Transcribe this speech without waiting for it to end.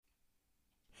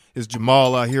It's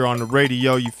Jamal out here on the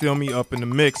radio, you feel me? Up in the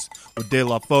mix with De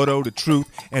La Photo, The Truth,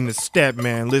 and the Stat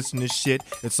Man. Listen to shit,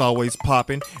 it's always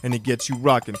popping, and it gets you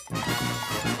rocking.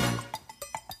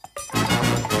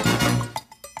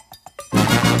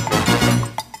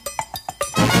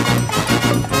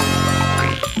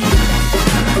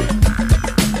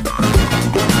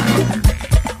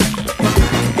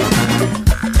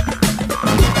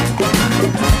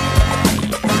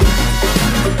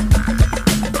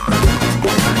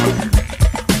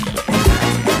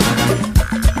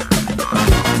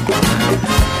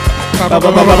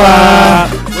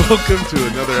 Welcome to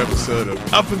another episode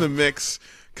of Up in the Mix,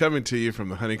 coming to you from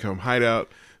the Honeycomb Hideout.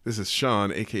 This is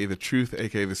Sean, a.k.a. The Truth,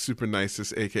 a.k.a. The Super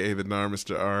Nicest, a.k.a. The Nar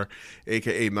Mr. R,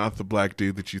 a.k.a. Not the Black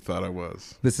Dude that you thought I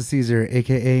was. This is Caesar,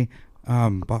 a.k.a.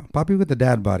 Bobby with the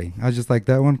dad body. I just like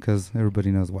that one because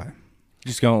everybody knows why.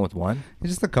 Just going with one? It's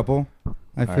just a couple.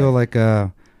 I feel like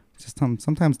just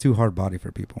sometimes too hard body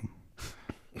for people.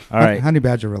 All right. Honey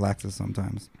Badger relaxes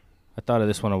sometimes. I thought of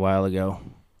this one a while ago.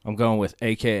 I'm going with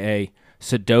a.k.a.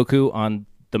 Sudoku on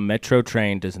the metro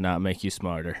train does not make you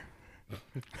smarter.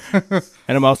 And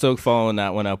I'm also following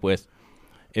that one up with,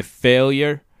 if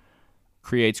failure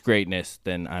creates greatness,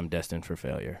 then I'm destined for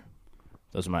failure.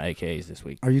 Those are my AKAs this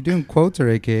week. Are you doing quotes or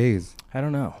AKAs? I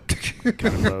don't know.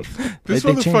 Kind of both. This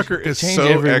motherfucker is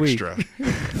so extra.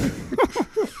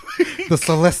 The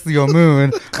celestial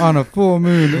moon on a full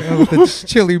moon with the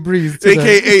chilly breeze.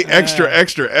 AKA extra.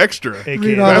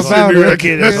 AKA that's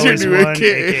your new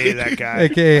AKA that guy.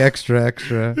 AKA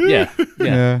extra.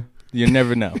 Yeah. You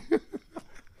never know.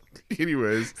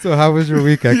 Anyways. So how was your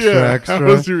week, extra? How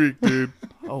was your week, dude?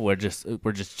 Oh, we're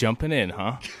just jumping in,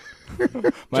 huh?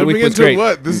 My week was great.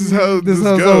 What? This is how this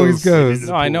always goes.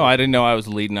 No, I know. I didn't know I was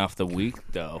leading off the week,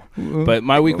 though. But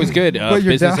my week was good.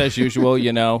 Business as usual,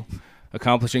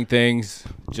 accomplishing things,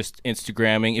 just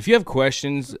Instagramming. If you have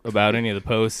questions about any of the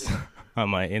posts on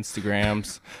my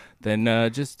Instagrams, then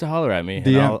just holler at me,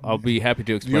 and I'll be happy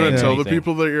to explain. You want to tell the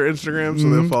people that your Instagram so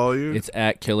they'll follow you? It's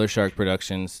at Killer Shark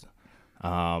Productions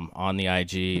on the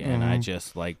IG, and I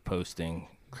just like posting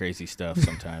crazy stuff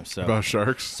sometimes. So about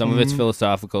sharks. Some of it's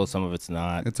philosophical, some of it's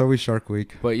not. It's always Shark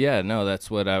Week. But yeah, no,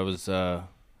 that's what I was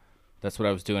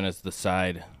doing as the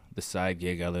side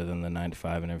gig other than the 9 to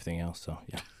 5 and everything else. So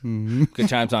yeah, good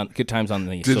times on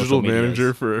the digital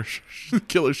manager medias. for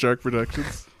Killer Shark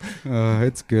Productions.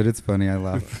 It's good. It's funny. I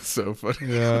laugh. It's so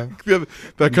funny. Yeah.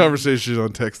 That conversation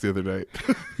on text the other night.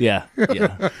 Yeah.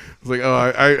 It's like, oh,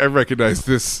 I recognize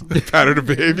this pattern of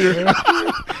behavior.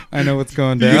 I know what's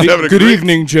going down. Good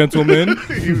evening, gentlemen.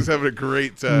 He was having a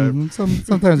great time.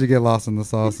 Sometimes you get lost in the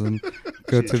sauce and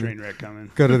go to train wreck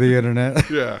coming. Go to the internet.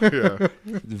 Yeah.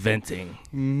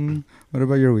 Venting. What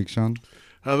about your week, Sean?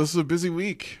 This was a busy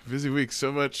week.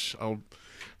 So much. I'll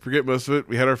forget most of it.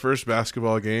 We had our first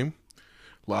basketball game.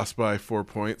 Lost by 4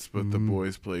 points, but the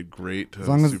boys played great.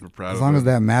 I'm super proud of them. As long as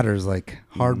that matters, like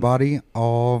hard body,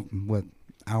 all,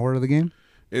 hour of the game?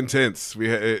 Intense. We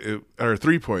had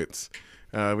 3 points.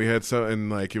 We had some,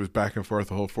 and it was back and forth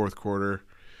the whole fourth quarter.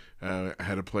 I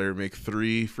had a player make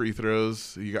 3 free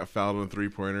throws. He got fouled on a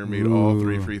 3-pointer, made all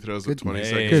 3 free throws with 20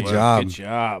 seconds left. Good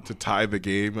job. To tie the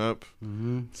game up.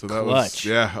 So that clutch.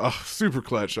 was, super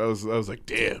clutch. I was like,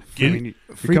 damn. You're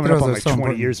coming up on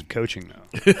 20 years of coaching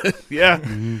now. Yeah.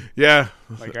 Yeah.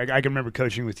 I can remember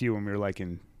coaching with you when we were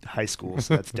in high school,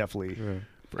 so that's definitely...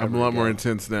 I'm a lot more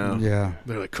intense now. Yeah.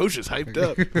 They're like, coach is hyped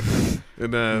up.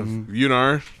 And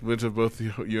UNR went to both the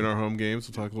UNR home games.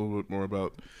 We'll talk a little bit more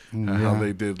about how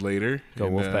they did later. Go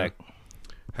Wolfpack.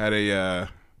 Had a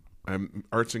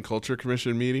Arts and Culture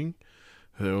Commission meeting.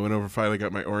 Went over, finally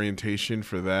got my orientation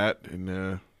for that,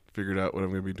 and figured out what I'm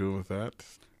going to be doing with that.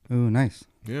 Ooh, nice.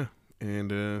 Yeah.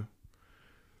 And,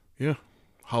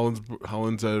 Holland's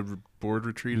board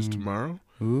retreat is tomorrow.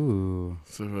 Ooh.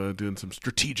 So doing some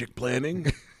strategic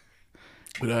planning.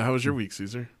 But how was your week,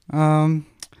 Caesar?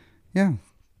 Yeah.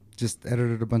 Just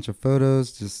edited a bunch of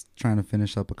photos, just trying to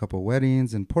finish up a couple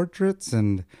weddings and portraits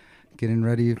and getting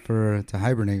ready to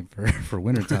hibernate for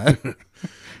wintertime.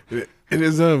 It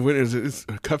is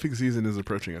cuffing season is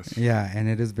approaching us. Yeah, and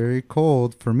it is very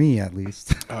cold for me at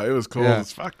least. It was cold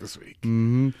as fuck this week.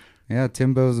 Yeah,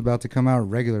 Timbo's about to come out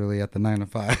regularly at the 9 to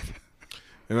 5.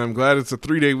 And I'm glad it's a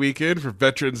 3-day weekend for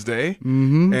Veterans Day.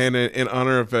 And in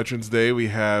honor of Veterans Day, we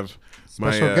have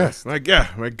special guest. My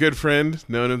good friend,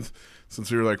 known him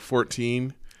since we were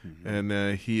 14.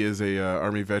 And he is a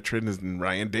Army veteran, is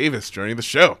Ryan Davis, joining the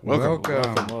show. Welcome.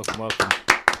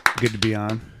 Good to be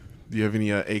on. Do you have any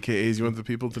AKAs you want the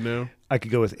people to know? I could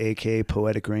go with AK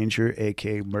Poetic Ranger,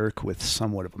 AK Merc with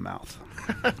somewhat of a mouth.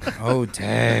 Oh,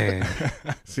 dang.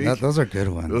 See, Those are good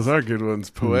ones. those are good ones.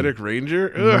 Poetic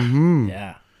Ranger. Ugh.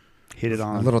 Yeah. Hit it A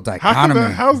on. little How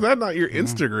dichotomy. how's that not your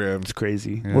Instagram? It's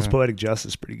crazy. Yeah. Well, it's Poetic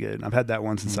Justice pretty good. I've had that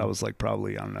one since I was like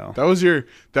probably, I don't know.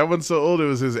 That one's so old. It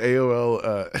was his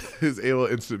AOL his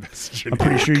AOL instant messenger. I'm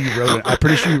pretty sure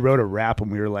you wrote a rap when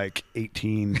we were like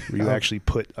 18 where you actually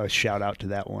put a shout out to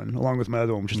that one along with my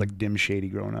other one, which is like Dim Shady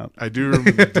growing up. I do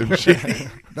remember Dim Shady.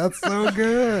 That's so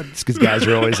good. It's because guys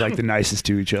are always like the nicest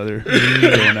to each other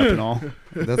growing up and all.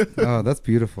 That's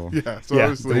beautiful. Yeah, so Yeah,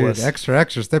 obviously it Dude, was. extra,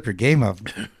 step your game up.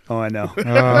 Oh, I know. Oh,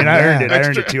 I mean, I earned it. I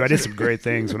earned Extra. it too. I did some great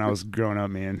things when I was growing up,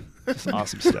 man. Just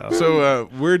awesome stuff. So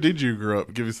where did you grow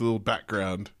up? Give us a little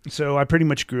background. So I pretty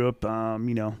much grew up,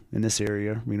 in this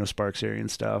area, Reno Sparks area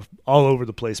and stuff. All over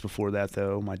the place before that,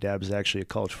 though. My dad was actually a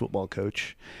college football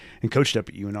coach and coached up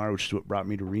at UNR, which is what brought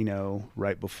me to Reno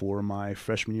right before my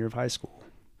freshman year of high school.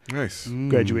 Nice.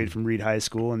 Graduated from Reed High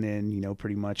School, and then,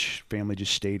 pretty much family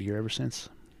just stayed here ever since.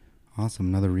 Awesome.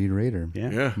 Another Reed Raider. Yeah.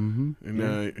 Yeah. Mm-hmm.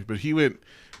 And but you went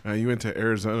to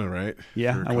Arizona, right?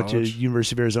 Yeah, For I went to college?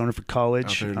 University of Arizona for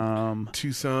college. Out there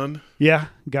Tucson. Yeah,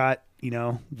 got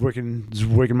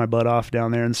working my butt off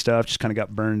down there and stuff. Just kind of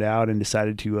got burned out and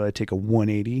decided to take a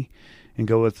 180 and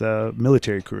go with a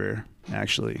military career.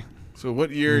 Actually, So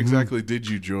what year exactly did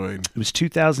you join? it was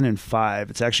 2005.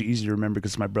 It's actually easy to remember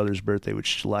because it's my brother's birthday,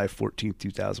 which is July 14th,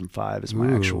 2005, is my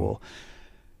Ooh. actual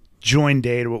join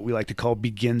date, or what we like to call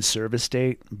begin service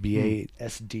date,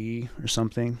 BASD or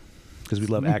something, because we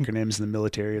love acronyms in the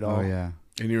military at all. Oh, yeah.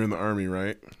 And you're in the Army,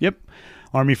 right? Yep.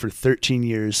 Army for 13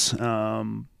 years.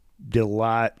 Did a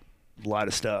lot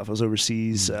of stuff. I was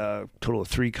overseas, total of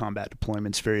 3 combat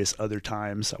deployments, various other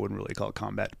times. I wouldn't really call it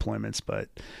combat deployments, but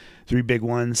 3 big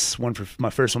ones. My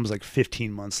first one was like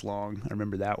 15 months long. I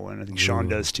remember that one. I think Sean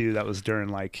does too. That was during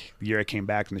like the year I came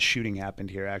back and the shooting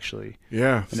happened here actually.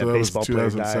 Yeah. And So that that was baseball player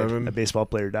died. 2007. That baseball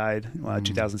player died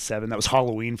 2007. That was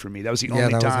Halloween for me. That was the Yeah,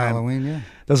 only that was time. Halloween, yeah.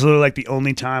 That was literally like the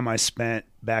only time I spent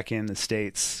back in the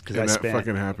States because And I that spent.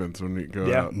 fucking happens when we go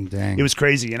Yeah. out. Dang. It was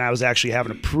crazy, and I was actually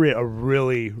having a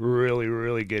really, really,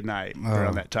 really good night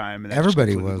around that time. And that just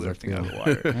Everybody completely was, blew I everything out of the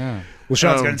water. Yeah. Well,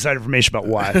 Sean's got Um, inside information about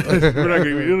why. We're not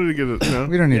gonna, we don't need to get it.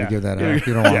 We don't need Yeah. to give that out if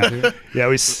you don't want to.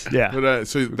 Yeah. But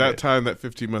so that good. time, that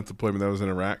 15-month deployment, that was in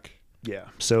Iraq. Yeah.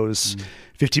 So it was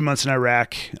 15 months in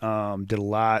Iraq. Did a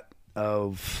lot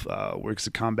of work as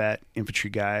a combat infantry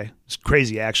guy. It's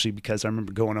crazy actually because I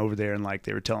remember going over there and like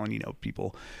they were telling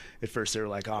people at first they were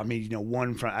like, oh, I mean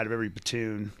one front out of every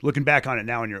platoon. Looking back on it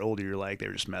now when you're older, you're like they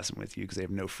were just messing with you because they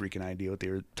have no freaking idea what they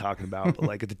were talking about. But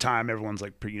like at the time, everyone's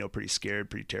like pretty scared,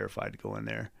 pretty terrified to go in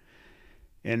there.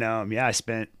 And I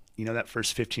spent that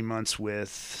first 15 months with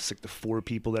it's like the 4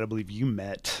 people that I believe you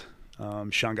met.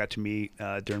 Sean got to meet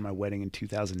during my wedding in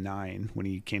 2009 when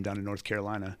he came down to North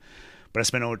Carolina. But I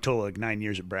spent a total of like 9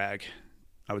 years at Bragg,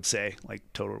 I would say, like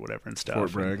total or whatever and stuff.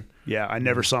 Fort Bragg. And, yeah, I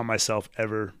never saw myself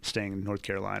ever staying in North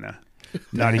Carolina.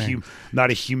 Not a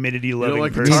humidity You loving know,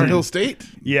 like the person. Tar Heel State.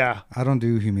 Yeah. I don't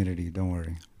do humidity. Don't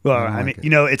worry. Well, I don't I mean,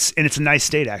 like it. it's a nice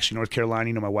state actually, North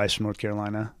Carolina. My wife's from North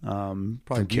Carolina. Probably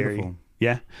from Cary. beautiful.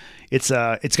 Yeah, it's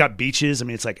got beaches. I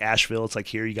mean, it's like Asheville. It's like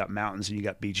here you got mountains and you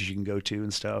got beaches you can go to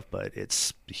and stuff. But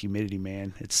it's the humidity,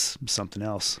 man. It's something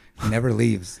else. Never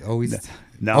leaves. Always.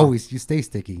 No. Always. You stay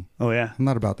sticky. Oh yeah. I'm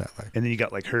not about that life. And then you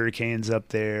got like hurricanes up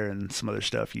there and some other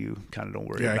stuff you kind of don't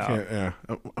worry Yeah, about. I can't.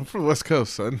 Yeah, I'm from the West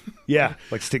Coast, son. Yeah,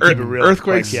 like keep it real.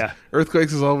 Earthquakes. Like, yeah.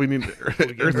 Earthquakes is all we need. Earthquakes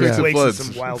and Earthquakes floods.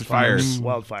 and some It's fires.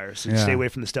 wildfires. So you Yeah. stay away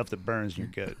from the stuff that burns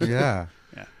and you're good. Yeah.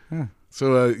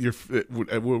 So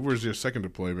where's your second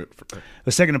deployment?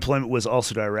 The second deployment was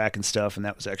also to Iraq and stuff, and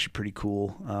that was actually pretty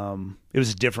cool. It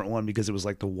was a different one because it was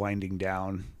like the winding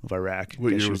down of Iraq. I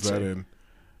What guess year you was would that say. in?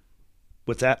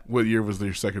 What's that? What year was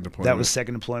your second deployment? That was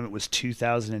second deployment was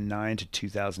 2009 to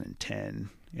 2010.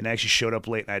 And I actually showed up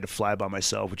late and I had to fly by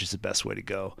myself, which is the best way to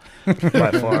go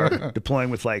by far. Deploying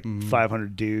with like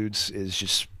 500 dudes is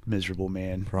just miserable,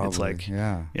 man. Probably. It's like,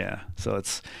 yeah. So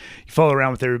it's, you follow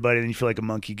around with everybody and you feel like a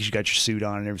monkey because you got your suit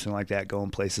on and everything like that going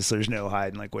places. So there's no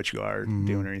hiding like what you are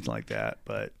doing or anything like that.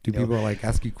 But Do people like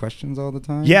ask you questions all the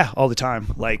time? yeah, all the time.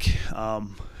 Like,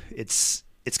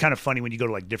 it's kind of funny when you go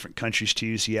to like different countries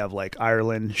too. So you have like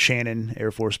Ireland, Shannon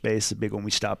Air Force Base, a big one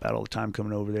we stop at all the time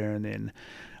coming over there. And then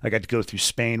I got to go through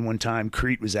Spain one time.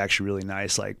 Crete was actually really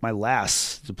nice. Like my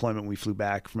last deployment when we flew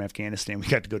back from Afghanistan, we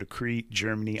got to go to Crete,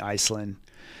 Germany, Iceland.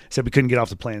 Except we couldn't get off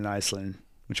the plane in Iceland,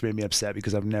 which made me upset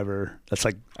because that's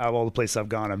like out of all the places I've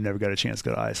gone, I've never got a chance to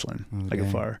go to Iceland. Oh, I go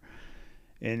dang. far.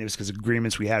 And it was because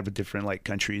agreements we had with different like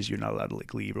countries. You're not allowed to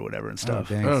like leave or whatever and stuff.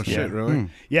 dang. Oh Yeah. shit, really?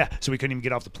 Yeah, so we couldn't even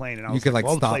get off the plane. And I You was could like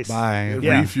well, the stop place- by.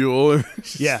 Yeah. Refuel.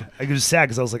 Yeah, it was sad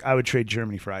because I was like, I would trade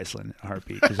Germany for Iceland in a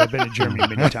heartbeat because I've been to Germany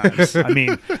many times. I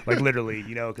mean, like literally,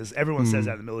 you know, because everyone says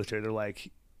that in the military. They're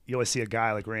like, you always see a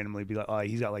guy like randomly be like, oh,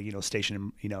 he's got like, you know, stationed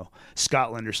in, you know,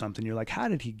 Scotland or something. You're like, how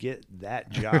did he get that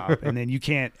job? And then you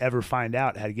can't ever find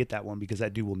out how to get that one because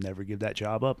that dude will never give that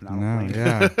job up. And I don't No, blame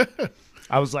him. yeah.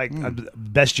 I was like, the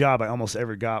best job I almost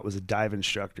ever got was a dive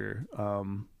instructor.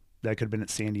 That could have been at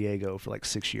San Diego for like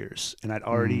 6 years. And I'd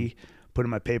already put in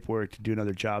my paperwork to do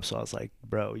another job. So I was like,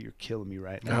 bro, you're killing me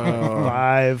right now. Oh.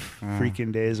 5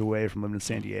 freaking days away from living in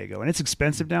San Diego. And it's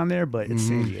expensive down there, but it's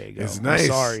San Diego. It's I'm nice.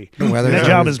 sorry. The weather And that is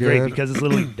job is great good. because it's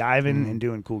literally diving and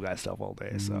doing cool guy stuff all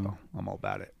day. So I'm all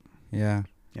about it. Yeah.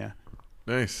 Yeah.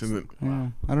 Nice. And then, Yeah.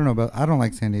 I don't know about. I don't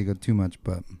like San Diego too much,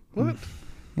 but what?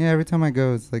 yeah, every time I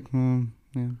go, it's like,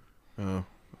 yeah. Oh,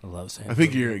 I love San I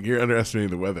think you're underestimating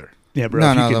the weather. Yeah, bro.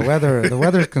 No, if you no, could- the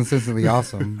weather's consistently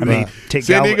awesome. I mean, but- take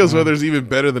San Gal- Diego's weather's even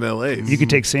better than LA's. You could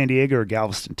take San Diego or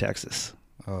Galveston, Texas.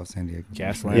 oh, San Diego.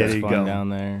 Gasland Yeah, is there you fun go. down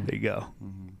there. There you go.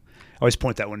 I always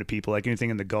point that one to people, like anything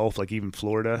in the Gulf, like even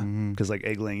Florida, because like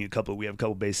Eggling, we have a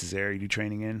couple bases there you do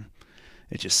training in.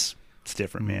 It's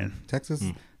different, man. Texas,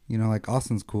 you know, like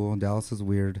Austin's cool. Dallas is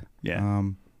weird. Yeah.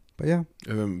 But yeah,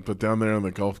 But down there on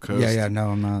the Gulf Coast. yeah. No,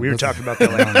 I'm not. We were That's- talking about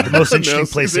that. Like, the most interesting No,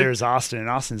 place Caesar. there is Austin, and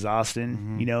Austin's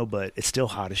Austin, you know, but it's still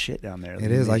hot as shit down there.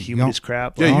 It is, like, humid you as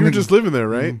crap. Yeah, Like, you were think- just living there,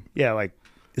 right? yeah, like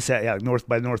it's at north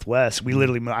by Northwest. We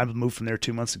literally I moved from there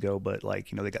 2 months ago, but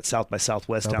like you know they got South by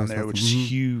Southwest South down by there, which is Southwest.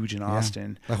 huge in Yeah.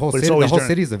 Austin. The whole But it's city, the always whole during-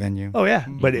 city's a venue. Oh yeah,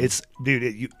 but it's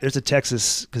dude. There's a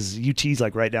Texas because UT's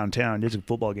like right downtown. There's a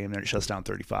football game there. And it shuts down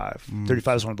 35.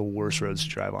 35 is one of the worst roads to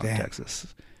drive on in Damn. Texas.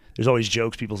 There's always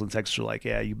jokes. People in Texas are like,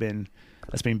 "Yeah,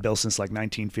 that's been built since like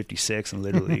 1956," and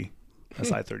literally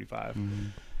that's I-35.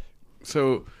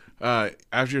 So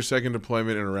after your second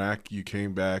deployment in Iraq, you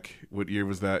came back. What year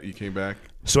was that? You came back?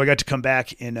 So I got to come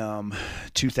back in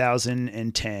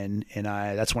 2010, and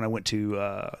that's when I went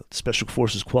to Special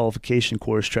Forces qualification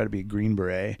course, try to be a Green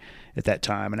Beret at that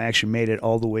time, and I actually made it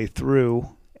all the way through.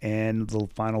 And the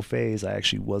final phase, I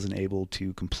actually wasn't able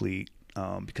to complete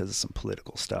because of some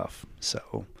political stuff.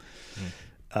 So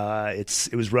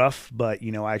it was rough, but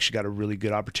you know I actually got a really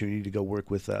good opportunity to go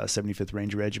work with 75th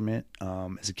Ranger Regiment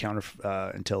as a counter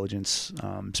intelligence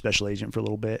special agent for a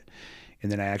little bit.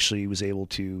 And then I actually was able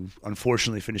to,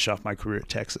 unfortunately, finish off my career at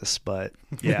Texas. But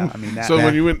yeah, I mean, So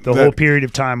when you went the whole period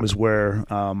of time was where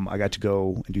I got to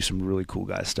go and do some really cool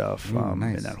guy stuff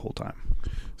nice. in that whole time.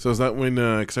 So is that when?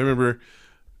 Because I remember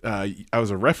I was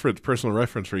a personal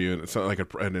reference for you, and it's not like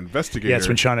an investigator. Yeah, it's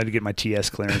when Sean had to get my TS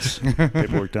clearance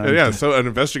paperwork done. Yeah, so an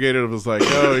investigator was like,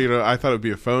 "Oh, you know, I thought it'd be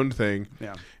a phone thing."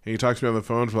 Yeah. And he talked to me on the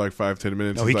phone for like 5-10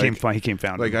 minutes. No, He's he like, came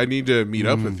found Like, me. I need to meet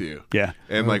up with you. Yeah.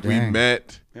 And Oh, like we dang.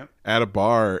 met Yep. at a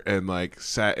bar and like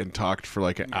sat and talked for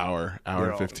like an hour They're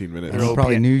and all- 15 minutes. they're You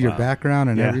probably OPM. knew your Wow. background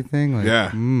and Yeah. everything. Like,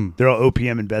 Yeah. They're all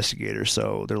OPM investigators,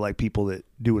 so they're like people that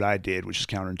do what I did, which is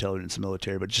counterintelligence and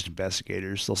military, but just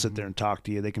investigators. They'll sit there and talk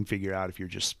to you. They can figure out if you're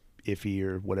just iffy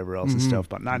or whatever else and stuff.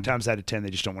 But 9 times out of 10, they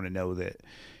just don't want to know that,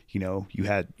 you know, you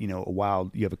had, you know,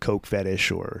 you have a coke fetish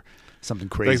or something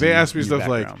crazy. Like they asked me in your stuff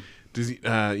like, background. does he,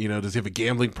 does he have a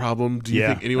gambling problem? Do you Yeah,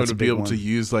 think anyone that's a would be big able to one.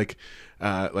 use like,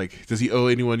 does he owe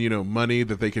anyone, money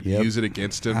that they could Yep. use it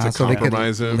against him Ah, to so they could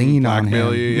compromise him, lean on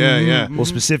blackmail him. you? Yeah, yeah. Well,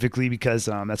 specifically because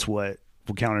that's what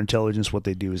for counterintelligence, what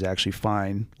they do is actually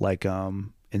find like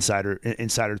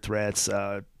insider threats,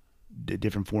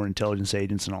 different foreign intelligence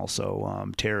agents, and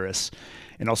also terrorists,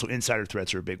 and also insider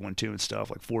threats are a big one too and stuff.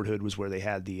 Like Fort Hood was where they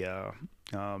had the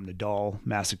Nadal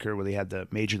massacre, where they had the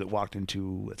major that walked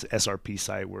into it's an SRP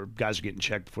site where guys are getting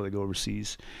checked before they go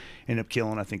overseas, ended up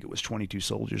killing I think it was 22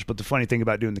 soldiers. But the funny thing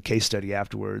about doing the case study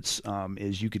afterwards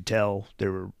is you could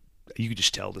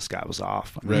just tell this guy was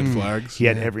off. I mean, Red flags. he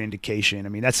had every indication. I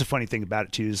mean, that's the funny thing about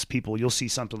it too is you'll see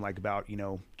something like about,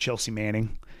 Chelsea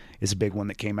Manning is a big one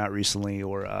that came out recently,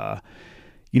 or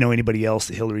anybody else,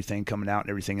 the Hillary thing coming out and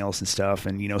everything else and stuff.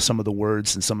 And, some of the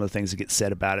words and some of the things that get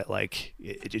said about it, like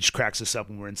it just cracks us up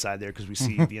when we're inside there because we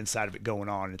see the inside of it going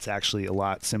on. And it's actually a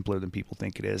lot simpler than people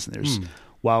think it is. And there's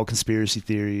wild conspiracy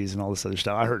theories and all this other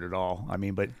stuff. I heard it all. I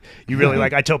mean, but you really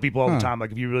I tell people all the time,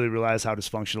 like if you really realize how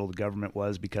dysfunctional the government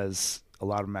was because a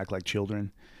lot of them act like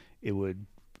children, it would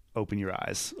open your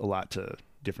eyes a lot to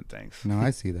different things. No, I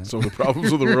see that. Some of the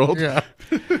problems of the world. yeah.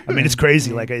 I mean, it's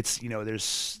crazy. Like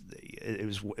it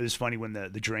was funny when the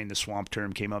drain the swamp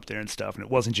term came up there and stuff, and it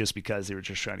wasn't just because they were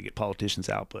just trying to get politicians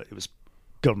out, but it was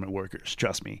government workers.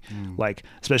 Trust me. Like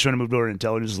especially when I moved over to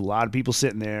intelligence, there's a lot of people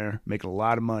sitting there making a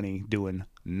lot of money doing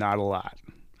Not a lot.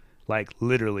 Like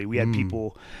literally, we had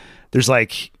people. There's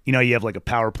like, you have like a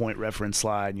PowerPoint reference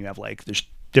slide, and you have like there's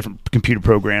different computer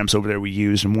programs over there we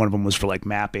used, and one of them was for like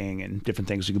mapping and different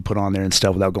things we could put on there and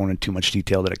stuff without going into too much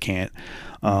detail that I can't.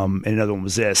 And another one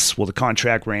was this. Well, the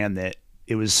contract ran that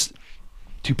it was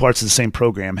 2 parts of the same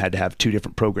program had to have 2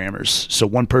 different programmers. So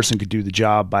one person could do the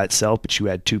job by itself, but you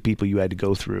had 2 people you had to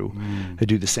go through to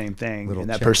do the same thing. Little and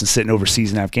that check. person sitting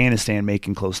overseas in Afghanistan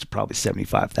making close to probably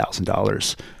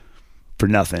 $75,000 for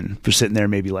nothing, for sitting there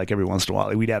maybe like every once in a while.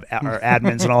 Like we'd have our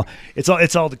admins and all.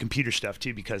 It's all the computer stuff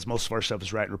too, because most of our stuff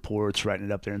is writing reports, writing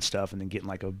it up there and stuff, and then getting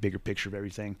like a bigger picture of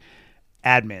everything.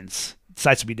 Admins,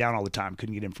 sites would be down all the time,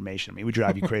 couldn't get information. I mean, it would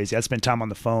drive you crazy. I'd spend time on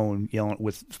the phone yelling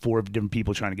with 4 different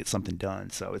people trying to get something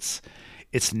done. So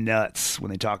it's nuts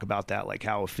when they talk about that, like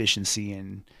how efficiency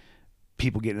and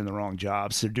people getting in the wrong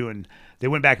jobs. They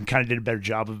went back and kind of did a better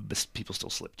job of it, but people still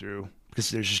slip through because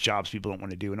there's just jobs people don't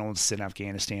want to do. And no one's sit in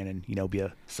Afghanistan and, be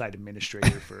a site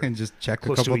administrator for And just check a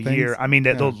close couple to a things. year. I mean,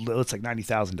 Yeah. it's like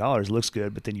 $90,000. It looks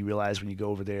good, but then you realize when you go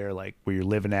over there, like where you're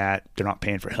living at, they're not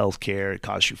paying for health care. It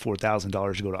costs you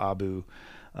 $4,000 to go to Abu.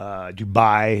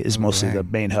 Dubai is mostly dang. the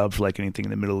main hub for like anything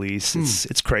in the Middle East.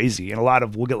 It's crazy. And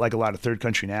we'll get like a lot of third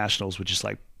country nationals, which is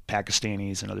like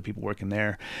Pakistanis and other people working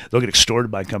there. They'll get extorted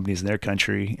by companies in their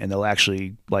country, and they'll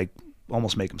actually like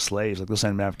almost make them slaves. Like they'll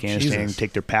send them to Afghanistan, Jesus.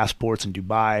 take their passports in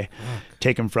Dubai,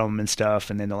 take them from them and stuff,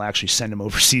 and then they'll actually send them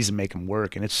overseas and make them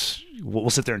work. And we'll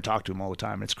sit there and talk to them all the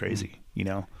time. And it's crazy,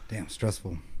 Damn,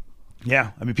 stressful.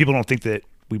 Yeah, I mean, people don't think that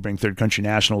we bring third country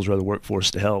nationals or other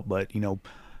workforce to help, but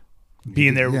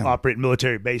being there, Yeah. operating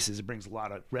military bases, it brings a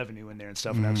lot of revenue in there and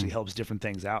stuff, and actually helps different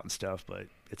things out and stuff. But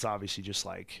it's obviously just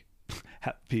like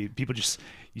people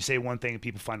you say one thing and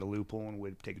people find a loophole and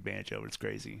would take advantage of it. It's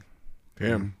crazy.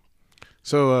 Damn.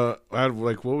 So,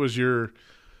 what was your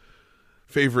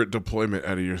favorite deployment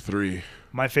out of your 3?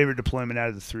 My favorite deployment out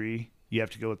of the 3, you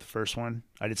have to go with the first one.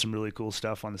 I did some really cool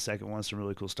stuff on the second one, some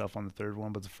really cool stuff on the third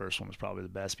one, but the first one was probably the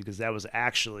best because that was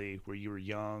actually where you were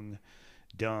young,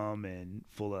 dumb, and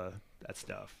full of that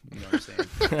stuff. You know what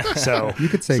I'm saying? So You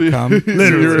could say So- come.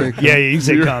 literally, You could say yeah, you can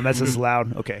say come. That's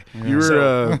loud. Okay. You were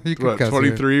So- You could cuss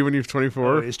 23 when you were Oh,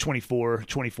 24? it's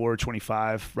 24,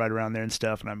 25, right around there and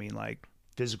stuff. And I mean, like,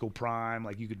 physical prime,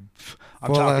 like you could,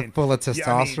 I'm talking. full of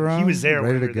Yeah, I mean, testosterone. he was there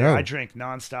when ready we to were there. go. I drank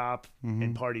nonstop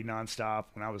and party nonstop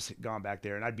when I was gone back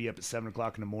there. And I'd be up at 7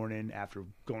 o'clock in the morning after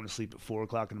going to sleep at 4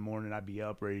 o'clock in the morning. I'd be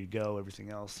up, ready to go. Everything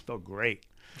else felt great.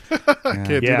 Can't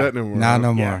do Yeah. that no more. Nah,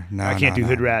 no Yeah. more. No, I can't no, do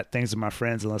hood no. rat things with my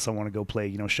friends unless I want to go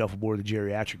play, shuffleboard the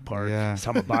geriatric park. Yeah. That's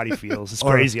how my body feels. It's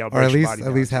Or- crazy how Or at much your least body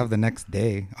at least does. have the next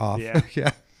day off. Yeah.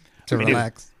 yeah. To I mean,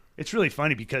 relax. It's really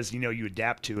funny because you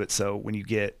adapt to it. So when you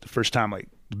get the first time, like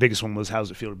the biggest one was how does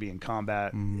it feel to be in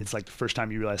combat? It's like the first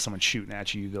time you realize someone's shooting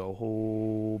at you, you go,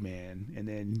 oh man, and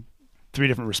then 3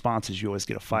 different responses. You always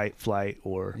get a fight, flight,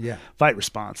 or Yeah. fight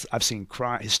response. I've seen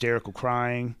hysterical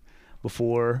crying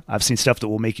before. I've seen stuff that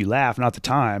will make you laugh, not the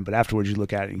time, but afterwards you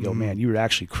look at it and you go, man, you were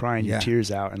actually crying your Yeah.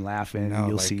 tears out and laughing. No, and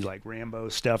you'll like- see like Rambo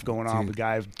stuff going on, Dude. the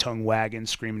guy tongue wagging,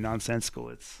 screaming nonsensical.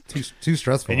 It's Too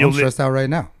stressful. And I'm you'll stressed out right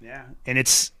now. yeah, and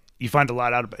you find a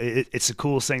lot out about it. It's the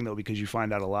coolest thing though because you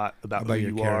find out a lot about who About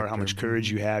your you are, how character. much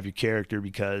courage you have, your character.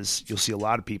 Because you'll see a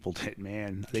lot of people that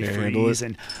man they Can't handle freeze, it.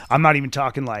 and I'm not even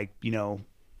talking like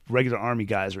regular Army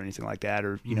guys or anything like that,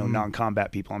 or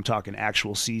non-combat people. I'm talking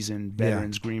actual seasoned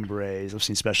veterans, Green Berets. I've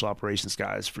seen special operations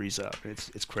guys freeze up.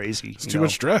 It's crazy. It's too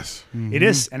much stress. It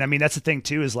is, and I mean that's the thing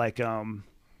too. Is like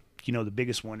the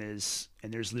biggest one is,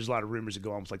 and there's a lot of rumors that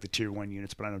go on with like the tier 1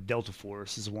 units, but I know Delta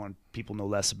Force is the one people know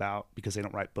less about because they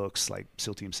don't write books like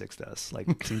SEAL Team 6 does. Like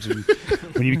it seems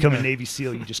when you become a Navy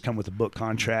SEAL, you just come with a book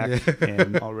contract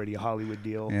and already a Hollywood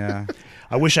deal. Yeah.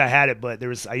 I wish I had it, but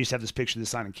I used to have this picture of this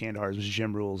sign in Kandahar. It was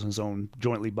Jim Rules, and it's owned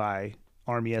jointly by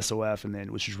Army SOF, and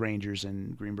then which is Rangers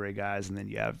and Green Beret guys, and then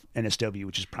you have NSW,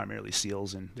 which is primarily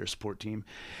SEALs and their support team.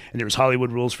 And there was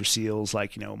Hollywood rules for SEALs,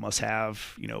 like must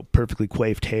have perfectly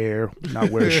coiffed hair,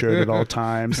 not wear a shirt at all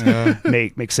times,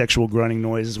 make sexual grunting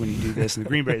noises when you do this. And the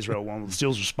Green Berets wrote one. The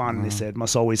SEALs responded. They said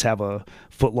must always have a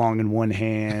foot long in one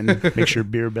hand, make sure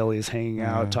beer belly is hanging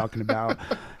out, talking about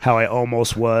how I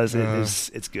almost was.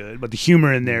 It's good, but the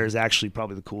humor in there is actually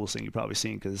probably the coolest thing you've probably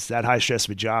seen because that high stress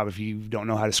of a job, if you don't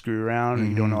know how to screw around or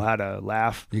you don't know how to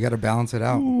laugh. You got to balance it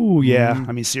out. Ooh, yeah.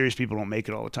 I mean, serious people don't make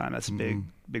it all the time. That's a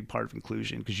big part of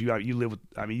inclusion because you live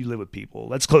with people.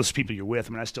 That's the closest people you're with. I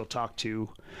mean, I still talk to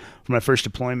from my first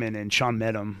deployment, and Sean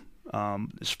met him.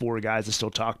 There's 4 guys I still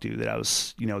talk to that I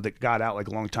was, that got out like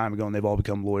a long time ago, and they've all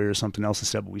become lawyers or something else and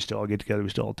stuff. But we still all get together. We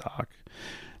still all talk.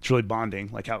 it's really bonding,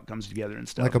 like how it comes together and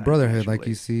stuff. Like a And I brotherhood, think like that's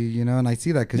you see, you know, and I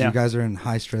see that because Yeah. you guys are in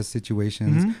high stress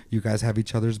situations. Mhm. You guys have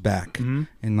each other's back, Mhm.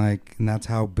 and that's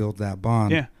how build that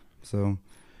bond. Yeah. So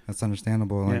that's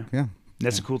understandable. Like, yeah.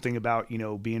 That's the cool thing about,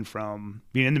 being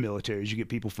in the military is you get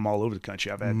people from all over the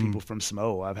country. I've had people from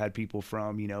Samoa. I've had people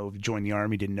from, joined the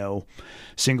Army, didn't know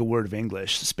a single word of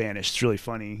English, Spanish. It's really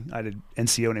funny. I had an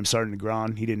NCO named Sergeant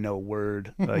Negron. He didn't know a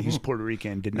word. He was Puerto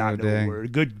Rican, did not Oh, know dang. a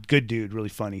word. Good dude, really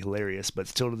funny, hilarious, but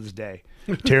still to this day,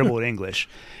 terrible at English.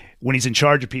 When he's in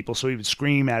charge of people, so he would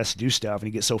scream at us to do stuff, and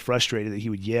he'd get so frustrated that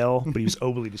he would yell, but he was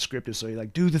overly descriptive. So he'd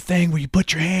like, do the thing where you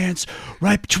put your hands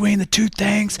right between the two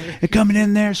things and coming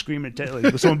in there, screaming.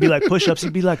 Someone would be like push-ups,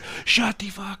 he'd be like, shut the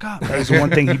fuck up. That was the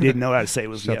one thing he didn't know how to say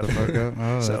was Shut the fuck up.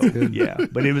 Oh, So that's good. yeah,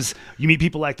 but you meet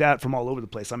people like that from all over the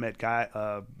place. I met guy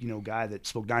that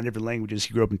spoke 9 different languages.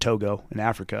 He grew up in Togo in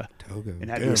Africa. Togo.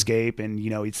 And had to escape, and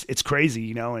it's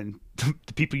crazy, and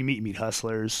the people you meet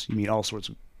hustlers, you meet all sorts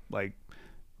of like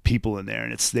people in there,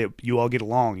 and you all get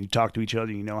along, you talk to each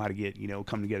other, you know how to get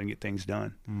come together and get things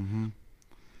done. Mm-hmm.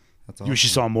 That's You awesome. wish you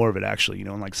saw more of it actually,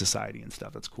 in like society and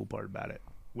stuff. That's the cool part about it.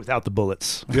 Without the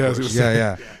bullets. Yeah, I was gonna say,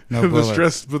 Yeah. No the bullets.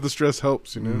 stress, but the stress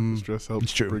helps. The stress helps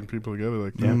It's true. bring people together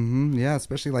like that. Yeah. Yeah,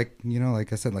 especially like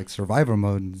like I said, like survivor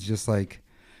mode. It's just like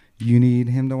you need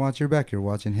him to watch your back. You're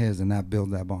watching his, and that build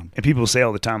that bond. And people say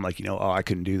all the time, like, oh, I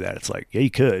couldn't do that. It's like, yeah,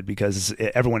 you could, because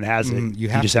everyone has it. Mhm, you You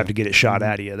have just to. have to get it shot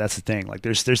at you. That's the thing. Like,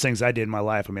 there's things I did in my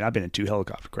life. I mean, I've been in 2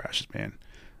 helicopter crashes, man.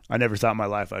 I never thought in my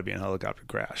life I'd be in a helicopter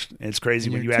crash. And it's crazy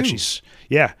And when you you're actually, two.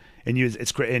 yeah. And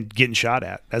and getting shot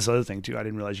at. That's the other thing too. I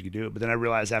didn't realize you could do it, but then I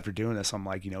realized after doing this, I'm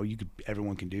like,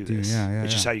 everyone can do this. yeah,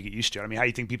 It's just yeah. how you get used to it. I mean, how do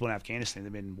you think people in Afghanistan,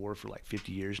 they've been in war for like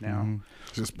 50 years now. Mm-hmm.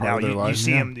 It's just part Now of their you life.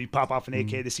 see Yeah. them, you pop off an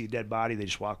AK, they see a dead body, they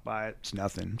just walk by it. It's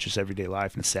nothing. It's just everyday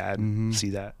life, and it's sad to see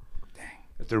that.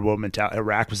 If their world mentality,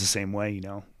 Iraq was the same way,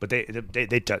 But they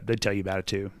tell you about it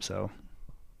too. So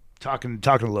talking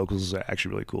to locals is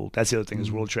actually really cool. That's the other thing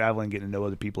is world traveling, getting to know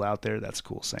other people out there. That's a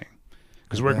cool thing.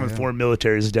 Because working with foreign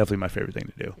militaries is definitely my favorite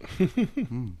thing to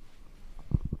do.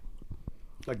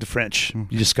 Like the French,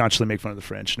 you just constantly make fun of the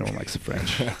French. No one likes the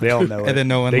French. They all know it. And then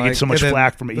no one they get likes- so much and then-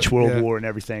 flack from each world yeah. war and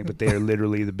everything, but they are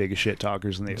literally the biggest shit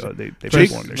talkers, and they Jake,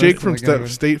 perform their Jake shit. from Like, I would-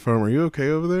 State Farm, are you okay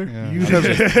over there? Yeah. You I'm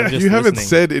haven't, just you haven't listening.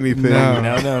 said anything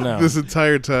No. this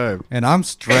entire time. And I'm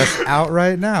stressed out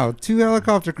right now. 2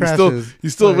 helicopter You still, crashes. you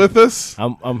still Like, with us?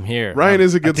 I'm here. Ryan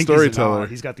is a I good think he's in awe. storyteller.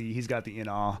 He's got the in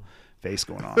awe face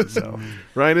going on. So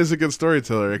Ryan is a good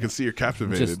storyteller. I can see you're I'm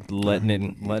captivated. just letting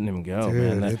him go,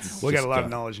 Dude, man. it's- we got just a lot of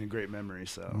knowledge and great memory.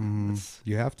 So that's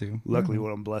You have to. luckily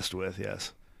what I'm blessed with.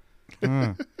 Yes.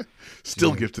 Uh,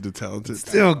 Still gifted and talented.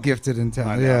 still gifted in I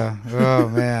talent. know. Yeah. Oh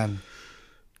man.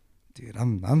 Dude,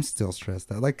 I'm still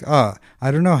stressed out. Like, I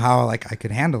don't know how I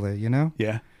could handle it,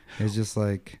 Yeah. It's just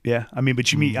like Yeah. I mean,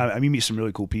 but you meet some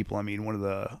really cool people. I mean,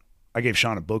 I gave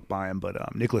Sean a book by him,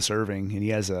 but Nicholas Irving, and he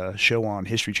has a show on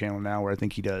History Channel now where I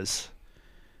think he does.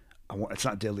 It's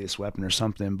not Deadliest Weapon or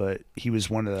something, but he's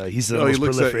the Oh, most he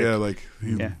looks prolific. at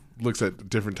he Yeah. looks at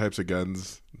different types of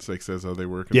guns. It's like says how they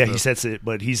work. And Yeah, stuff. he sets it,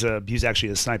 but he's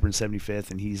actually a sniper in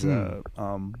 75th, and he's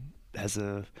has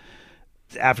a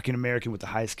African American with the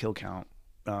highest kill count.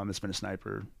 That's been a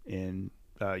sniper in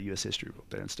U.S. history wrote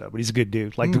that and stuff. But he's a good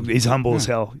dude. Like he's humble as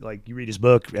hell. Like you read his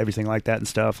book, everything like that and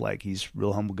stuff. Like he's a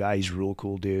real humble guy. He's a real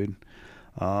cool dude.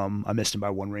 I missed him by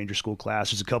one Ranger School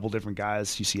class. There's a couple different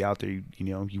guys you see out there,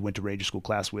 you went to Ranger School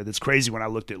class with. It's crazy when I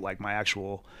looked at like my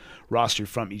actual roster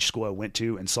from each school I went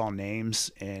to and saw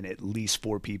names, and at least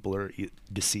 4 people are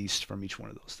deceased from each one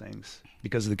of those things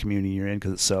because of the community you're in.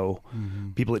 Because it's so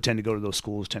people that tend to go to those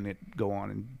schools tend to go on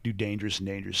and do dangerous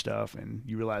stuff, and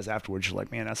you realize afterwards you're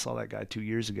like, man, I saw that guy 2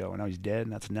 years ago and now he's dead,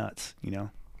 and that's nuts.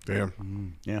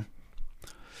 Damn. Yeah.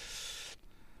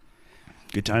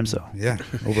 Good times though. yeah,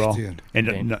 Overall, dude.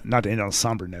 and not to end on a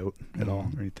somber note at all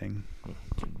or anything.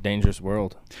 Dangerous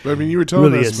world. But I mean, you were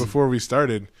telling Really us is. before we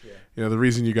started. The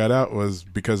reason you got out was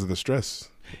because of the stress.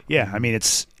 Yeah, I mean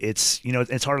it's it's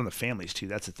hard on the families too.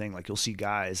 That's the thing. Like you'll see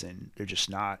guys and they're just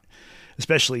not,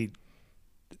 especially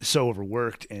so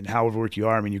overworked, and how overworked you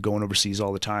are. I mean, you're going overseas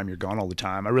all the time. You're gone all the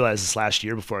time. I realized this last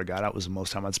year before I got out was the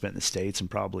most time I'd spent in the States,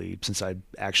 and probably since I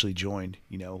actually joined,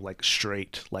 like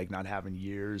straight, like not having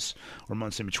years or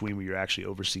months in between where you're actually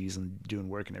overseas and doing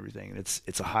work and everything. And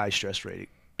it's a high stress rate. It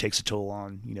takes a toll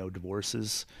on,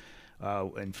 divorces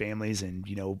and families and,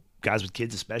 guys with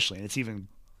kids especially. And it's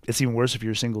even worse if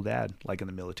you're a single dad, like in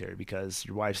the military, because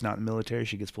your wife's not in the military.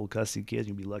 She gets full custody of kids.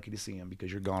 You'll be lucky to see them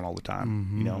because you're gone all the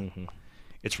time,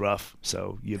 It's rough.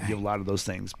 So you have a lot of those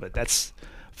things, but that's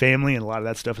family, and a lot of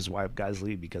that stuff is why guys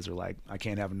leave, because they're like, I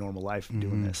can't have a normal life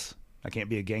doing this. I can't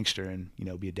be a gangster and,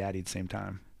 be a daddy at the same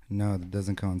time. No, that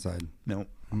doesn't coincide. No.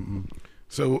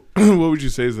 So, what would you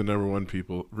say is the number one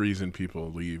reason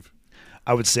people leave?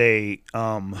 I would say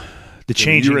the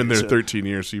change. You were in there 13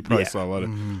 years, so you probably saw a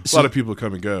lot of people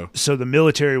come and go. So the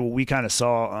military, what we kind of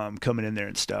saw coming in there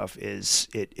and stuff is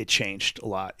it changed a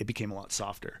lot. It became a lot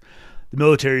softer. The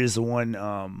military is the one,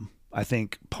 I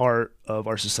think, part of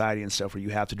our society and stuff where you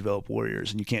have to develop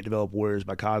warriors, and you can't develop warriors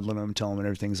by coddling them, telling them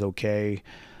everything's okay,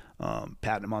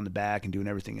 patting them on the back and doing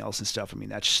everything else and stuff. I mean,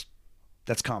 that's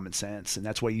common sense, and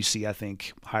that's why you see, I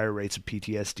think, higher rates of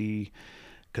PTSD.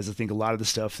 Because I think a lot of the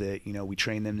stuff that, we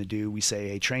train them to do, we say,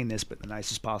 hey, train this, but in the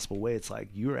nicest possible way. It's like,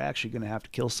 you're actually going to have to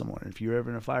kill someone. And if you're ever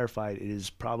in a firefight, it is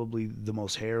probably the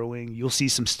most harrowing. You'll see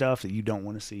some stuff that you don't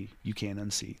want to see. You can't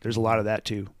unsee. There's a lot of that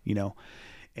too,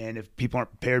 And if people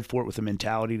aren't prepared for it with a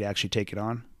mentality to actually take it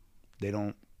on, they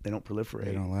don't proliferate.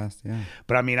 They don't last, yeah.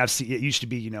 But I mean, I've seen, it used to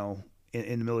be,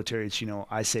 in the military, it's,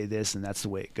 I say this and that's the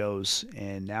way it goes.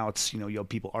 And now it's, you have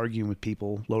people arguing with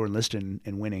people, lower enlisted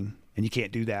and winning. And you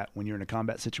can't do that when you're in a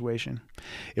combat situation.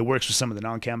 It works with some of the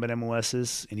non-combat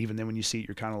MOSs. And even then when you see it,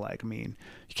 you're kind of like, I mean,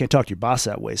 you can't talk to your boss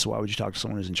that way. So why would you talk to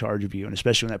someone who's in charge of you? And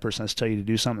especially when that person has to tell you to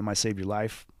do something that might save your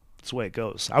life. That's the way it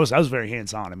goes. I was very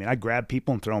hands-on. I mean, I grabbed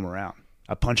people and throw them around.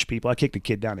 I punched people. I kicked a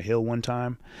kid down a hill one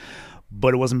time.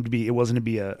 But it wasn't to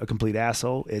be a complete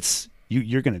asshole. It's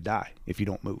you're going to die if you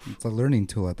don't move. It's a learning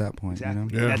tool at that point.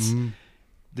 Exactly. Yeah. That's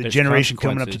the There's generation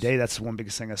coming up consequences. today. That's the one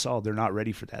biggest thing I saw. They're not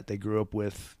ready for that. They grew up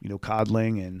with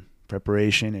coddling and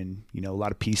preparation and a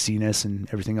lot of PC-ness and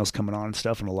everything else coming on and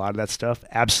stuff. And a lot of that stuff,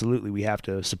 absolutely, we have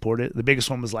to support it. The biggest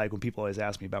one was like when people always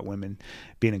ask me about women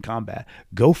being in combat.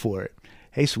 Go for it.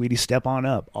 Hey, sweetie, step on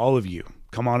up. All of you,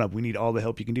 come on up. We need all the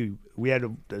help you can do. We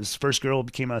had this first girl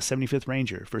became a 75th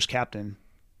Ranger, first captain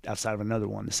outside of another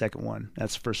one, the second one.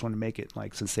 That's the first one to make it,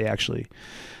 like, since they actually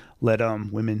let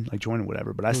women like join or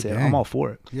whatever. But I said, dang. I'm all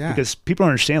for it. Yeah. Because people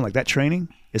don't understand, like, that training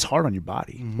is hard on your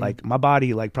body. Like, my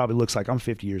body like probably looks like I'm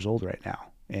 50 years old right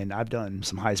now. And I've done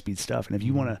some high speed stuff. And if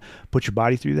you want to put your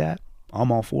body through that,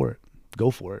 I'm all for it.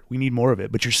 Go for it. We need more of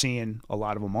it. But you're seeing a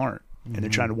lot of them aren't. And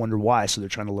they're trying to wonder why. So they're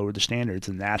trying to lower the standards.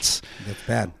 And that's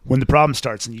bad. when the problem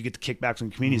starts, and you get the kickbacks from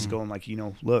the communities going like,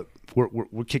 look,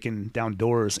 we're kicking down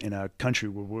doors in a country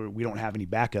where we don't have any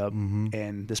backup,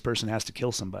 and this person has to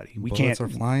kill somebody. We Bullets can't are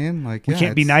flying. Like, we yeah,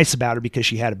 can't be it's- nice about her because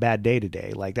she had a bad day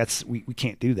today. Like, we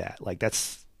can't do that. Like,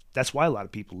 that's why a lot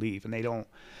of people leave, and they'll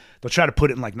try to put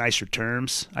it in like nicer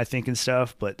terms, I think, and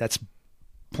stuff, but that's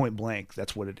point blank.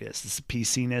 That's what it is. It's the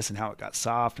PC-ness and how it got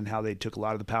soft and how they took a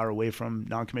lot of the power away from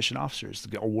non-commissioned officers.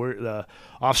 The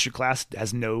officer class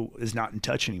is not in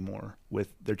touch anymore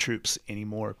with their troops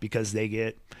anymore because they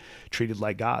get treated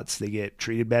like gods. They get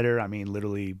treated better. I mean,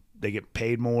 literally, they get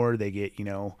paid more. They get,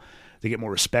 they get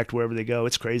more respect wherever they go.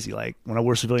 It's crazy. Like, when I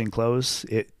wore civilian clothes,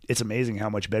 it's amazing how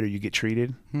much better you get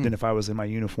treated than if I was in my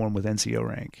uniform with NCO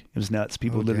rank. It was nuts.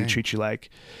 People would literally dang. treat you like,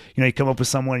 you come up with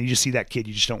someone and you just see that kid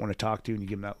you just don't want to talk to, and you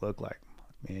give them that look like,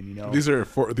 man, These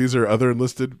are other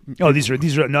enlisted. Oh, these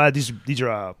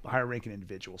are higher ranking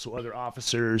individuals. So other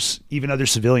officers, even other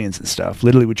civilians and stuff,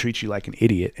 literally would treat you like an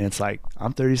idiot. And it's like,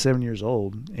 I'm 37 years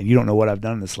old, and you don't know what I've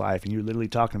done in this life, and you're literally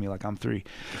talking to me like I'm 3.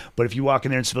 But if you walk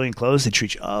in there in civilian clothes, they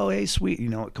treat you, oh, hey, sweet,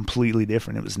 completely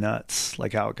different. It was nuts,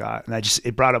 like how it got. And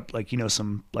it brought up like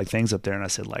some like things up there, and I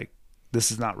said, like, this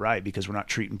is not right because we're not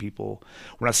treating people,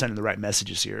 we're not sending the right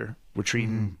messages here. We're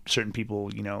treating certain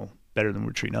people, better than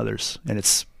we're treating others. And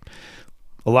it's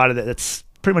a lot of that. That's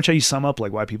pretty much how you sum up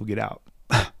like why people get out.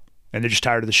 And they're just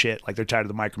tired of the shit. Like, they're tired of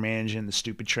the micromanaging, the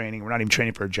stupid training. We're not even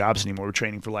training for our jobs anymore. We're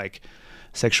training for like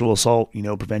sexual assault,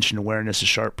 prevention awareness, a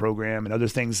SHARP program, and other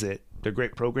things that they're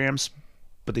great programs,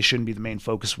 but they shouldn't be the main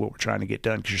focus of what we're trying to get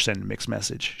done because you're sending a mixed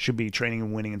message. Should be training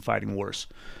and winning and fighting wars.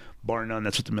 Bar none,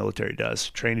 that's what the military does.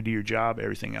 Train to do your job,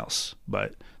 everything else.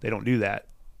 But they don't do that.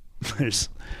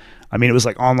 It was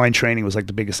like online training was like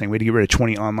the biggest thing. We had to get rid of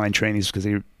 20 online trainings because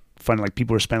they were finding like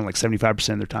people were spending like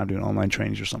 75% of their time doing online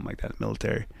trainings or something like that in the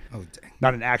military. Oh, dang.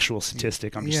 Not an actual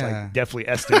statistic. I'm just Yeah. like definitely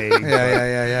estimating.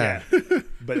 Yeah.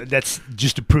 But that's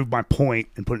just to prove my point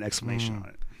and put an exclamation on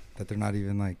it. That they're not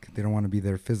even like, they don't want to be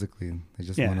there physically. They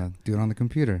just Yeah. want to do it on the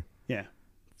computer. Yeah.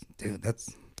 Dude,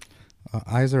 that's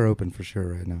eyes are open for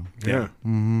sure right now. Yeah.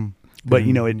 Mm-hmm. But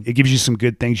it gives you some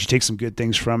good things. You take some good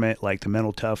things from it, like the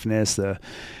mental toughness, the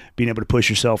being able to push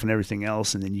yourself and everything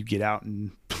else, and then you get out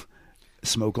and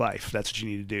smoke life. That's what you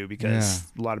need to do because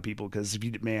a lot of people, because if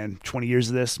you 20 years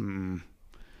of this,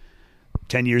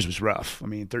 10 years was rough.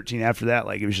 13 after that,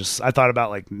 like, it was just, I thought about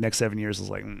like next 7 years, I was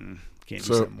like, can't do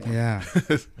So- something more. Yeah.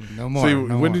 No more. So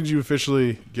no when more. did you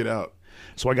officially get out?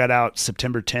 So I got out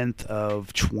September 10th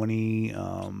of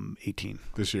 2018.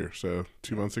 This year, so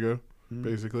 2 months ago, Mm-hmm.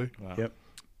 basically. Wow. Yep.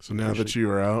 So now that you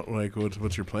are out, like,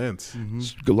 what's your plans?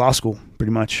 Go law school,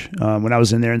 pretty much. When I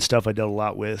was in there and stuff, I dealt a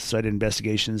lot with. So I did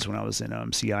investigations when I was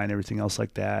in CI and everything else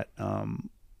like that.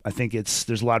 I think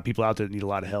there's a lot of people out there that need a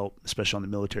lot of help, especially on the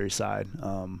military side.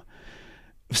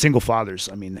 Single fathers,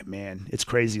 I mean, man, it's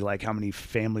crazy like how many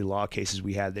family law cases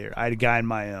we had there. I had a guy in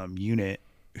my unit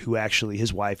who actually,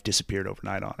 his wife disappeared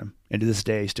overnight on him. And to this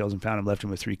day, he still hasn't found him, left him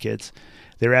with 3 kids.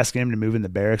 They were asking him to move in the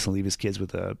barracks and leave his kids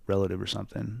with a relative or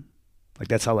something. Like,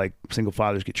 that's how like single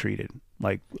fathers get treated,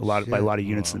 like by a lot of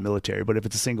units in the military. But if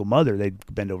it's a single mother, they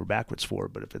bend over backwards for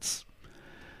it. But if it's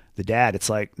the dad, it's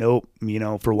like, nope, you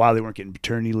know, for a while they weren't getting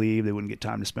paternity leave. They wouldn't get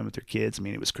time to spend with their kids. I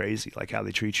mean, it was crazy, like how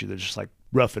they treat you. They're just like,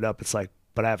 rough it up. It's like,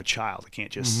 but I have a child. I can't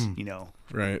just, you know.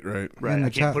 Right. I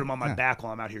can't put him on my back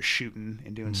while I'm out here shooting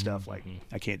and doing stuff. Like,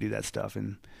 I can't do that stuff.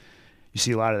 And you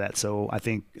see a lot of that. So I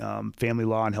think family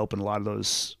law and helping a lot of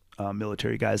those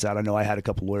military guys out. I know I had a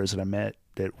couple lawyers that I met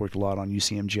that worked a lot on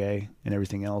UCMJ and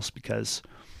everything else because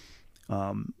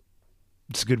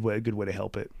it's a good way to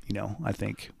help it, you know, I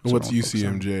think. What's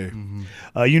UCMJ?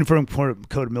 Uniform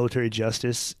Code of Military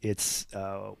Justice. It's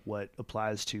what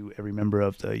applies to every member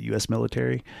of the U.S.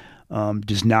 military.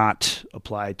 Does not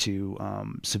apply to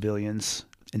civilians.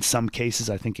 In some cases,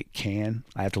 I think it can.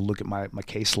 I have to look at my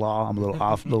case law. I'm a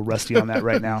little rusty on that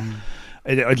right now.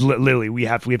 Literally, we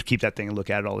have to keep that thing and look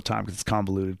at it all the time because it's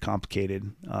convoluted,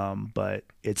 complicated. But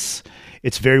it's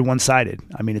very one-sided.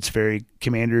 I mean, it's very,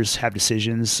 commanders have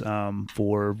decisions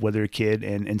for whether a kid,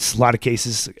 and in a lot of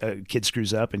cases, a kid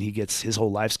screws up and his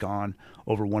whole life's gone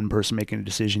over one person making a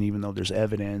decision, even though there's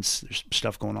evidence, there's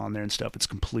stuff going on there and stuff. It's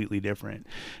completely different.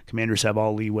 Commanders have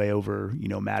all leeway over, you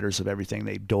know, matters of everything.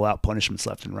 They dole out punishments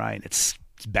left and right. It's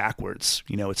backwards.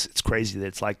 You know, it's crazy that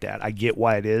it's like that. I get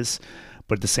why it is,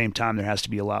 but at the same time, there has to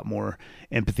be a lot more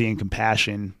empathy and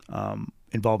compassion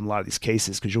involved in a lot of these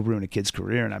cases because you'll ruin a kid's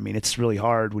career. And I mean, it's really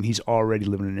hard when he's already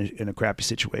living in a crappy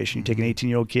situation. You take an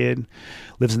 18-year-old kid,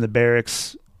 lives in the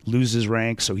barracks, loses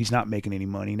rank, so he's not making any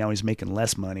money. Now he's making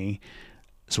less money.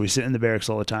 So he's sitting in the barracks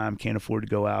all the time, can't afford to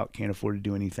go out, can't afford to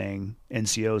do anything.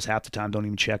 NCOs half the time don't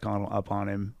even check up on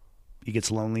him. He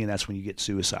gets lonely, and that's when you get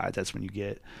suicides. That's when you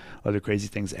get other crazy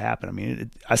things that happen. I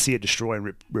mean, I see it destroy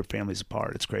and rip families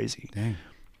apart. It's crazy. Dang.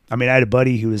 I mean, I had a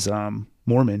buddy who was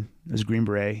Mormon, was a Green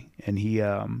Beret, and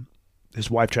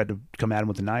his wife tried to come at him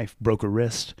with a knife, broke her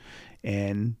wrist,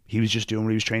 and he was just doing what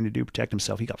he was trained to do, protect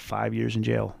himself. He got 5 years in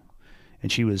jail, and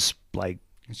she was like,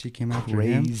 And she came after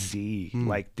him? crazy,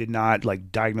 like did not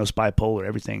like diagnosed bipolar,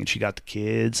 everything, and she got the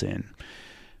kids, and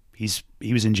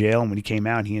he was in jail, and when he came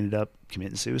out, he ended up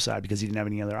committing suicide because he didn't have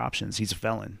any other options. He's a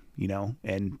felon, you know,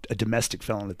 and a domestic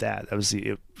felon at that.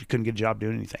 He couldn't get a job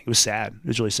doing anything. It was sad. It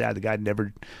was really sad. The guy had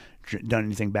never done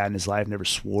anything bad in his life, never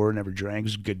swore, never drank. He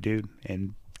was a good dude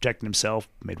and protecting himself.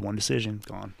 Made one decision,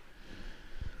 gone.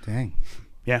 Dang.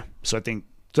 Yeah. So I think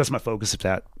that's my focus. If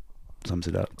that sums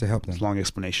it up, To help them. It's a long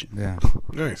explanation. Yeah.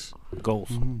 Nice. Goals.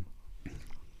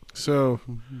 So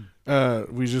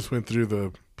we just went through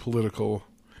the political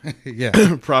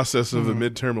Yeah. process of the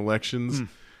midterm elections.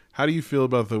 How do you feel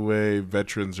about the way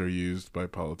veterans are used by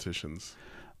politicians?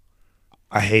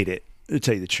 I hate it, to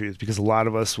tell you the truth, because a lot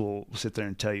of us will sit there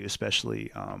and tell you,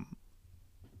 especially,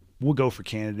 we'll go for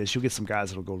candidates. You'll get some guys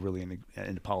that'll go really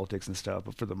into politics and stuff,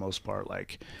 but for the most part,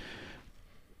 like,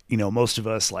 you know, most of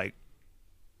us, like,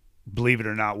 believe it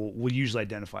or not, we'll usually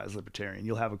identify as libertarian.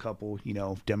 You'll have a couple, you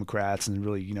know, Democrats and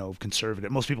really, you know,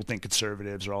 conservative. Most people think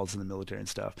conservatives are always in the military and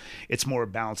stuff. It's more a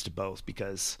balance to both,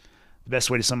 because the best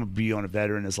way to sum up be on a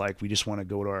veteran is like, we just want to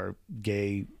go to our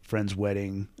gay friend's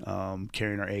wedding,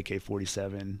 carrying our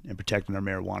AK-47 and protecting our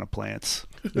marijuana plants.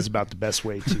 Is about the best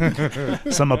way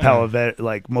to sum up how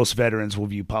like most veterans will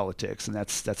view politics, and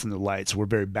that's in the light. So we're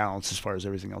very balanced as far as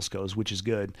everything else goes, which is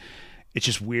good. It's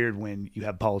just weird when you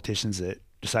have politicians that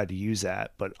decide to use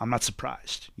that, but I'm not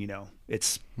surprised. You know,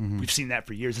 we've seen that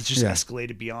for years. It's just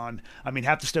escalated beyond. I mean,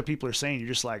 half the stuff people are saying, you're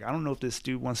just like, I don't know if this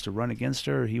dude wants to run against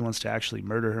her or he wants to actually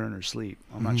murder her in her sleep.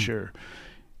 I'm not sure.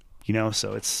 You know,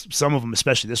 so it's some of them,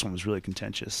 especially this one, was really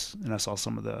contentious, and I saw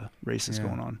some of the races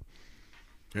going on.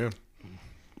 Yeah.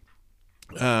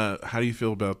 How do you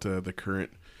feel about the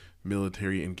current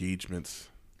military engagements?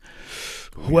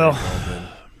 Well,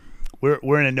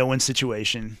 we're in a no-win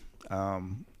situation.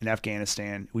 In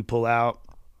Afghanistan, we pull out,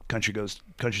 country's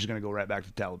going to go right back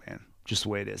to the Taliban, just the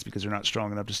way it is, because they're not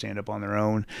strong enough to stand up on their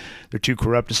own. They're too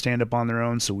corrupt to stand up on their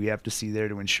own, so we have to see there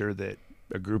to ensure that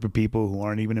a group of people who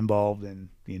aren't even involved in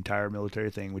the entire military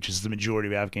thing, which is the majority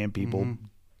of Afghan people,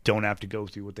 don't have to go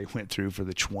through what they went through for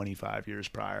the 25 years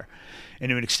prior. And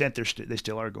to an extent, they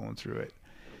still are going through it.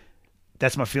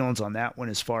 That's my feelings on that one.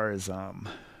 As far as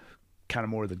kind of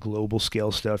more of the global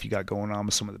scale stuff you got going on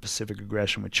with some of the Pacific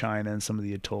aggression with China and some of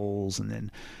the atolls, and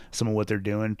then some of what they're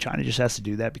doing. China just has to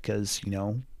do that because,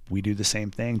 we do the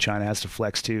same thing. China has to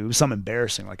flex too. It was something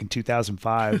embarrassing. Like in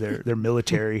 2005, their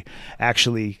military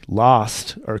actually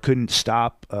lost or couldn't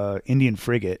stop Indian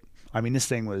frigate. I mean, this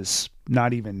thing was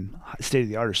not even state of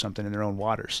the art or something in their own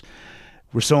waters.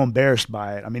 We're so embarrassed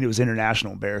by it. I mean, it was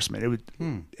international embarrassment.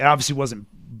 It obviously wasn't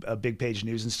a big page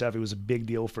news and stuff. It was a big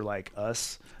deal for like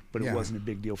us, but it wasn't a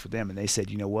big deal for them. And they said,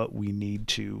 you know what, we need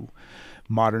to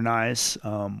modernize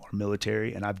our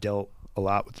military. And I've dealt a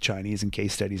lot with the Chinese and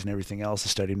case studies and everything else. I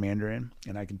studied Mandarin,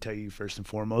 and I can tell you first and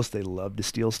foremost, they love to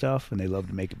steal stuff and they love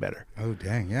to make it better. Oh,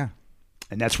 dang, yeah.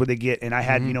 And that's where they get. And I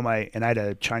had, I had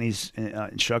a Chinese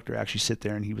instructor actually sit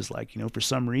there, and he was like, for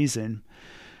some reason,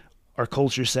 our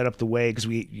culture set up the way, because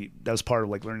that was part of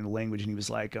like learning the language. And he was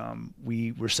like,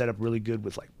 we were set up really good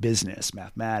with like business,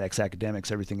 mathematics,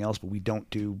 academics, everything else, but we don't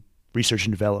do research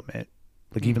and development.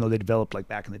 Like even though they developed like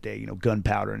back in the day,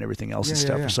 gunpowder and everything else and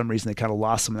stuff, for some reason they kind of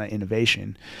lost some of that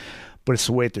innovation. But it's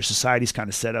the way that their society's kind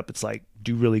of set up. It's like,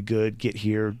 do really good, get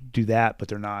here, do that, but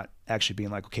they're not actually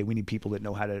being like, okay, we need people that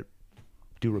know how to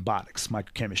do robotics,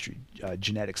 microchemistry,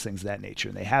 genetics, things of that nature.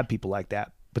 And they have people like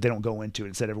that, but they don't go into it.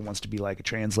 Instead, everyone wants to be like a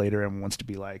translator, everyone wants to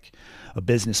be like a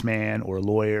businessman or a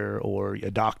lawyer or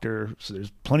a doctor. So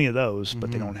there's plenty of those, but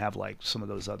they don't have like some of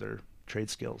those other trade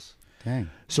skills.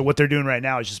 Dang. So what they're doing right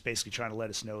now is just basically trying to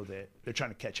let us know that they're trying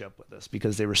to catch up with us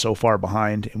because they were so far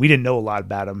behind, and we didn't know a lot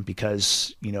about them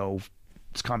because,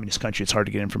 it's a communist country. It's hard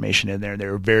to get information in there. And they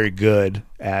were very good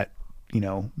at,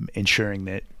 ensuring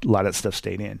that a lot of that stuff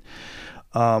stayed in.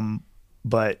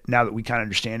 But now that we kind of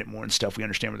understand it more and stuff, we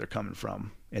understand where they're coming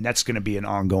from. And that's going to be an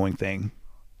ongoing thing.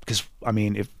 Because, I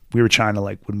mean, if we were China,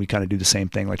 like when we kind of do the same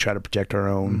thing, like try to protect our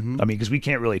own, I mean, because we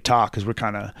can't really talk because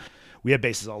we have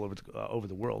bases all over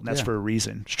the world, and that's for a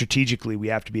reason. Strategically, we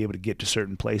have to be able to get to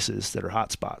certain places that are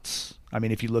hotspots. I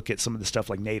mean, if you look at some of the stuff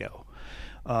like NATO,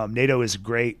 NATO is a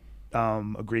great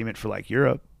agreement for like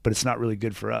Europe, but it's not really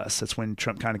good for us. That's when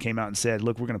Trump kind of came out and said,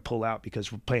 look, we're going to pull out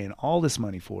because we're paying all this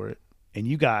money for it, and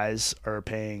you guys are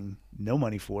paying no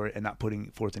money for it and not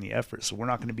putting forth any effort. So we're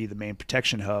not going to be the main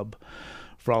protection hub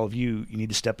for all of you. You need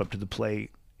to step up to the plate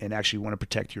and actually want to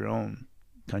protect your own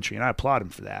country. And I applaud him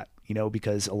for that.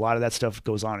 Because a lot of that stuff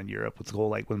goes on in Europe with the whole,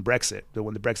 like when the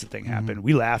Brexit thing happened,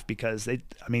 we laughed because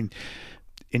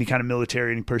any kind of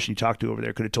military, any person you talk to over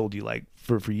there could have told you like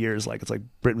for years, like it's like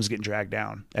Britain was getting dragged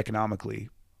down economically,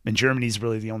 and Germany's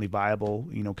really the only viable,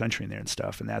 country in there and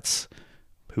stuff. And that's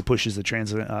who pushes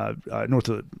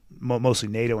the mostly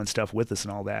NATO and stuff with us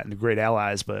and all that, and the great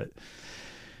allies, but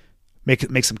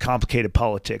make some complicated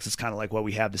politics. It's kind of like what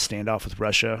we have to stand off with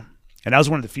Russia. And I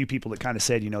was one of the few people that kind of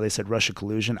said, they said Russia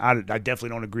collusion. I definitely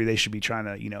don't agree they should be trying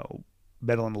to,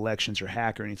 meddle in elections or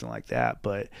hack or anything like that.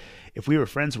 But if we were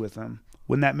friends with them,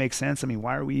 wouldn't that make sense? I mean,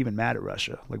 why are we even mad at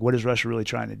Russia? Like, what is Russia really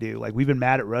trying to do? Like, we've been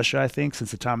mad at Russia, I think,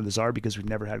 since the time of the Tsar because we've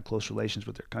never had close relations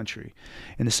with their country.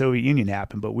 And the Soviet Union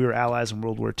happened, but we were allies in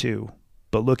World War II.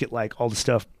 But look at, like, all the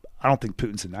stuff. I don't think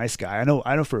Putin's a nice guy. I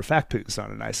know for a fact Putin's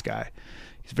not a nice guy.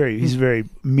 He's a very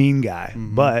mean guy.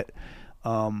 But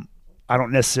I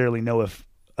don't necessarily know if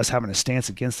us having a stance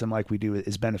against them like we do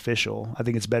is beneficial. I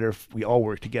think it's better if we all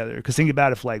work together. Because think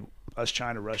about if like us,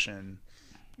 China,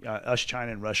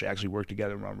 and Russia actually work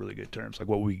together and we're on really good terms, like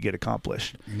what we could get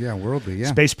accomplished. Yeah, worldly, yeah.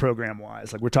 Space program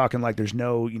wise, like we're talking like there's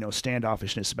no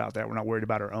standoffishness about that. We're not worried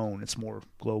about our own. It's more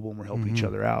global and we're helping each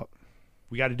other out.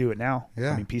 We got to do it now.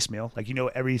 Yeah. I mean, piecemeal. Like,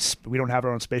 we don't have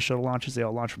our own space shuttle launches. They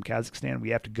all launch from Kazakhstan.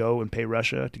 We have to go and pay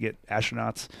Russia to get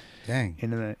astronauts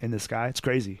in the sky. It's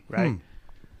crazy, right?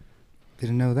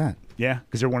 Didn't know that. Yeah,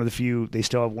 because they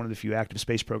still have one of the few active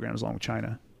space programs along with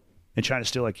China. And China's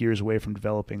still like years away from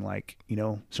developing like,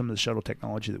 some of the shuttle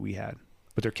technology that we had.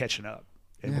 But they're catching up.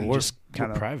 And we're just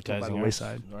kind of privatizing by the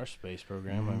wayside. Our space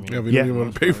program. I mean, we don't even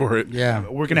want to pay for it. Yeah.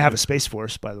 We're going to have a Space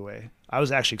Force, by the way. I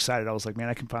was actually excited. I was like, man,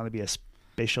 I can finally be a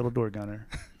space shuttle door gunner.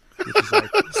 Which is like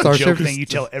a joke thing you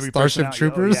tell every person out.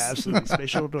 Troopers? Yeah, absolutely. Space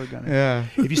shuttle door gunner. Yeah.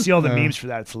 If you see all the memes for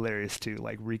that, it's hilarious too.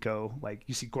 Like Rico, like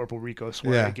you see Corporal Rico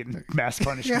swear getting mass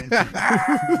punishment.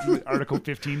 Article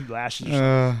 15 lashes.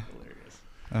 Hilarious.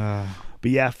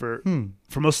 But yeah, for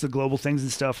most of the global things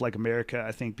and stuff like America,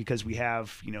 I think because we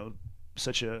have,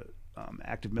 such a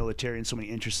active military and so many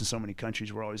interests in so many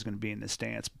countries, we're always going to be in this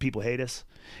stance. People hate us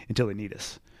until they need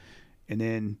us. And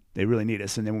then they really need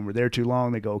us. And then when we're there too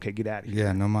long, they go, okay, get out of here.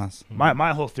 Yeah, no mas.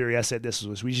 My whole theory, I said this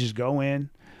was we just go in,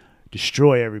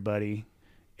 destroy everybody,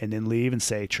 and then leave and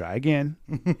say, try again.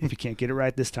 If you can't get it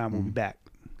right this time, we'll be back.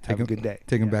 Have a good day.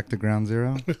 Take him back to ground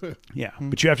zero. Yeah,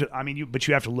 but you have to. I mean, but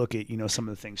you have to look at some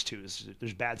of the things too.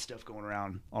 There's bad stuff going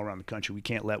around all around the country. We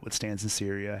can't let what stands in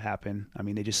Syria happen. I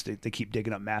mean, they keep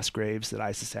digging up mass graves that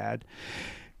ISIS had,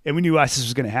 and we knew ISIS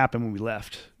was going to happen when we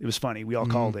left. It was funny. We all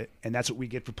called it, and that's what we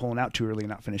get for pulling out too early and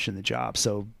not finishing the job.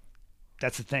 So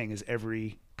that's the thing: is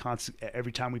every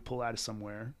time we pull out of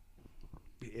somewhere,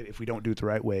 if we don't do it the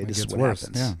right way, this is what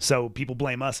happens. Yeah. So people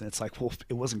blame us, and it's like, well,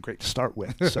 it wasn't great to start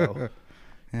with. So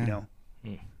Yeah.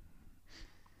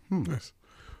 Nice.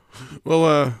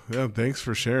 Well, yeah, thanks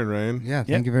for sharing, Ryan. Yeah,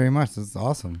 thank you very much. This is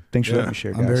awesome. Thanks for letting me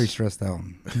share, guys. I'm very stressed out.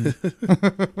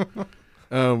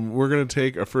 We're gonna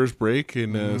take our first break,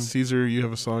 and Caesar, you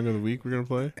have a song of the week we're gonna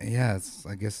play. Yeah,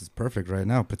 I guess it's perfect right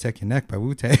now. Protect Your Neck by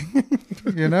Wu-Tang.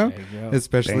 You know, There you go.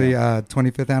 especially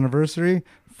 25th anniversary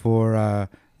for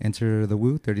Enter the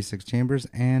Wu, 36 Chambers,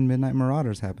 and Midnight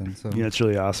Marauders happened. So It's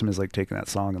really awesome. Is like taking that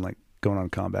song and like going on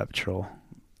Combat Patrol.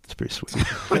 It's pretty sweet.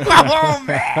 oh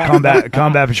man,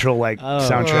 Combat Patrol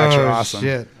soundtracks are awesome.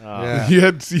 Shit. Yeah. You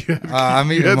had I'm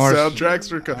you even had more. soundtracks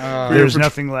for There's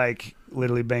nothing like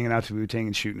literally banging out to Wu-Tang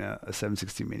and shooting a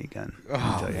 7.62 minigun.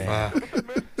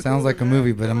 Fuck. Sounds like a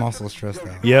movie, but I'm also stressed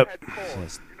out. Yep.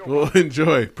 Well,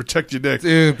 enjoy. Protect your neck.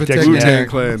 Dude, protect Wu-Tang your neck.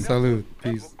 Clan. Salute.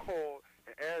 Peace. Call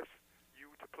and ask you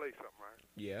to play something, right?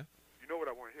 Yeah. You know what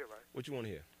I want to hear, right? What you want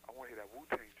to hear? I want to hear that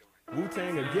Wu-Tang joint.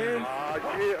 Wu-Tang again?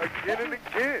 Yeah, again and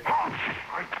again.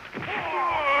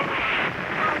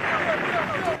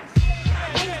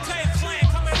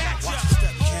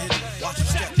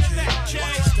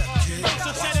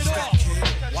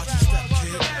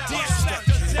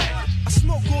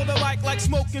 Like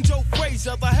smoking Joe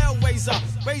Frazier, the Hellraiser,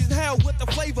 raising hell with the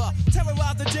flavor,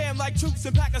 terrorize the jam like troops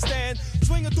in Pakistan,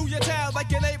 swinging through your town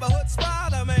like your neighborhood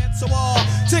Spider-Man. So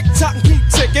tick tock and keep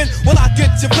ticking, when I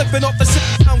get you flipping off the shit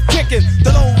I'm kicking.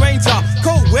 The Lone Ranger,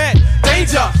 co-ed,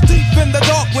 danger, deep in the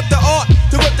dark with the art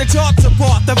to rip the charts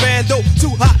apart. The vandal,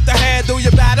 too hot to handle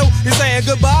your battle. You're saying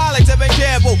goodbye like Tevin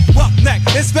Campbell. Roughneck,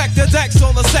 Inspector Dex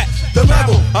on the set. The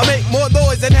rebel, I make more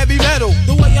noise than heavy metal.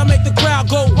 The way I make the crowd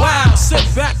go wild, sit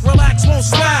back, relax, won't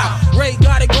smile. Ray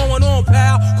got it going on,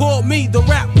 pal. Call me the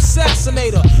rap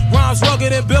assassinator. Rhymes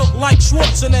rugged and built like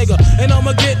Schwarzenegger, and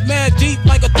I'ma get mad deep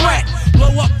like a threat.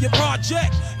 Blow up your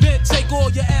project, then take all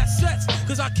your assets.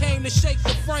 Cause I came to shake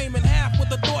the frame in half with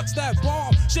the thoughts that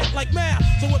bomb shit like math.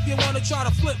 So if you wanna try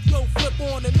to flip, yo, flip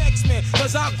on the next man.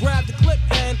 Cause I'll grab the clip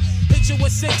and hit you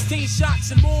with 16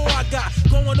 shots and more. I got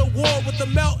going to war with the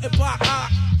melting pot.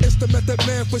 It's the Method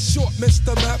Man for short,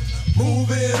 Mr. Map. Move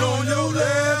it on your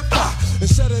left and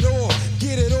set it off,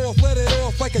 get it off, let it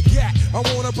off like a gat. I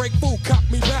wanna break food, cop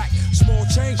me back. Small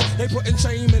change, they putting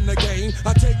shame in the game.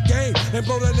 I take game and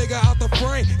blow that nigga out the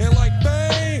frame. And like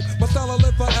bang, my style will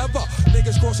live forever.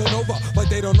 Niggas crossing over like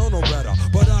they don't know no better,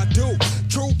 but I do.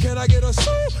 True, can I get a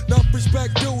sue? Enough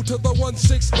respect due to the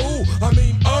 1-6 ooh. I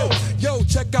mean, oh, yo,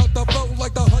 check out the flow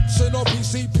like the Hudson or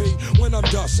PCP when I'm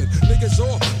dusting niggas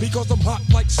off because I'm hot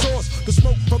like sauce. The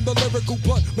smoke from the lyrical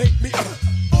blunt make me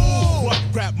ooh. What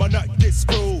grab my nut get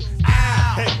screwed?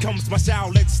 Ah, here comes my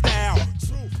Shaolin style.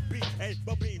 True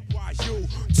BABYU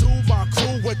to my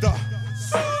crew with the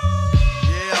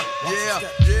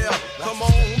yeah. Come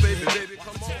on, baby,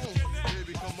 come on,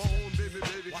 baby, come on,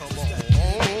 baby, come on.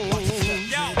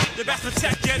 Yo, you best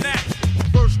protect your neck.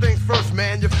 First things first,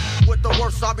 man, you with the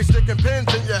worst. I'll be sticking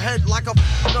pins in your head like a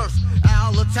nurse.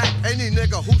 I'll attack any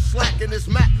nigga who's slacking his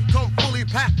mat. Come fully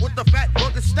packed with the fat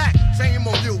burger stack. Shame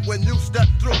on you when you step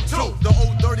through. Two, the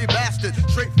old dirty bastard,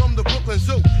 straight from the Brooklyn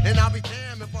Zoo. And I'll be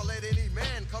damned if I let any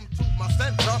man come to my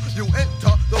center. You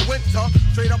enter the winter,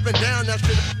 straight up and down that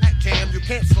shit at Cam. You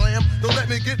can't slam, don't let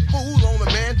me get fooled on the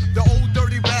man. The old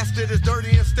dirty bastard is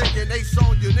dirty and stinking. Ace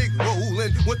on unique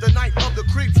rolling with the night of the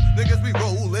creeps. Niggas be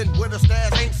rolling with a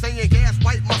stash. Ain't saying gas,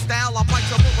 bite my style. I bite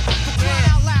your motherfucker. Cry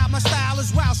out loud, my style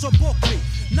is wild, so book me.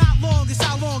 Not long is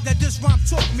how long that this rhyme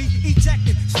took me.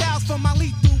 Ejecting styles from my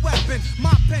lethal weapon.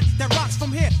 My pen that rocks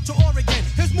from here to Oregon.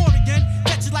 Here's more again.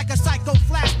 Catch you like a psycho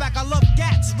flashback. I love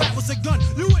gats. Rap was a gun.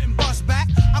 You wouldn't bust back.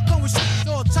 I come with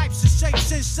all types of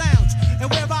shapes and sounds. And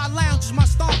where I lounge is my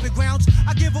stomping grounds.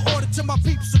 I give an order to my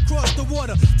peeps across the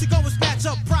water to go and snatch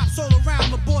up props all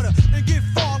around the border and get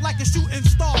far like a shooting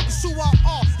star. Cause who I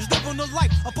are is living the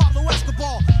life of Pablo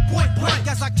Escobar. Point blank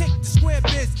as I kick the square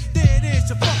biz. There it is,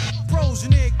 your fucking pros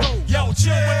and there it goes. Yo,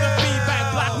 chill with the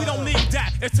feedback block, we don't need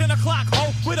that. It's 10 o'clock,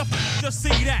 ho, where the f you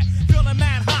see that? Feeling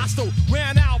mad hostile,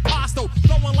 ran out pasto,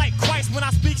 flowing like Christ when I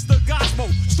speaks the gospel.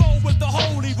 Stroll with the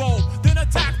holy roll, then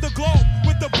attack the globe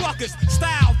with the buckets.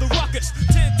 Style the ruckus,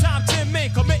 10 times 10 men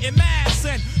committing mad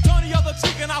sin. Turn the other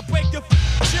cheek and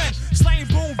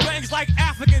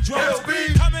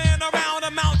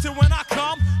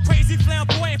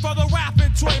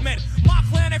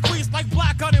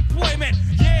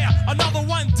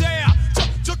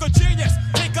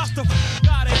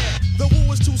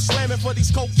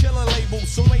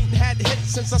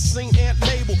seen Aunt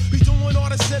Mabel be doing all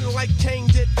the sinning like Cain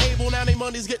did Abel. Now they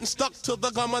money's getting stuck to the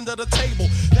gum under the table.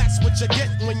 That's what you get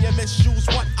when you misuse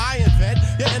what I invent.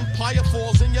 Your empire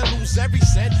falls and you lose every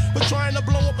cent. But trying to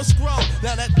blow up a scrub,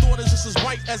 now that thought is just as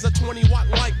bright as a 20-watt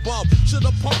light bulb.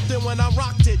 Should've pumped it when I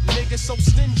rocked it. Niggas so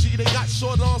stingy, they got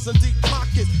short arms and deep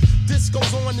pockets. This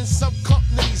goes on in some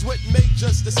companies with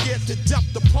majors that's scared to death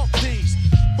to pump these.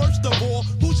 First of all,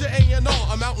 who's your A&R?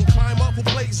 A mountain climber who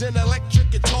plays an electric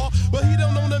guitar, but he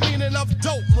don't know the meaning of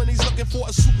dope when he's looking for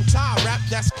a suit and tie rap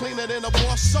that's cleaner than a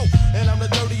bar soap. And I'm the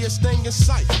dirtiest thing in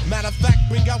sight. Matter of fact,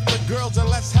 bring out the girls and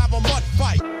let's have a mud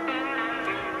fight.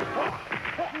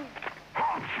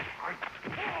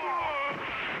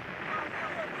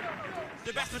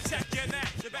 You best protect your neck.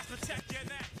 You best protect your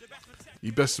neck. You best protect.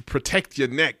 You best protect your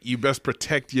neck. You best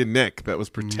protect your neck. That was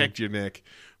Protect Your Neck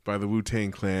by the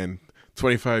Wu-Tang Clan.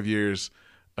 25 years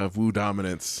of Wu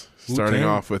dominance. Starting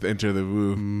off with Enter the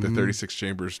Wu, the 36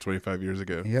 Chambers 25 years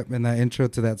ago. Yep, and that intro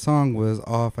to that song was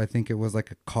off. I think it was like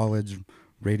a college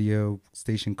radio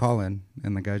station call-in,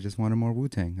 and the guy just wanted more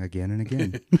Wu-Tang again and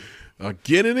again.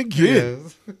 Again and again.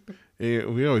 Yes. Yeah,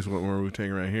 we always want more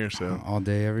Wu-Tang right here, so. All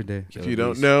day, every day. If you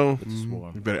don't know,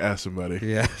 you better ask somebody.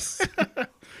 Yes.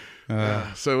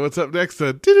 So what's up next?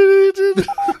 I can't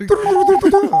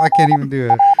even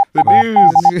do it. The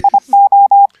news.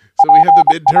 So we have the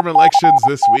midterm elections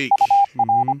this week.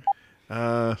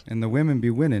 And the women be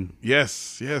winning.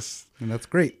 Yes. And that's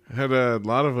great. I had a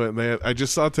lot of it. I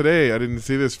just saw today. I didn't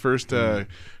see this first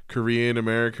Korean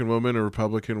American woman, a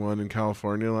Republican one in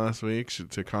California last week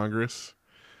to Congress.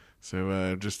 So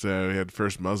we had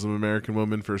first Muslim American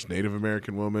woman, first Native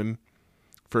American woman,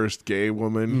 first gay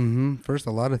woman. First,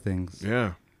 a lot of things.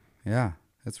 Yeah. Yeah,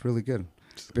 that's really good.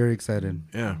 Very excited.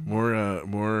 Yeah,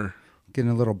 more. Getting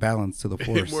a little balance to the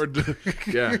force.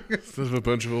 Instead of a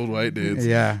bunch of old white dudes.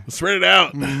 Yeah. Spread it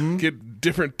out. Get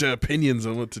different opinions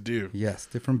on what to do. Yes,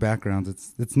 different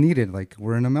backgrounds. It's needed. Like,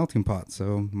 we're in a melting pot,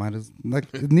 so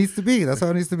it needs to be. That's how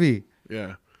it needs to be.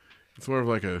 Yeah. It's more of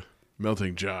like a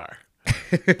melting jar.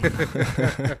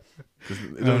 It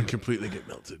doesn't completely get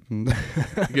melted.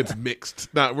 It gets mixed.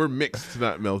 We're mixed,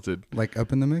 not melted. Like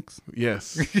up in the mix?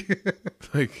 Yes.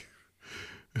 Like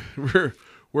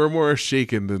we're more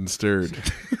shaken than stirred.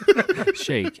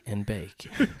 Shake and bake.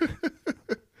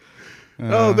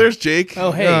 Oh, there's Jake.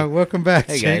 Oh, hey. Welcome back.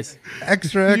 Hey, Jake. guys.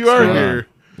 Extra. You are here.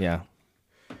 Yeah.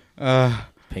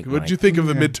 Pink What did mic. you think of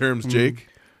the midterms, Jake?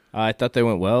 I thought they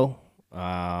went well.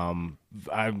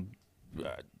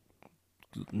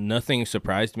 Nothing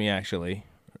surprised me, actually.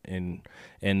 And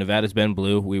Nevada's been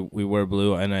blue. We were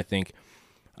blue, and I think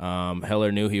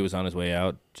Heller knew he was on his way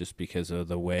out just because of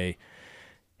the way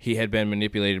he had been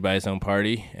manipulated by his own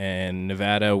party. And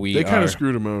Nevada, They kind of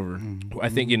screwed him over. I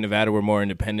think in Nevada we're more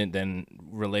independent than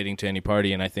relating to any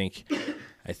party, and I think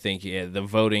the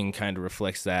voting kind of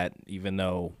reflects that. Even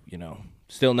though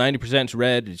still 90% is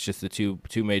red, it's just the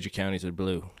two major counties are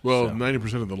blue. Well, so.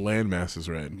 90% of the land mass is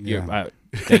red.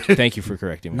 Thank you for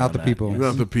correcting me. Not on the that. people. Yes.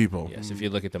 Not the people. Yes, if you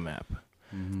look at the map.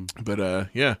 But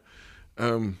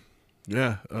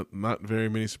not very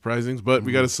many surprisings. But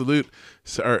we got to salute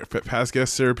our past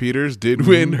guest Sarah Peters did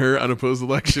win her unopposed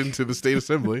election to the state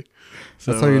assembly.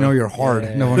 So, That's how you know you're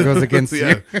hard. No one goes against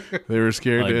you. They were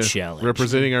scared to Unchallenged.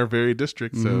 representing our very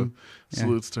district. So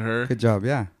salutes to her. Good job.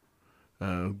 Yeah.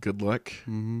 Good luck.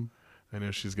 I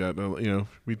know she's got, we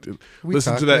We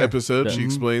listen to talked, that yeah. episode. She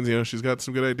explains, she's got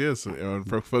some good ideas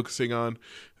focusing on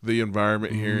the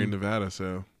environment here in Nevada.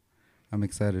 So I'm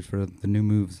excited for the new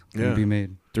moves Yeah. to be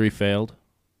made. 3 failed.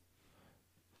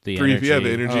 The Three- energy, yeah,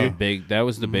 the energy. big. That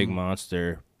was the big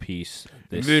monster piece.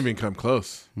 it didn't even come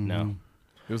close. No.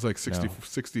 It was like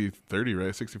 60-30,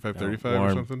 right? 65-35 or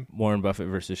Warren, something. Warren Buffett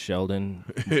versus Sheldon.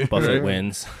 Buffett Right.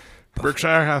 wins.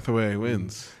 Berkshire Hathaway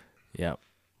wins. Yeah.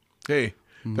 Hey,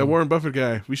 that Warren Buffett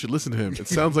guy, we should listen to him. It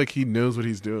sounds like he knows what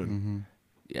he's doing.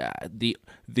 Yeah. The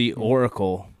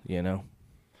Oracle,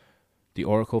 the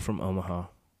Oracle from Omaha.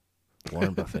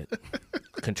 Warren Buffett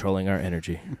controlling our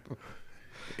energy.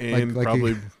 And Like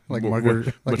probably like more than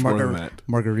that.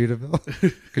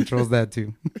 Margaritaville controls that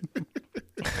too.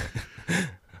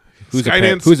 Who's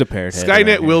Skynet's- a parrot head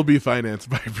Skynet around will be financed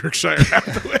by Berkshire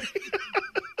Hathaway.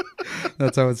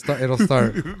 That's how it'll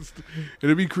start.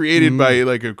 It'll be created by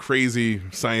like a crazy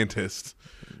scientist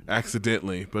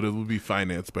accidentally, but it will be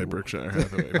financed by Berkshire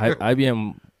Hathaway.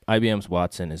 here? IBM's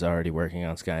Watson is already working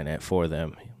on Skynet for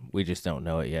them. We just don't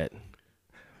know it yet.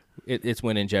 It's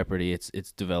when in jeopardy. It's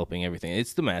developing everything.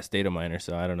 It's the mass data miner.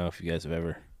 So I don't know if you guys have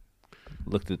ever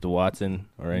looked at the Watson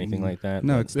or anything like that.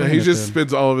 No, but- it's Yeah, he just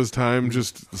spends all of his time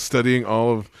just studying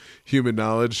all of human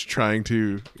knowledge, trying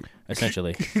to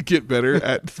essentially. get better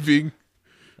at being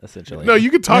essentially. No, you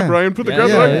can talk, Yeah. Ryan. Put the Yeah, grab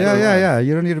the Yeah, microphone. yeah.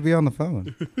 You don't need to be on the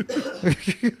phone.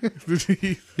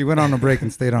 He went on a break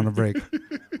and stayed on a break.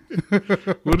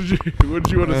 What did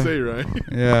you want to say, Ryan?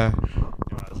 Yeah.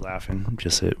 I was laughing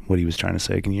just at what he was trying to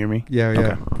say. Can you hear me? Yeah.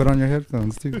 Okay. Put on your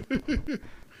headphones too.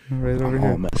 Right over I'm all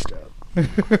here. messed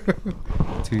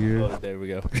up. 2 years. Oh, there we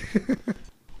go.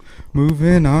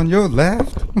 Moving on your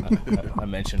left. I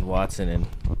mentioned Watson, and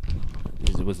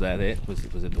was that it? Was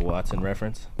it the Watson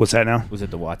reference? What's that now? Was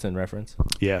it the Watson reference?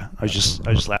 Yeah, I was just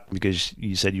laughing because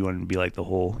you said you wanted to be like the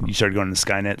whole. You started going to the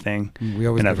Skynet thing, We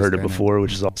always and go I've to heard it Skynet. before,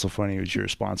 which is also funny. Which your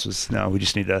response was, "No, we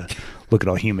just need to look at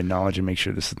all human knowledge and make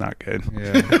sure this is not good."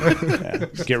 Yeah. Yeah.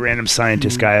 Just get random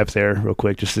scientist guy up there real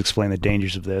quick, just to explain the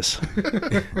dangers of this.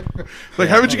 Like,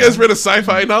 haven't you guys read a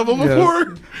sci-fi novel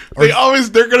before?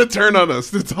 They're gonna turn on us.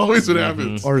 That's always what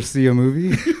happens. Or see a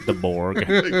movie. The Borg.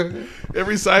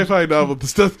 Every sci-fi novel, the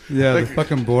stuff. Yeah, like, the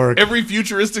fucking Borg. every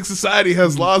futuristic society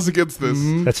has laws against this.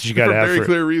 That's what you got For to have very for.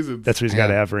 clear reasons. That's what he's got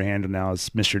to Yeah. have for a handle now. Is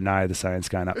Mr. Nye the Science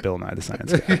Guy, not Bill Nye the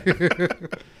Science Guy.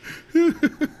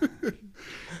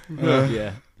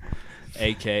 Yeah.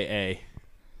 AKA.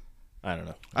 I don't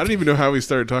know. I don't even know how we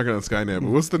started talking on Skynet, but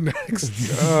what's the next?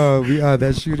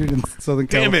 That shooting in Southern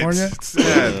Damn California. it! It's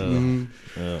sad.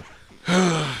 Uh,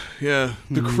 Yeah.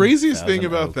 The craziest thing 1,000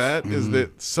 about oaks. that is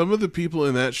that some of the people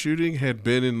in that shooting had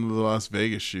been in the Las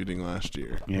Vegas shooting last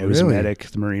year. Yeah, it was a Really? medic,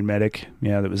 the Marine medic.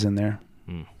 Yeah, that was in there.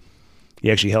 Hmm. He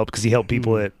actually helped because he helped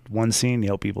people at one scene, he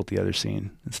helped people at the other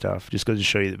scene and stuff. Just goes to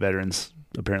show you that veterans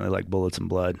apparently like bullets and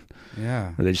blood,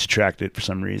 Yeah. or they just attract it for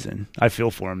some reason. I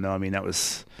feel for him though. I mean,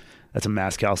 that's a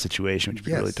mass cal situation, which would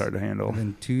be really Yes. hard to handle. And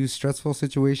then 2 stressful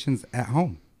situations at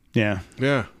home Yeah,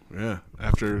 Yeah.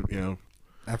 After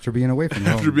after being away from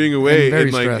home. after being away And very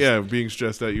and like stressed. being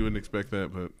stressed out, you wouldn't expect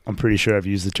that, but I'm pretty sure I've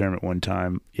used the term at one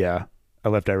time. Yeah, I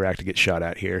left Iraq to get shot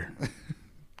at here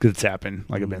because it's happened.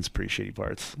 Like I've been in some pretty shitty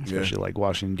parts, especially like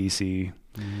Washington D.C.,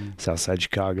 South Side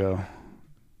Chicago.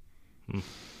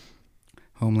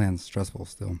 Homeland's stressful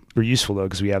still. We're useful though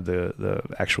because we have the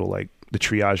actual like the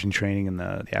triaging training and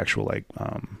the actual like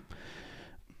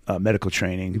medical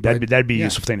training. That'd be a yeah.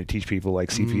 useful thing to teach people, like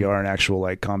CPR and actual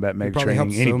like combat It med probably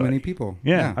training. helps so many people.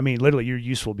 Yeah. I mean, literally, you're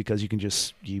useful because you can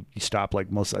just you stop like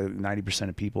most 90%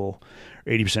 of people,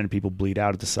 80% of people bleed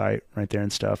out at the site right there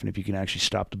and stuff. And if you can actually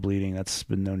stop the bleeding, that's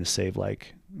been known to save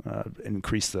like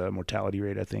increase the mortality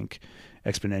rate, I think,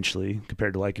 exponentially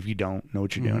compared to like if you don't know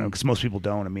what you're doing, because most people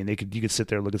don't. I mean, you could sit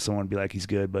there, look at someone and be like, he's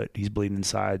good, but he's bleeding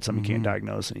inside, something you can't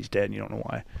diagnose, and he's dead, and you don't know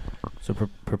why. So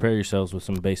prepare yourselves with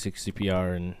some basic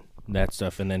CPR and that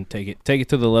stuff, and then take it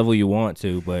to the level you want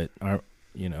to. But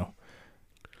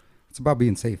It's about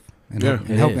being safe and, Yeah.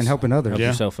 helping others. help Yeah,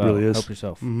 yourself out. really is. Help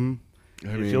yourself. Mm-hmm. I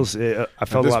It mean, feels. I at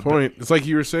felt a this lot. point, it's like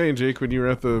you were saying, Jake, when you were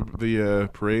at the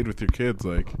parade with your kids.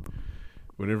 Like,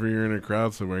 whenever you're in a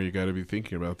crowd somewhere, you got to be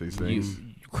thinking about these things.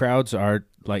 Crowds are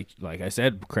like I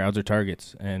said, crowds are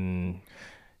targets, and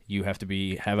you have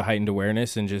to have a heightened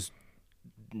awareness and just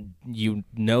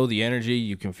the energy.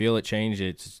 You can feel it change.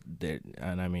 It's there,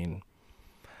 and I mean,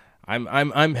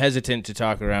 I'm hesitant to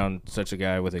talk around such a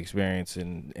guy with experience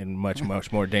in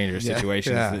much more dangerous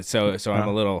situations. Yeah. So I'm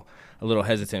a little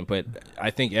hesitant, but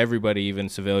I think everybody, even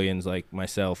civilians like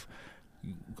myself,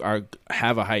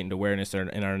 have a heightened awareness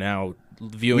and are now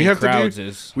viewing crowds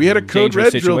as we had a code red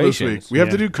dangerous drill this week. situations. We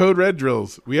have to do code red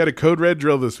drills. We had a code red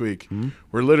drill this week.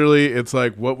 Where literally it's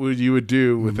like what you would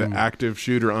do with an active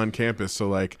shooter on campus. So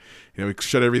like, we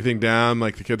shut everything down,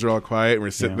 like the kids are all quiet and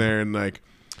we're sitting there and like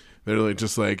they're like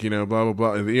just like, blah blah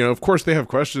blah. And, of course they have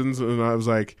questions, and I was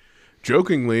like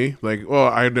jokingly like, well,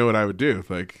 I know what I would do.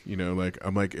 Like, like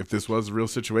I'm like, if this was a real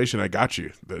situation, I got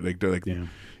you.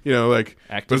 Like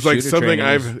Active it's like shooter something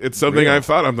training is I've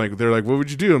thought. I'm like, they're like, what would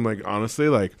you do? I'm like, honestly,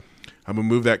 like, I'm gonna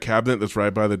move that cabinet that's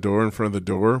right by the door in front of the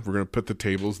door. We're gonna put the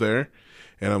tables there,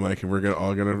 and I'm like, and we're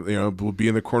all gonna we'll be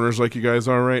in the corners like you guys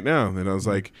are right now. And I was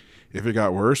like, if it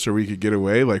got worse or we could get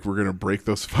away, like we're gonna break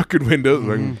those fucking windows.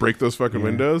 We're gonna break those fucking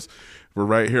windows. We're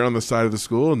right here on the side of the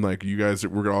school, and like you guys,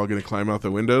 we're all gonna climb out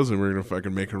the windows and we're gonna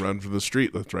fucking make a run for the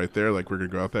street that's right there. Like we're gonna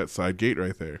go out that side gate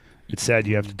right there. It's sad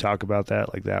you have to talk about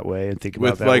that like that way and think about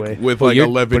With that like way. with Well, like you're-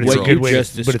 11 But it's a what good you way.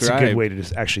 just But it's a good described- way to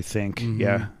just actually think.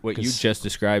 Yeah. What you 'Cause- just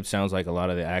described sounds like a lot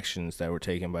of the actions that were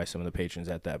taken by some of the patrons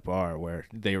at that bar, where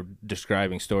they were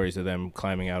describing stories of them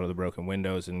climbing out of the broken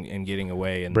windows and getting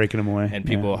away and breaking them away and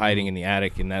people Yeah. hiding in the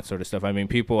attic and that sort of stuff. I mean,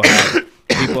 people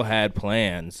had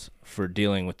plans for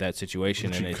dealing with that situation,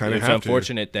 But and you it's kinda have to.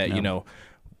 unfortunate that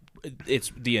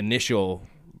it's the initial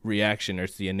reaction or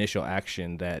it's the initial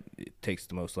action that it takes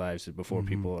the most lives before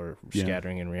people are Yeah.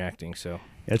 scattering and reacting. So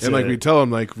It's and like we tell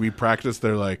them, like we practice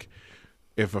their like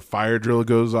if a fire drill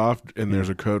goes off and there's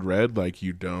a code red, like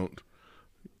you don't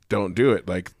do it.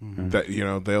 Like that, you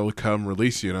know, they'll come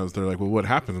release you. And they're like, well, what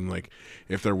happened? I'm like,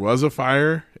 if there was a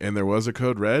fire and there was a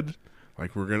code red,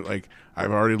 like we're gonna, like,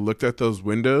 I've already looked at those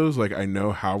windows. Like I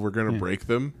know how we're gonna break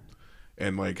them,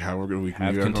 and like how we can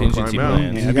have climb contingency out.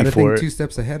 plans. You got to think 2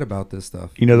 steps ahead about this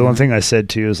stuff. You know, the one thing I said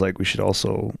too is like we should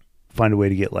also find a way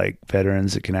to get like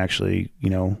veterans that can actually, you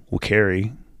know, will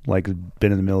carry, like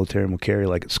been in the military and will carry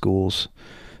like at schools.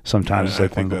 Sometimes it's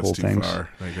like one of the whole things.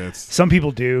 Like some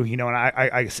people do, you know, and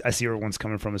I see where everyone's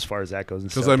coming from as far as that goes.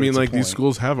 Because I mean, like these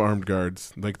schools have armed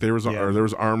guards. Like there was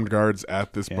armed guards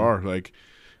at this bar. Like,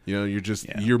 you know,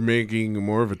 you're making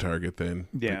more of a target then.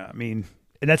 Yeah, I mean,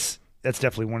 and that's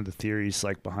definitely one of the theories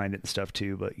like behind it and stuff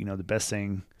too. But you know, the best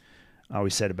thing I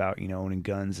always said about, you know, owning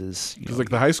guns is because like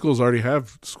the high schools already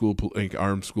have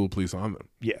armed school police on them.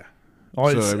 Yeah. So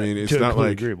I mean, it's not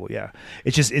like agreeable. Yeah,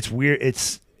 it's weird.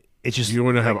 It's just you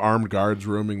want to have armed guards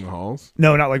roaming the halls.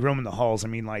 No, not like roaming the halls. I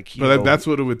mean, like, but that's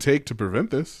what it would take to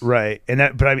prevent this, right? And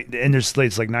that, but I mean, and there's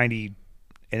it's like 90,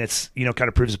 and it's, you know, kind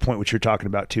of proves the point what you're talking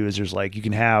about too. Is there's like you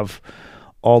can have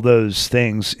all those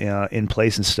things in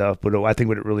place and stuff, but I think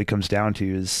what it really comes down to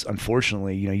is,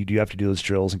 unfortunately, you know, you do have to do those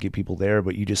drills and get people there,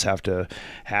 but you just have to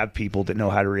have people that know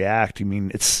how to react. I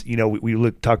mean, it's, you know, we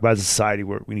talk about as a society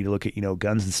where we need to look at, you know,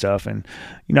 guns and stuff, and,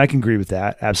 you know, I can agree with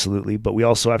that, absolutely, but we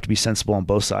also have to be sensible on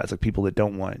both sides, like people that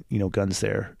don't want, you know, guns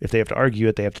there. If they have to argue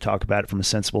it, they have to talk about it from a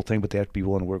sensible thing, but they have to be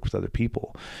willing to work with other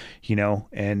people, you know,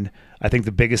 and I think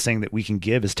the biggest thing that we can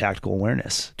give is tactical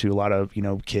awareness to a lot of, you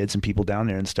know, kids and people down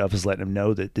there and stuff, is letting them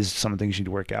know that this is some of the things you need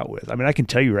to work out with. I mean, I can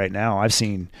tell you right now, I've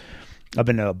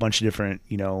been to a bunch of different,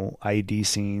 you know, IED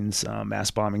scenes,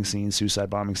 mass bombing scenes, suicide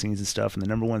bombing scenes and stuff. And the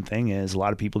number one thing is a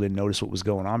lot of people didn't notice what was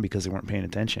going on because they weren't paying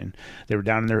attention. They were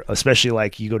down in there, especially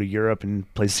like you go to Europe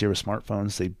and places here with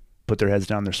smartphones, they put their heads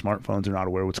down their smartphones, they're not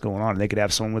aware of what's going on. And they could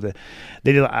have someone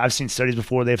I've seen studies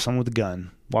before, they have someone with a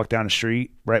gun walk down the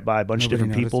street right by a bunch of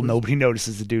different people. Nobody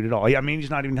notices the dude at all. Yeah, I mean, he's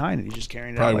not even hiding it. He's just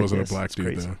carrying it out. Probably like wasn't this.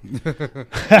 a black It's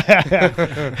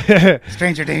dude though.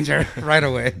 Stranger danger right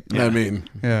away. Yeah. I mean,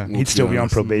 yeah, he'd still be on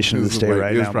probation to this day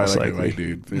right now. Probably Most like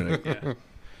likely. a white dude.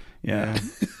 Yeah.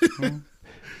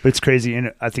 But it's crazy,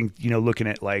 and I think, you know, looking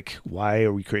at like why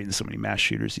are we creating so many mass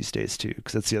shooters these days too?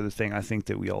 Because that's the other thing I think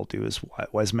that we all do is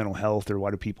why is mental health, or why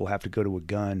do people have to go to a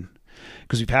gun?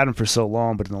 Because we've had them for so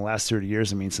long, but in the last 30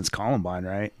 years, I mean, since Columbine,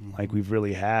 right? Like we've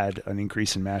really had an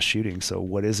increase in mass shootings. So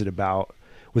what is it about?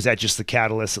 Was that just the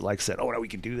catalyst that like said, oh, no, we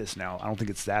can do this now? I don't think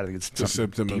it's that. I think it's a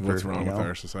symptom deeper, of what's wrong with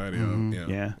our society.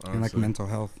 Yeah. And like mental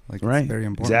health, like right. It's very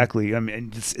important. Exactly. I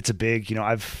mean, it's a big, you know,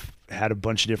 I've had a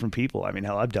bunch of different people. I mean,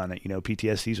 hell, I've done it. You know,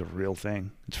 PTSD is a real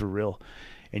thing. It's for real.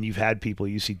 And you've had people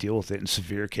you see deal with it in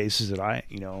severe cases that I,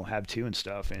 you know, have too and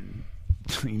stuff. And,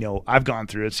 you know, I've gone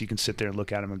through it, so you can sit there and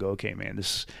look at them and go, okay, man,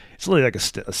 it's literally like a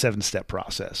 7-step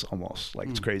process almost. Like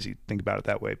it's crazy to think about it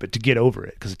that way. But to get over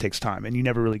it, because it takes time, and you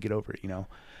never really get over it, you know.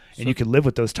 And you can live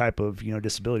with those type of, you know,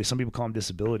 disabilities. Some people call them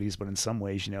disabilities, but in some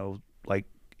ways, you know, like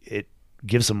it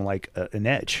gives them like an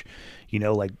edge, you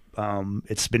know, like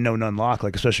it's been known to unlock,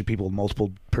 like especially people with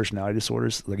multiple personality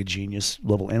disorders, like a genius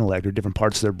level intellect or different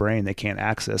parts of their brain they can't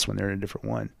access when they're in a different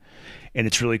one. And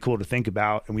it's really cool to think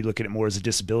about, and we look at it more as a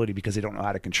disability because they don't know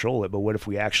how to control it. But what if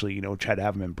we actually, you know, try to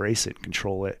have them embrace it and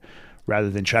control it, rather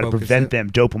than try to prevent them,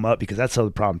 dope them up? Because that's the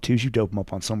other problem too, is you dope them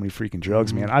up on so many freaking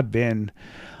drugs, man.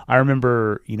 I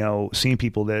remember, you know, seeing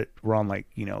people that were on like,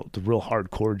 you know, the real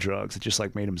hardcore drugs that just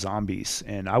like made them zombies,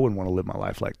 and I wouldn't want to live my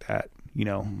life like that, you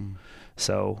know.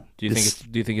 So do you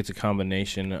think it's a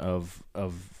combination of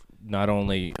not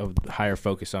only of higher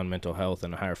focus on mental health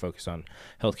and a higher focus on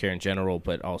healthcare in general,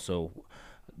 but also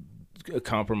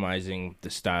compromising the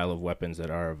style of weapons that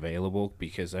are available?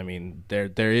 Because I mean,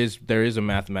 there is a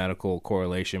mathematical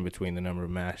correlation between the number of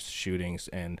mass shootings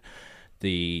and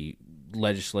the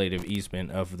legislative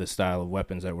easement of the style of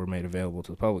weapons that were made available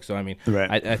to the public. So I mean,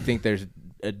 right. I think there's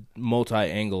a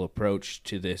multi-angle approach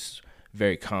to this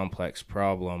very complex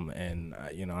problem, and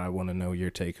you know, I want to know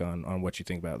your take on what you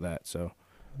think about that. So.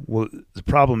 Well, the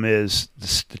problem is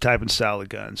the type and style of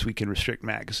guns. We can restrict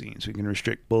magazines. We can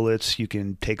restrict bullets. You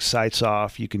can take sights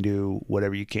off. You can do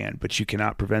whatever you can, but you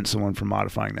cannot prevent someone from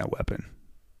modifying that weapon,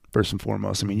 first and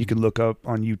foremost. I mean, you can look up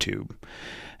on YouTube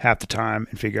half the time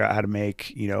and figure out how to make,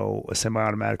 you know, a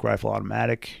semi-automatic rifle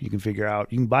automatic. You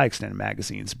can buy extended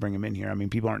magazines, bring them in here. I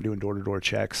mean, people aren't doing door-to-door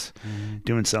checks,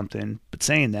 doing something. But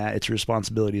saying that, it's your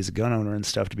responsibility as a gun owner and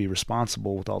stuff to be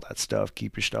responsible with all that stuff.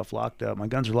 Keep your stuff locked up. My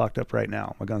guns are locked up right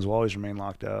now. My guns will always remain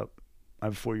locked up. I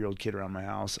have a 4-year-old kid around my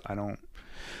house. I don't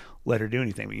let her do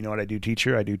anything. But you know what I do teach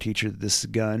her? I do teach her that this is a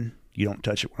gun. You don't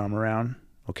touch it when I'm around,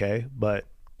 okay? But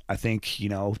I think,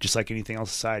 just like anything else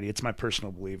in society, it's my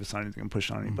personal belief. It's not anything I'm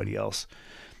pushing on anybody else.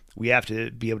 We have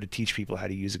to be able to teach people how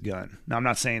to use a gun. Now, I'm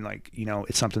not saying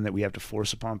it's something that we have to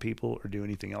force upon people or do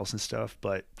anything else and stuff,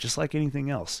 but just like anything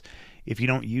else, if you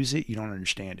don't use it, you don't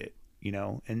understand it,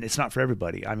 and it's not for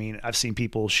everybody. I mean, I've seen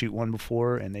people shoot one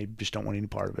before and they just don't want any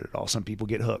part of it at all. Some people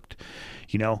get hooked,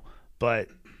 but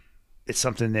it's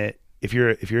something that if you're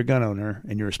a gun owner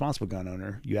and you're a responsible gun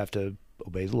owner, you have to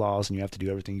obey the laws and you have to do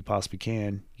everything you possibly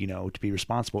can, to be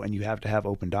responsible, and you have to have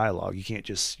open dialogue. You can't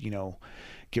just,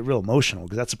 get real emotional,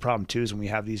 because that's the problem too, is when we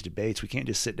have these debates, we can't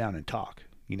just sit down and talk,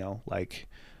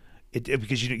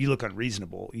 because you look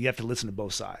unreasonable. You have to listen to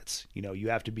both sides. You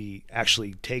have to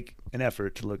actually take an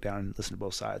effort to look down and listen to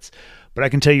both sides. But I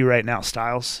can tell you right now,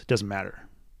 styles doesn't matter.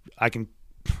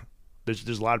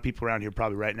 There's a lot of people around here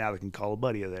probably right now that can call a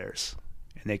buddy of theirs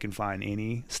and they can find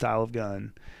any style of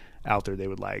gun out there they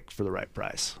would like for the right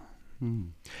price.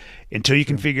 Until you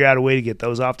can figure out a way to get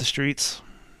those off the streets,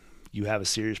 you have a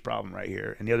serious problem right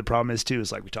here. And the other problem is too,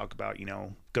 is like we talk about,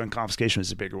 gun confiscation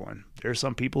is a bigger one. There are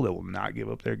some people that will not give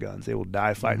up their guns. They will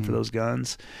die fighting for those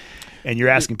guns. And you're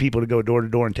asking people to go door to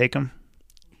door and take them.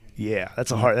 Yeah,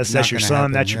 that's your son,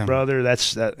 happen, that's your brother.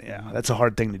 That's a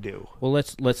hard thing to do. Well,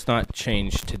 let's not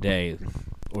change today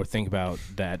or think about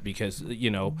that, because,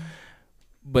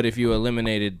 but if you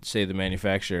eliminated, say, the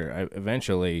manufacturer,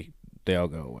 eventually they all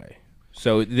go away.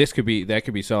 So that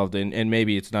could be solved, and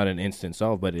maybe it's not an instant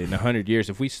solve, but in 100 years,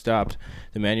 if we stopped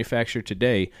the manufacturer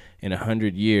today, in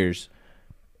 100 years,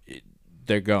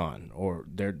 they're gone, or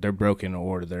they're broken,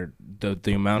 or the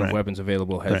amount of weapons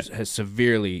available has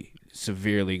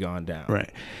severely gone down. Right.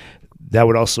 That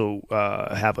would also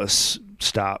have us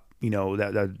stop.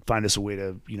 That find us a way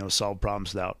to solve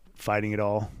problems without fighting it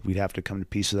all. We'd have to come to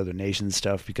peace with other nations and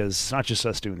stuff, because it's not just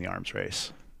us doing the arms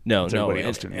race. No,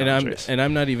 and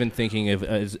I'm not even thinking of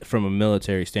as from a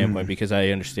military standpoint, because I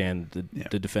understand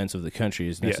the defense of the country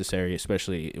is necessary,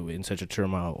 especially in such a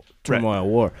turmoil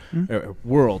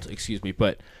world. Excuse me,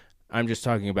 but I'm just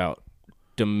talking about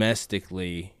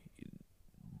domestically.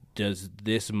 Does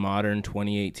this modern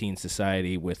 2018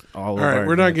 society with all of our...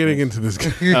 we're not getting into this.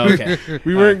 Okay.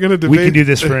 We weren't going to debate. We can do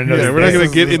this for another we're not going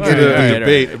to get into the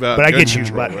debate about... But I get you.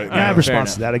 But I have a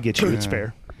response to that. I get you. It's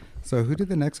fair. So who did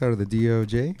the next out of the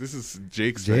DOJ? This is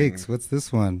Jake's. What's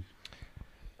this one?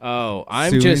 Oh,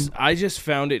 I just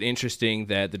found it interesting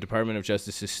that the Department of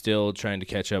Justice is still trying to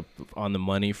catch up on the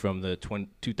money from the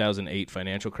 2008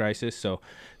 financial crisis. So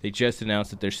they just announced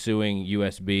that they're suing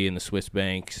USB and the Swiss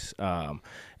banks,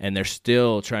 and they're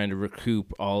still trying to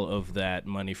recoup all of that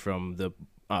money from the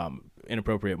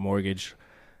inappropriate mortgage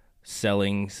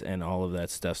sellings and all of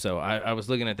that stuff. So I was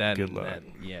looking at that. Good luck.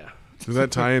 Yeah. Does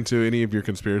that tie into any of your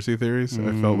conspiracy theories?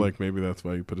 I felt like maybe that's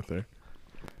why you put it there.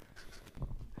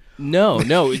 No,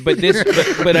 but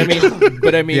I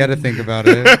mean, you had to think about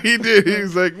it. He did. He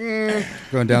was like,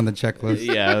 going down the checklist.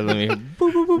 Yeah, let me.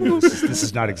 This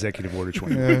is not Executive Order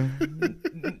 20. Yeah.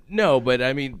 No, but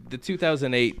I mean, the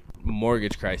 2008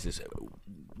 mortgage crisis.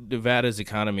 Nevada's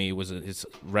economy is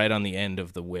right on the end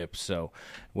of the whip. So,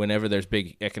 whenever there's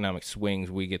big economic swings,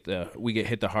 we get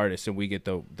hit the hardest, and we get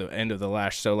the end of the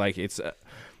lash. So, like, it's.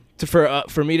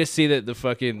 For me to see that the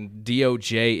fucking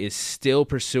DOJ is still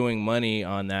pursuing money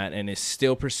on that and is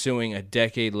still pursuing a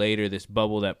decade later this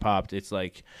bubble that popped, it's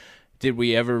like, did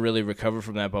we ever really recover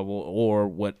from that bubble, or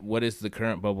what is the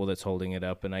current bubble that's holding it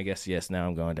up? And I guess, yes, now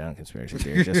I'm going down conspiracy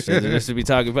theory just to be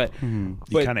talking, but you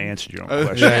kind of answered your own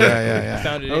question.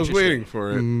 Yeah. I was waiting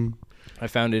for it. I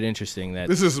found it interesting that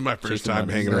this is my first time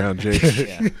hanging around Jake.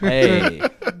 Hey.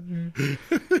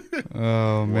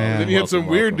 Oh man! Then you had some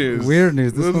weird news. Weird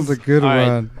news. This one's a good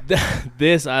one.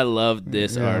 I loved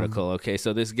this article. Okay,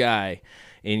 so this guy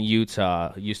in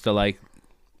Utah used to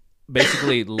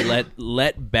basically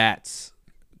let bats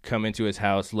come into his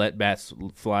house, let bats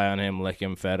fly on him, lick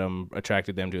him, fed him,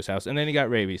 attracted them to his house, and then he got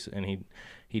rabies and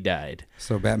he died.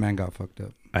 So Batman got fucked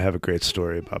up. I have a great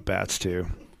story about bats too.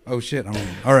 Oh shit!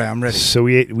 All right, I'm ready. So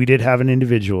we did have an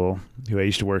individual who I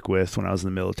used to work with when I was in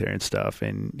the military and stuff,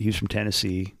 and he was from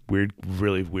Tennessee.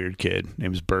 Really weird kid. His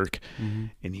name was Burke,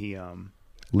 and he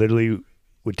literally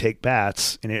would take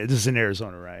bats, and this is in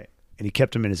Arizona, right? And he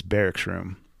kept them in his barracks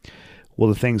room. Well,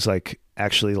 the things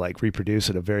actually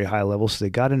reproduce at a very high level, so they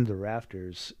got into the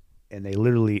rafters, and they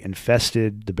literally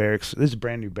infested the barracks. This is a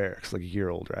brand new barracks, like a year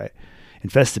old, right?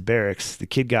 Infested barracks. The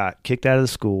kid got kicked out of the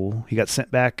school. He got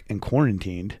sent back and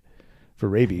quarantined for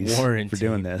rabies for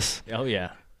doing this. Oh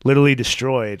yeah. Literally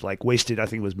destroyed, wasted, I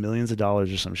think it was millions of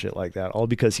dollars or some shit like that, all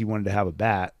because he wanted to have a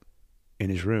bat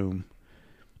in his room.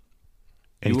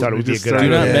 and he thought it would be a good Do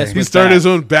not idea. mess He with started that. his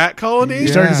own bat colony. He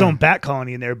started his Yeah. own bat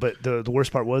colony in there, but the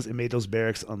worst part was it made those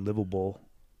barracks unlivable.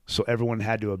 So everyone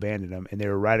had to abandon them, and they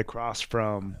were right across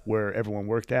from where everyone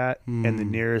worked at, and the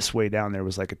nearest way down there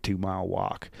was like a 2-mile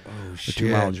walk, Oh, a shit.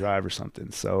 2-mile drive or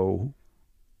something. So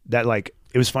that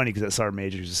it was funny because that Sergeant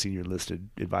Major, who's a senior enlisted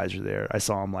advisor there, I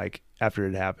saw him after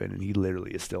it happened, and he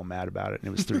literally is still mad about it, and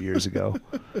it was 3 years ago.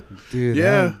 Dude,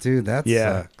 Yeah. that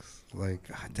Yeah. sucks. Like,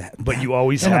 God, But you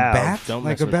always and have. a bat? Don't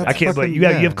Like mess a with bat. that. I can't, but fucking- you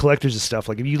have collectors of stuff.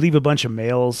 Like if you leave a bunch of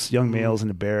males, young males in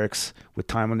the barracks with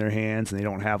time on their hands, and they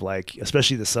don't have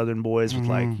especially the Southern boys with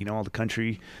all the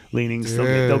country leanings, they'll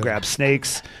Dude. grab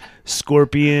snakes,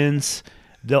 scorpions,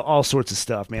 all sorts of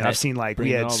stuff. Man, I've seen bring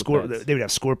we in had all the pets. they would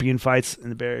have scorpion fights in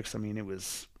the barracks. I mean, it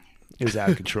was out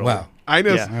of control. Wow. I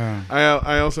know. Yeah.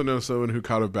 I also know someone who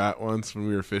caught a bat once when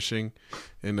we were fishing,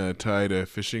 and tied a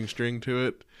fishing string to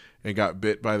it, and got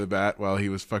bit by the bat while he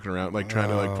was fucking around, trying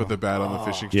to put the bat on the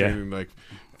fishing string Yeah. and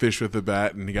fish with the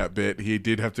bat, and he got bit. He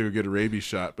did have to go get a rabies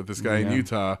shot, but this guy in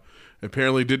Utah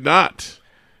apparently did not.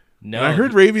 No, And I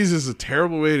heard rabies is a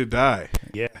terrible way to die.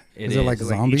 Yeah, Is it like it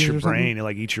zombies eats your or something? brain.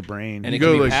 It eats your brain. and it go,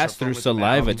 can be like, passed through with the mouth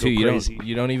saliva and go too. You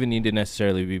crazy. don't even need to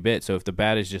necessarily be bit. So if the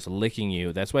bat is just licking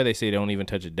you, that's why they say don't even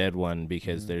touch a dead one,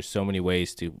 because there's so many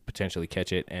ways to potentially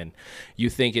catch it. And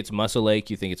you think it's muscle ache,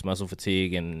 you think it's muscle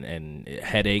fatigue and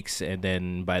headaches, and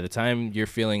then by the time you're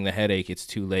feeling the headache, it's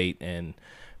too late, and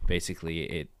basically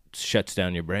it shuts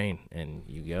down your brain and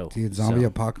you go. Dude, zombie So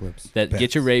apocalypse. get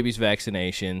your Best. rabies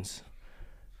vaccinations.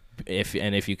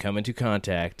 If you come into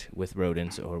contact with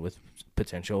rodents or with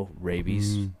potential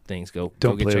rabies things, go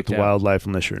Don't get play with checked the out. wildlife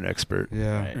unless you're an expert.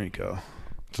 Yeah. Right. There you go.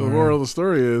 So the moral of the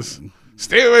story is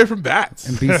stay away from bats.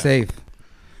 And be safe.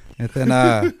 And then,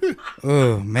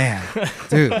 oh man,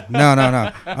 dude,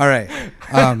 no. All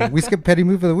right, we skipped petty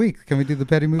move of the week. Can we do the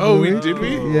petty move? Oh, of the week? did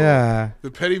we? Yeah.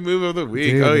 The petty move of the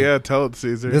week. Dude. Oh yeah, tell it,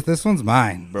 Caesar. This one's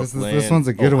mine. This Brooklyn, one's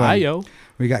a good one. Ohio.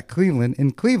 We got Cleveland.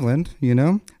 In Cleveland,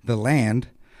 the land.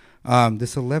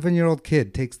 This 11-year-old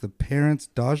kid takes the parents'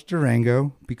 Dodge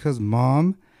Durango because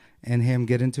mom and him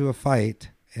get into a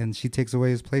fight, and she takes away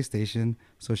his PlayStation.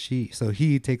 So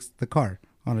he takes the car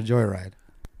on a joyride,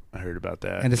 I heard about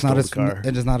that. and it's Stole not his the car.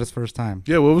 and it's not his first time.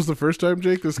 Yeah, what was the first time,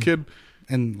 Jake? This kid.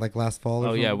 And like last fall. Or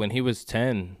Oh yeah, something? when he was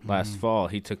 10 last fall,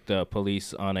 he took the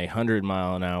police on a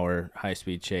 100-mile-an-hour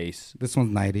high-speed chase. This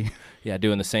one's 90. Yeah,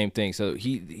 doing the same thing. So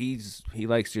he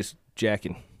likes just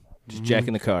jacking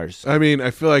the cars. I mean,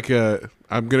 I feel like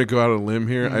I'm gonna go out on a limb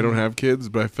here. I don't have kids,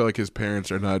 but I feel like his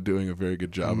parents are not doing a very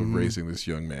good job of raising this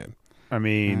young man. I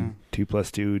mean, 2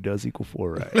 + 2 does equal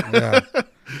 4, right? Yeah.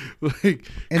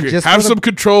 And just have for the- some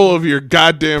control of your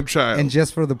goddamn child. And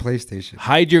just for the PlayStation.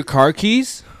 Hide your car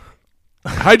keys.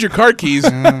 Hide your car keys.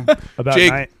 About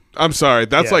Jake, nine. I'm sorry.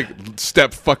 That's Yeah. like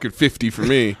step fucking 50 for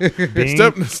me. Bing.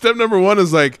 Step number 1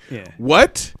 is like, Yeah.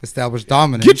 what? Establish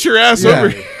dominance. Get your ass Yeah. over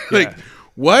here. Like,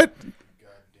 what?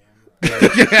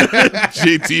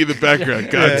 JT in the background.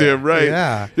 Goddamn right.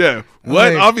 Yeah. Yeah.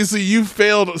 What? Like- Obviously, you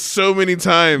failed so many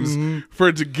times for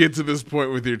it to get to this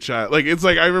point with your child. Like, it's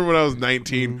like, I remember when I was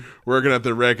 19 working at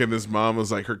the rec, and this mom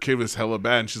was like, her kid was hella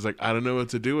bad, and she's like, I don't know what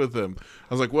to do with him.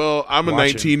 I was like, well, I'm a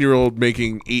Watch him. 19-year-old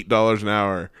making $8 an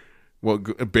hour, well,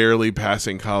 barely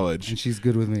passing college. And she's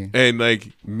good with me. And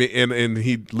like, and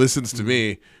he listens to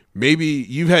me. Maybe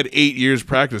you've had 8 years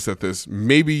practice at this.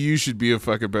 Maybe you should be a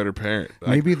fucking better parent. Like,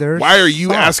 Maybe they're why are you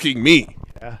soft. asking me?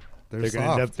 Yeah. They're They're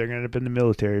gonna soft. end up in the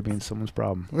military being someone's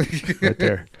problem right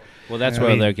there. Well, that's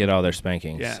where they get all their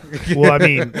spankings. Yeah. Well, I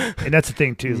mean, and that's the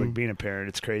thing too, is like being a parent,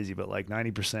 it's crazy, but like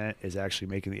 90% is actually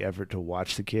making the effort to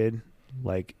watch the kid.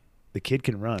 Like the kid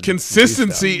can run.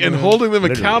 Consistency and and do stuff. holding them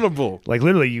Literally. accountable. Like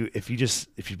literally, if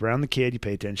you're around the kid, you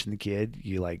pay attention to the kid,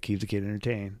 you like keep the kid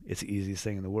entertained. It's the easiest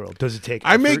thing in the world. Does it take?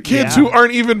 I make effort? kids Yeah. who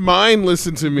aren't even mine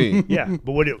listen to me. Yeah,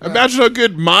 but what? Imagine how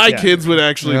good my Yeah. kids would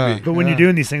actually Yeah. be. But when you're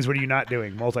doing these things, what are you not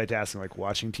doing? Multitasking, like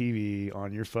watching TV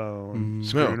on your phone,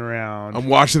 screwing No. around. I'm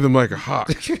watching them like a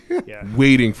hawk, Yeah.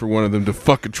 waiting for one of them to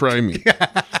fucking try me.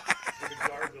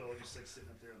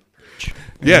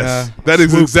 Yes, that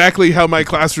is exactly how my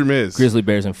classroom is. Grizzly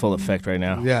bear's in full effect right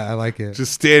now. Yeah, I like it.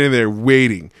 Just standing there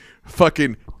waiting,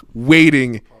 fucking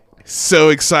waiting, so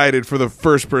excited for the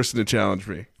first person to challenge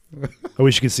me. I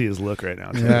wish you could see his look right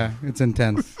now. Too. Yeah, it's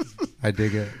intense. I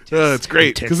dig it. It's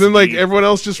great because then like everyone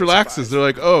else just relaxes. They're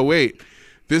like, oh wait,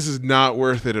 this is not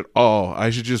worth it at all. I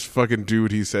should just fucking do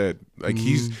what he said. Like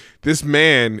this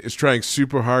man is trying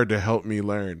super hard to help me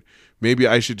learn. Maybe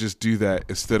I should just do that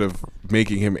instead of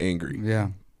making him angry. Yeah.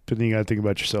 But then you got to think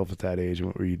about yourself at that age and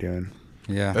what were you doing?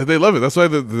 Yeah. They love it. That's why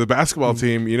the basketball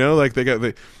team, you know, like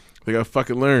They got to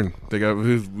fucking learn.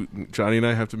 Johnny and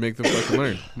I have to make them fucking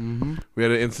learn. We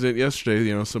had an incident yesterday.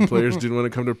 You know, some players didn't want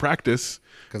to come to practice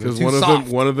because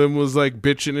one of them was like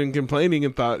bitching and complaining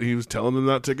and thought he was telling them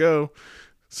not to go.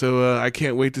 So I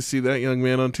can't wait to see that young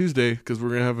man on Tuesday because we're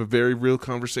gonna have a very real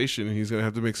conversation and he's gonna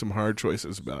have to make some hard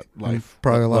choices about life.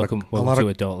 Probably welcome to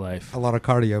adult life. A lot of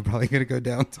cardio probably gonna go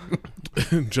down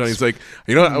too. Johnny's like,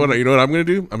 you know what I'm gonna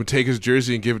do? I'm gonna take his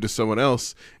jersey and give it to someone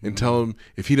else and tell him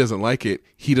if he doesn't like it,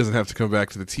 he doesn't have to come back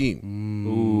to the team.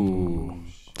 Ooh.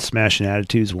 Smashing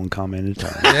attitudes, one comment at a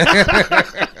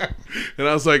time. And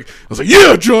I was like,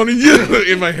 yeah, Johnny, yeah,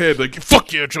 in my head, like,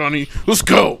 fuck yeah, Johnny, let's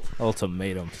go.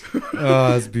 Ultimatums. Oh,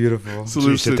 that's beautiful. So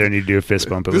you sit there and you do a fist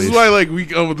bump at This least. is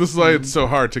why, this is why it's so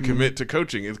hard to commit to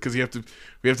coaching. It's because we have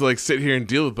to like sit here and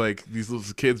deal with like these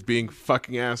little kids being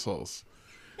fucking assholes.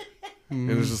 And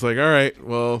it's just like, all right,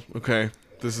 well, okay,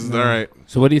 this is all right.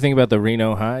 So what do you think about the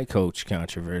Reno High coach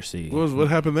controversy? What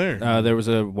happened there? There was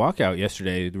a walkout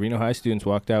yesterday. The Reno High students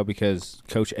walked out because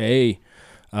Coach A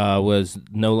is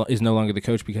no longer the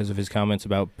coach because of his comments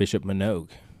about Bishop Minogue.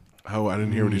 Oh, I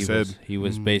didn't hear what he said. He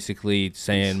was basically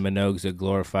saying Minogue's a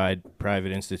glorified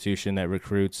private institution that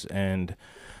recruits and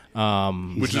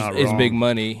which is big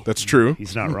money. That's true.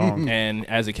 He's not wrong. And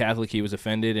as a Catholic, he was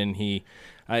offended, and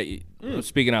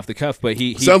speaking off the cuff, but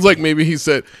he sounds like maybe he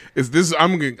said, "Is this?"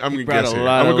 I'm gonna guess here.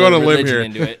 I'm gonna go on a limb here.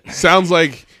 Into it. Sounds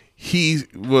like he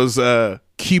was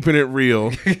keeping it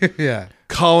real. Yeah.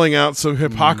 Calling out some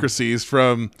hypocrisies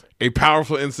from a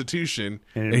powerful institution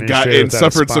and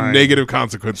suffered some negative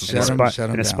consequences. Shut him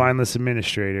And a down. spineless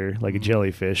administrator, like a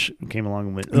jellyfish, came along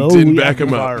and went, didn't back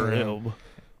him up.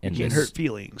 And can't the hurt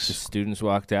feelings. The students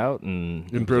walked out in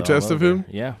in protest of him.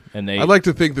 Yeah, and I'd like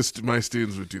to think my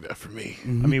students would do that for me. I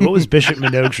mean, what was Bishop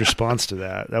Minogue's response to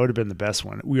that? That would have been the best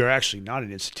one. We are actually not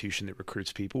an institution that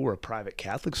recruits people. We're a private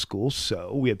Catholic school,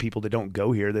 so we have people that don't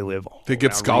go here. They live all They get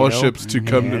around scholarships Reno.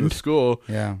 to come to the school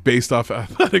based off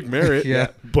athletic merit. Yeah.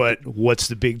 But what's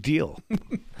the big deal?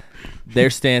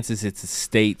 Their stance is it's a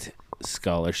state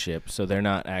scholarship, so they're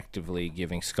not actively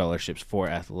giving scholarships for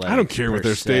athletics. I don't care what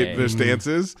their stance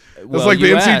is. It's Well, like the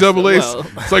you asked. NCAA.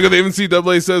 It's like the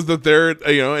NCAA says that they're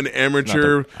an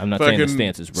amateur. I'm not saying the fucking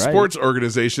stance is right. sports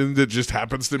organization that just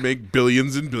happens to make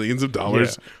billions and billions of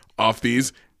dollars off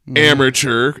these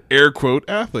amateur air quote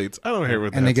athletes. I don't hear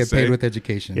what And they have get to paid say. with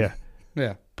education. Yeah.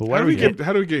 Yeah. But How do we get here?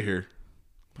 How do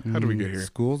we get here?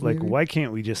 Schools, Like, maybe? why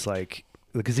can't we just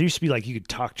because there used to be you could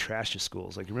talk trash to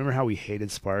schools. Like, remember how we hated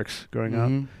Sparks growing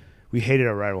up? We hated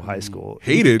our rival high school.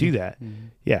 Hated? You could do that.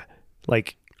 Yeah.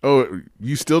 Like, Oh,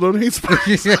 you still don't hate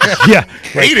Sparks? yeah.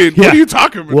 Hated? Yeah. What are you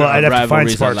talking about? Well, I'd have to find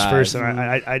Rivalries Sparks alive. first, and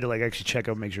I had to actually check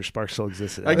out, make sure Sparks still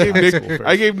existed. I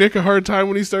gave Nick a hard time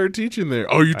when he started teaching there.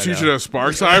 Oh, you teaching at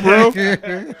Sparks High, bro?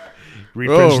 Reed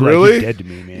Oh, French, really? you're dead to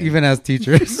me, man. Even as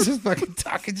teachers, just fucking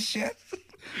talking shit.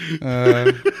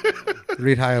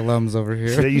 Read High alums over here.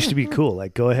 So that used to be cool.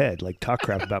 Like, go ahead, talk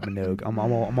crap about Minogue. I'm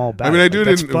all about. I mean, it.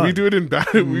 we do it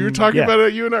in we were talking Yeah. about it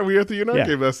at UNR. We were at the UNR Yeah.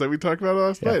 game last night. We talked about it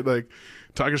last Yeah. night. Like,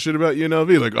 talking shit about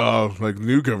UNLV. Like, oh, like the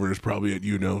new governor's probably at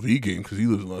UNLV game because he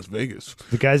lives in Las Vegas.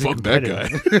 The guy's Fuck a that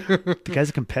competitor. guy. The guy's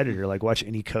a competitor. Like, watch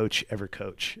any coach ever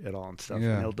coach at all and stuff.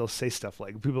 Yeah. And they'll say stuff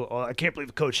like, "People, oh, I can't believe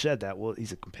the coach said that." Well,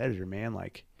 he's a competitor, man.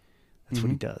 Like, that's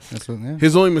what he does. That's what, yeah.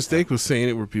 His only mistake was saying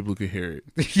it where people could hear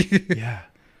it. Yeah.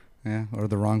 Yeah, or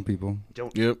the wrong people.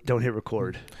 Don't hit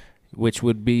record. which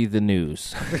would be the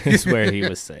news, is where he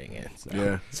was saying it. So.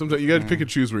 Yeah. Sometimes you got to pick and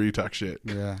choose where you talk shit.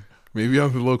 Yeah. Maybe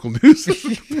on the local news is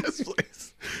the best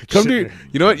place. Come to,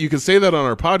 you know what? You can say that on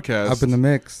our podcast. Up in the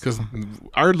mix. Because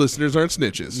our listeners aren't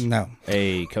snitches. No.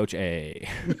 Hey, Coach A.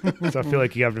 So I feel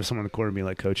like you have someone in the corner be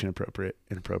like, "Coach, inappropriate.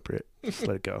 Just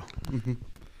let it go."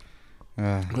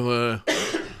 Well,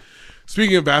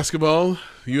 speaking of basketball,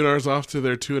 UNR's off to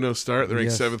their 2-0 start. They're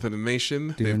ranked 7th in the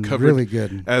nation. Doing They've covered really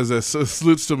good. As a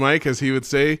salutes to Mike, as he would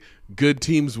say, good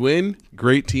teams win,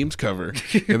 great teams cover.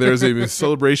 And there was a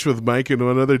celebration with Mike and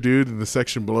one other dude in the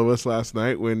section below us last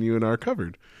night when UNR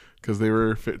covered because they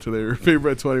were favored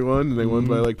by 21 and they won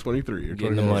by like 23 or 24.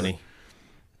 Getting the money.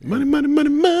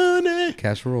 Money.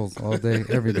 Cash rules all day,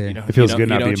 every day. It feels good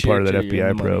not being part of that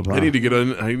FBI probe. Huh? I need to get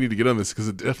on this because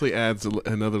it definitely adds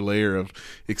another layer of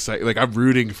excitement. Like I'm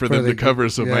rooting for them to cover,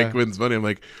 so Mike wins money. I'm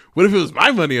like, what if it was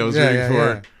my money I was rooting for?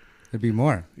 Yeah. It'd be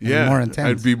more. Yeah, more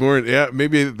intense. I'd be more. Yeah,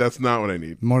 maybe that's not what I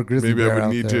need. More grizzly Maybe bear I would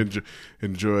out need there. to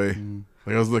enjoy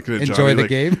Like I was looking at Enjoy Johnny, the like,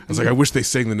 game? I was like, I wish they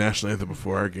sang the national anthem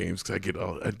before our games because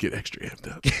I'd get extra amped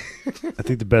up. I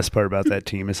think the best part about that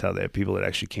team is how they have people that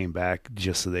actually came back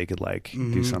just so they could like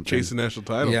do something. Chase the national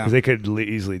title. Yeah. 'Cause they could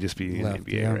easily just be in Left,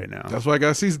 the NBA yeah. right now. That's why I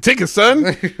got season tickets, son.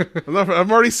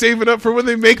 I'm already saving up for when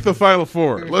they make the Final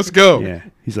Four. Let's go. Yeah,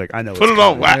 he's like, I know. Put it's it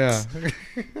on coming. wax.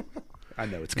 Yeah. I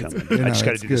know it's coming. you know, I just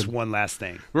got to it's do this good. one last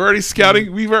thing. We're already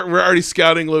scouting. We're already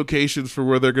scouting locations for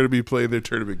where they're going to be playing their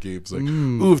tournament games. Like,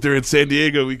 ooh, if they're in San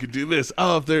Diego, we could do this.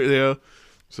 Oh, if they're,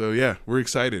 So yeah, we're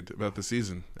excited about the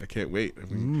season. I can't wait. I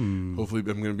mean, hopefully, I'm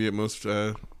going to be at most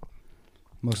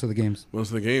Most of the games. of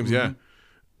the games. Yeah.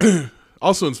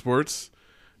 Also in sports,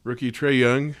 rookie Trae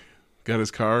Young got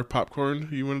his car popcorn.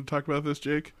 You want to talk about this,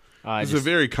 Jake? It's a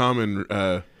very common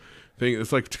thing.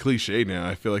 It's like cliche now.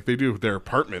 I feel like they do it with their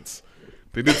apartments.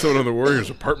 They did something on the Warriors'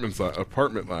 apartment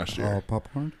last year. Oh,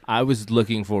 popcorn? I was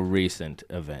looking for recent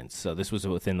events, so this was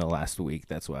within the last week.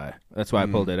 That's why I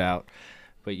pulled it out.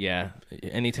 But yeah,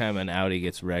 anytime an Audi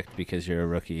gets wrecked because you're a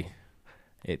rookie,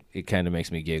 it kind of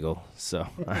makes me giggle. So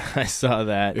I saw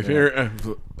that. If you're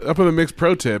up on the mix,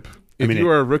 pro tip: if mean, you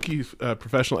are a rookie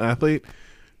professional athlete,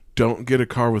 don't get a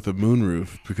car with a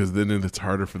moonroof because then it's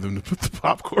harder for them to put the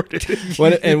popcorn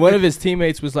in. and one of his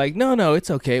teammates was like, "No, it's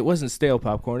okay. It wasn't stale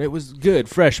popcorn. It was good,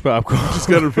 fresh popcorn." Just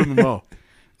got to put them all.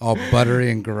 All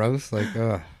buttery and gross. Like,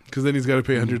 Because then he's got to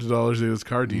pay hundreds of dollars to get his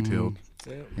car detailed.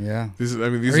 yeah. These Or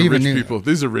are even rich new- people.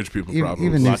 These are rich people problems.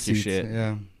 Even new Lock your seats. shit.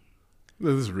 Yeah.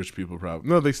 No, this is a rich people problem.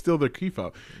 No, they steal their key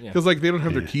fob Yeah. because like they don't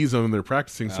have their keys on when they're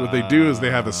practicing. So what they do is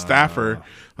they have a staffer.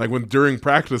 Like when during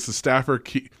practice, the staffer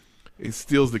he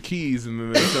steals the keys and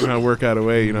then they somehow work out a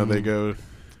way. You know, they go.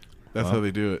 That's how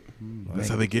they do it. That's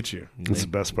how they get you. That's the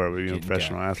best part of being a Getting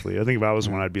professional athlete. I think if I was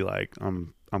one, I'd be like,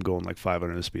 I'm going like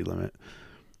 500 the speed limit.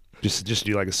 Just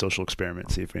do like a social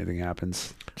experiment, see if anything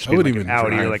happens. Just I be wouldn't like even an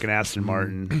Audi drive. or like an Aston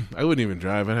Martin. I wouldn't even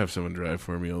drive. I'd have someone drive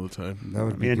for me all the time. That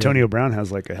would I be mean, good. Antonio Brown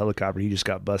has like a helicopter. He just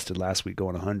got busted last week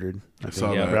going 100. I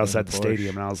saw Yeah, that. We're outside the Porsche.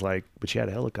 stadium, and I was like, "But you had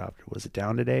a helicopter. Was it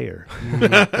down today, or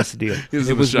what's the deal?" He was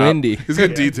It in the was shop. windy. He's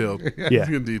getting detailed. Yeah. He's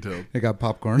getting detailed. They got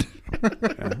popcorn.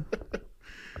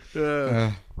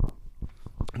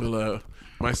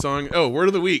 My song. Oh, word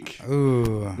of the week.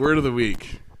 Ooh. Word of the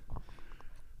week.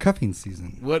 Cuffing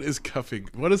season. What is cuffing?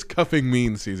 What does cuffing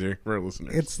mean, Caesar, for our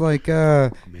listeners? It's like,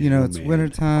 oh, it's man.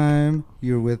 wintertime.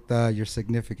 You're with your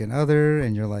significant other,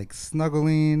 and you're like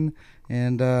snuggling.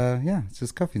 And yeah, it's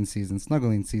just cuffing season,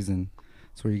 snuggling season.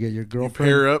 It's where you get your you girlfriend.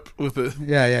 pair up with a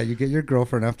Yeah, you get your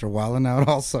girlfriend after wilding out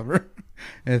all summer.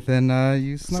 And then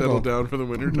you snuggle. settle down for the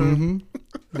winter time. Mm-hmm.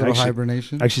 Little Actually-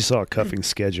 hibernation. I actually saw a cuffing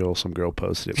schedule. Some girl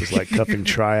posted it was like cuffing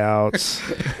tryouts,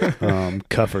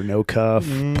 cuff or no cuff,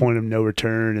 point of no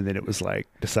return, and then it was like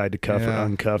decide to cuff or Yeah.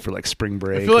 uncuff or like spring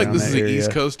break. I feel like around this is that an area.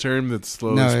 East Coast term that's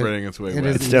slowly No, spreading its way it west.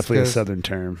 is. It's East definitely a Coast. southern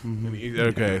term.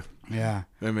 Okay, Yeah.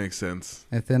 that makes sense.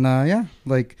 And then, yeah,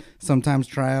 like sometimes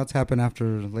tryouts happen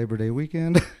after Labor Day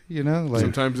weekend, like.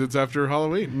 Sometimes it's after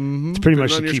Halloween. Mhm. It's pretty much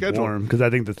Depending on to your keep schedule. warm because I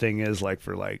think the thing is like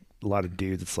for like a lot of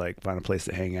dudes, it's like find a place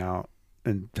to hang out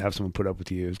and have someone put up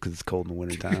with you because it's cold in the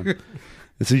wintertime.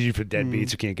 It's usually for deadbeats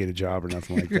who can't get a job or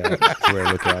nothing like that. That's the way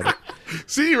I look at it.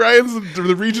 See, Ryan's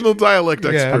the regional dialect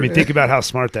Yeah. expert. I mean, think about how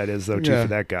smart that is, though, too, Yeah. for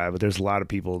that guy. But there's a lot of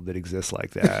people that exist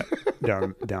like that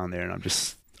down there, and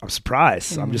I'm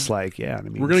surprised. I'm just like, yeah. I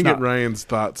mean, We're gonna it's get not- Ryan's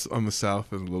thoughts on the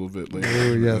South in a little bit later.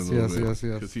 Oh, yes, In a little yes, bit, yes,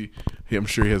 yes. 'cause he, I'm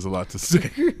sure he has a lot to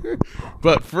say.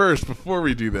 But first, before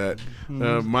we do that,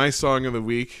 my song of the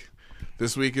week.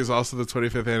 This week is also the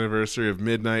 25th anniversary of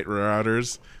Midnight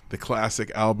Marauders, the classic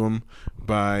album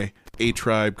by A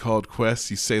Tribe called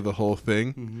Quest. You say the whole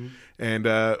thing, and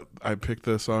I picked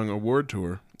the song "Award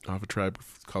Tour" off a Tribe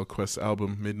called Quest's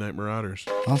album Midnight Marauders.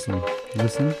 Awesome.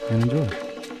 Listen and enjoy.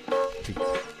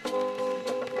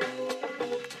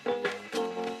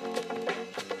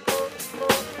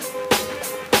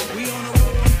 We on a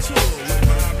world tour with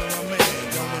Rob and my man,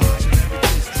 going each and every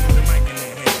place with the mic in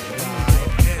their hand.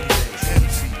 Right,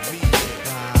 MC, me,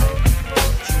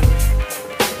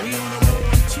 We on a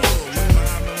world tour with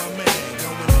Rob and my man,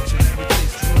 going each and every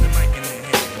place with the mic in their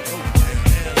hand. Oakland,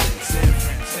 LA, San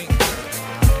Fran, St. Clair.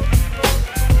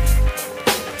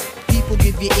 People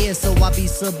give you ear, so I be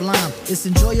sublime. It's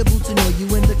enjoyable to know you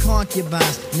in the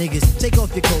concubines. Niggas, take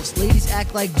off your coats. Ladies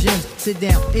act like gems. Sit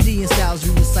down, Indian styles,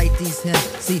 we recite these hymns.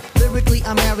 See, lyrically,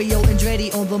 I'm Mario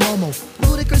Andretti on the Momo.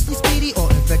 Ludicrously speedy or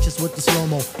infectious with the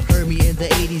slow-mo. Heard me in the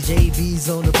 80s, JV's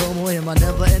on the promo. Him, I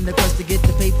never end the quest to get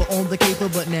the paper on the caper.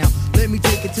 But now, let me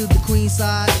take it to the Queen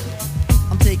side.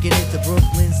 I'm taking it to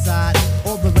Brooklyn side.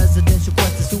 All the residential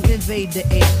questions who invent invade the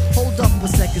air. Hold up a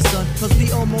second, son, cause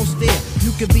we almost there.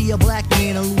 You could be a black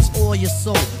man and lose all your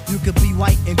soul. You could be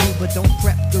white and blue, but don't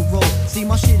prep the road. See,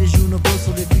 my shit is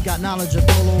universal if you got knowledge of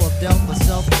Dolo or Del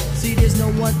myself. See, there's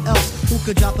no one else who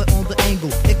could drop it on the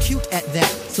angle. Acute at that.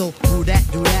 So do that,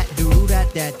 do that, do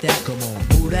that, that. Come on.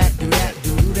 Do that, do that,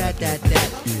 do that, that.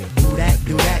 Do that,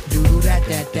 do that, do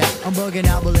that, that. I'm bugging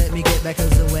out, but let me get back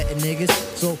cause I'm wetting niggas.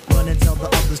 So run and tell the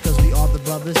others cause we are the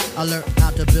brothers. I learned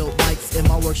how to build bikes in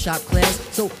my workshop class.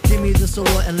 So give me the sword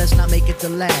and let's not make it the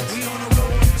last. We on the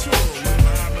road to tour with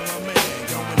Muhammad, my man.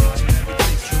 Going each and every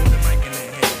place with the mic in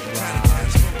their hand. Trying to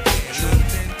catch smoke in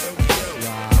London, Tokyo.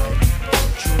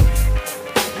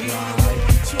 We on the road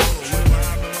to tour with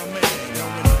Muhammad, my man.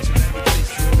 Going each and every place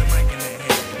with the mic in their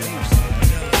hand. Houston,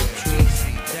 DC,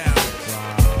 Dallas.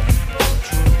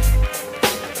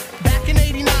 Back in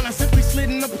 89, I simply slid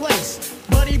into place.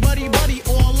 Buddy, buddy, buddy,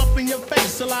 all up in your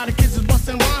face. A lot of kids was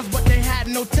busting rhymes, but they had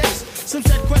no taste. Some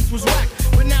said Quest was whack,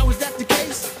 but now is that the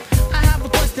case? I have a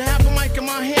quest to have a mic in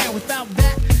my hand. Without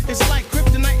that, it's like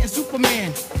Kryptonite and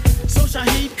Superman. So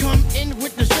Shaheed come in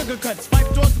with the sugar cuts. Fife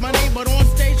towards my name, but on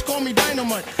stage call me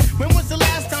Dynamite. When was the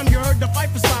last time you heard the fight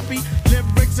for sloppy?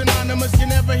 Lyrics anonymous, you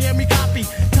never hear me copy.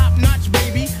 Top notch,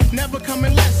 baby, never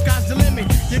coming less. Sky's the limit,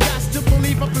 you got to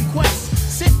believe up in Quest.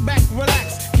 Sit back,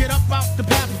 relax, get up out the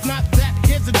path. If not that,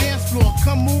 here's a dance floor,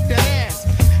 come move that ass.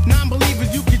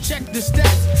 Non-believers, you can check the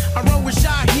stats. I roll with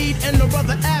Shaheed and the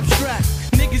brother Abstract.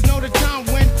 Niggas know the time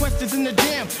when Quest is in the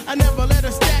jam. I never let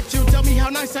a statue tell me how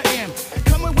nice I am.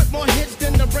 Coming with more hits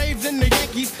than the Braves and the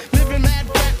Yankees. Living mad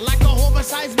fat like a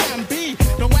oversized man. B,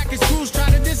 the wackest crews try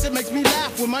to diss it, makes me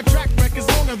laugh. When my track record's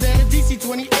longer than a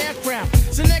DC-20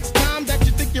 aircraft. So next time that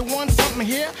you think you want something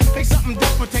here, make something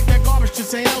different, take that garbage to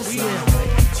St. Elsewhere.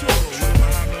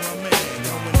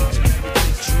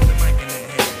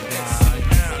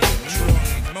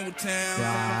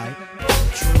 Motown.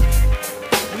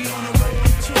 We on the road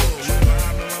tour with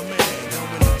Muhammad, my man.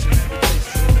 Going each and every place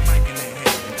with the mic in their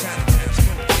hand. Chinatown,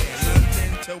 Spokane,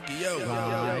 London, Tokyo.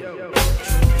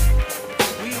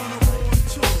 We on the road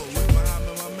tour with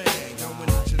Muhammad, my man. Going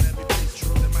each and every place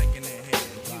with the mic in their hand.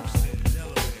 Houston,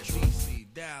 Delaware,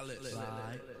 DC, Dallas.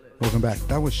 Welcome back.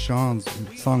 That was Sean's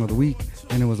song of the week,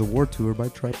 and it was a war tour by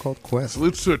Tribe Called Quest.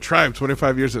 Salutes to a Tribe,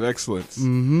 25 years of excellence.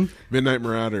 Mm-hmm. Midnight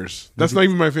Marauders. That's not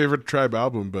even my favorite Tribe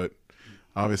album, but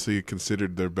obviously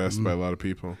considered their best by a lot of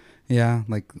people. Yeah,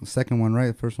 like the second one, right?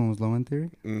 The first one was Low End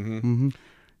Theory. Mm-hmm.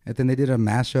 And then they did a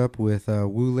mashup with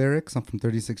Woo Lyrics from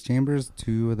 36 Chambers,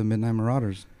 two of the Midnight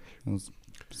Marauders.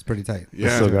 It's pretty tight.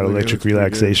 Yeah, still got Electric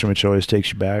Relaxation, which always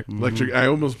takes you back. Electric. I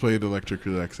almost played Electric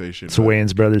Relaxation. It's a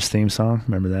Wayans Brothers theme song.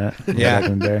 Remember that? Yeah. Back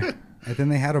in the day. And then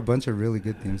they had a bunch of really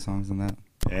good theme songs on that.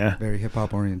 Yeah. Very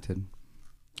hip-hop oriented.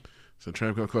 So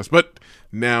Tribe Called Quest. But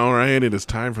now, Ryan, it is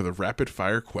time for the rapid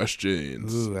fire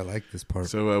questions. Ooh, I like this part.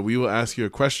 So we will ask you a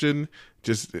question.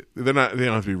 Just they don't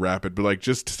have to be rapid, but like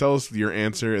just tell us your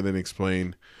answer and then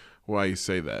explain why you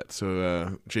say that.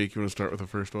 So Jake, you want to start with the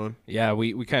first one? Yeah,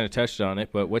 we kind of touched on it,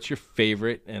 but what's your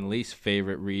favorite and least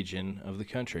favorite region of the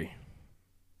country?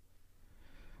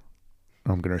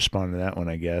 I'm going to respond to that one,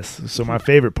 I guess. So my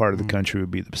favorite part of the country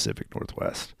would be the Pacific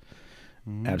Northwest.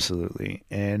 Absolutely.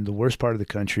 And the worst part of the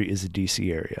country is the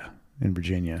D.C. area in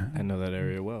Virginia. I know that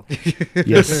area well.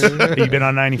 Yes. Have you been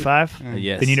on 95?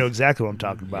 Yes. Then you know exactly what I'm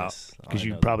talking about. Yes. Because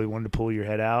you probably wanted to pull your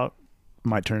head out.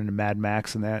 Might turn into Mad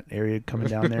Max in that area coming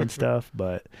down there and stuff.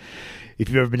 But if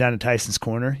you've ever been down to Tyson's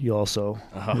Corner, you also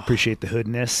appreciate the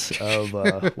hoodness of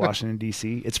Washington,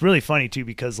 D.C. It's really funny, too,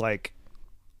 because, like,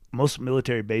 most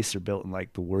military bases are built in,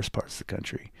 like, the worst parts of the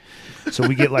country. So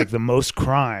we get, like, the most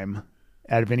crime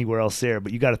out of anywhere else there.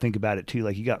 But you got to think about it, too.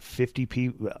 Like, you got 50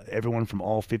 people, everyone from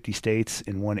all 50 states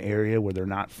in one area where they're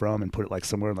not from, and put it, like,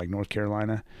 somewhere like North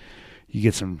Carolina. You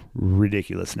get some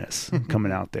ridiculousness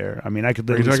coming out there. I mean, I could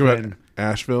literally Are you talking about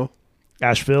Asheville?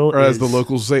 Asheville. Or as the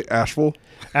locals say, Asheville?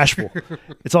 Asheville.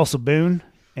 It's also Boone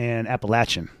and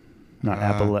Appalachian.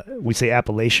 Not we say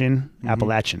Appalachian,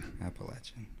 Appalachian.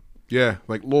 Appalachian. Yeah,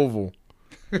 like Louisville.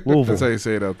 Louisville. That's how you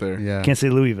say it out there. Yeah. Can't say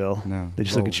Louisville. No. They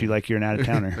just look at you like you're an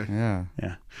out-of-towner. Yeah.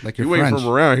 Yeah. Like you're You ain't French.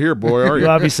 from around here, boy, are you? You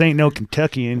obviously ain't no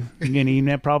Kentuckian. You ain't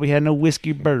even probably had no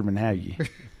whiskey bourbon, have you?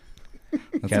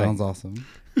 That sounds awesome.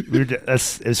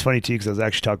 It's funny too because I was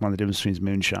actually talking about the difference between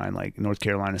moonshine, like North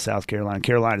Carolina, South Carolina.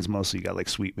 Carolina's mostly got like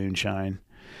sweet moonshine,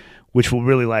 which will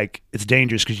really like it's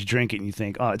dangerous because you drink it and you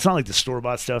think, oh, it's not like the store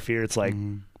bought stuff here. It's like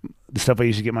the stuff I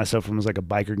used to get myself from was like a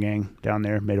biker gang down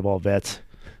there made of all vets.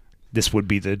 This would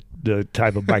be the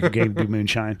type of biker gang to do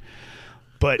moonshine.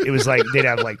 But it was like they'd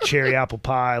have like cherry apple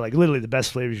pie, like literally the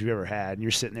best flavors you've ever had. And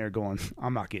you're sitting there going,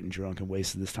 I'm not getting drunk and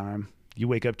wasting this time. You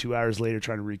wake up 2 hours later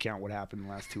trying to recount what happened in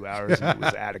the last 2 hours, and it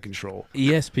was out of control.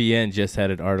 ESPN just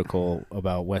had an article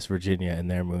about West Virginia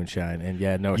and their moonshine, and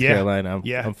North Carolina.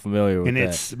 I'm familiar with and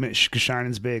that. And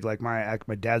shining's big. Like my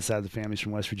dad's side of the family's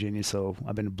from West Virginia, so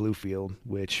I've been to Bluefield.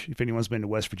 Which, if anyone's been to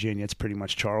West Virginia, it's pretty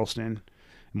much Charleston,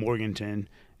 Morganton,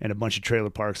 and a bunch of trailer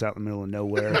parks out in the middle of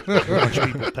nowhere. A bunch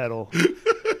of people pedal.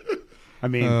 I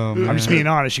mean, I'm just being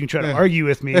honest. You can try to argue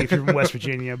with me if you're from West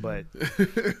Virginia, but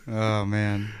oh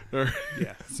man,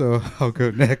 yeah. So I'll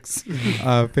go next.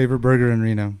 Favorite burger in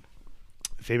Reno.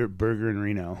 Favorite burger in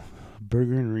Reno.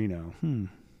 Burger in Reno.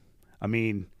 I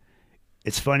mean,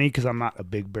 it's funny because I'm not a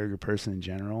big burger person in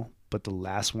general, but the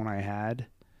last one I had,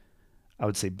 I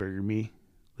would say Burger Me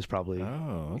was probably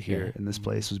here in this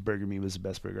place. Burger Me was the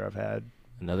best burger I've had.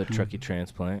 Another Truckee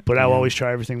transplant. But I'll always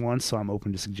try everything once, so I'm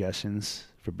open to suggestions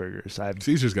for burgers.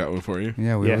 Caesar's got one for you.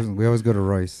 Yeah, we always go to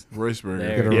Royce. Royce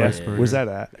Burger. Go to Royce Burger. Where's that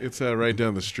at? It's right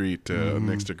down the street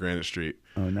next to Granite Street.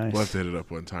 Oh, nice. We'll have to hit it up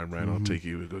one time, Ryan. I'll take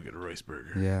you to go get a Royce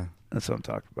Burger. Yeah. That's what I'm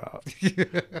talking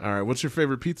about. All right, what's your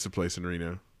favorite pizza place in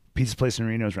Reno? Pizza place in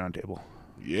Reno is Round Table.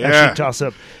 Yeah.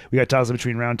 Actually, we got toss up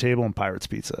between Round Table and Pirates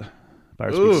Pizza.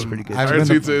 Pirates Pizza is pretty good.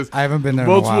 I haven't been there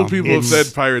multiple in a while. people have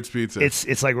said Pirates Pizza.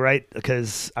 It's like right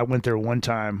because I went there one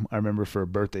time. I remember for a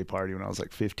birthday party when I was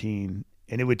like 15,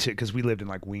 and it would take because we lived in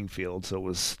like Wingfield, so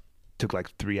it took like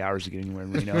 3 hours to get anywhere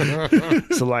in Reno.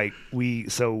 So like we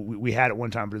had it one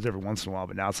time, but it was every once in a while.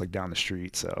 But now it's like down the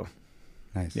street. So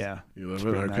nice. Yeah, you love it.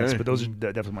 really Okay, nice. But those are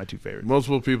definitely my two favorites.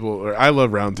 Multiple people. I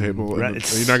love Round Table. Right,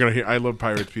 You're not gonna hear. I love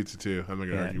Pirates Pizza too. I'm not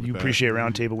gonna argue with you that. appreciate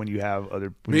Round Table when you have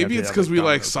other. Maybe it's because we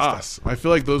like sauce. I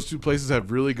feel like those two places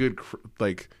have really good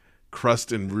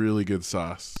crust and really good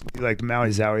sauce. Like the Maui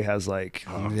Zowie has like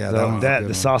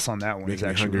the sauce on that one is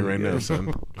actually hungry really right good. now,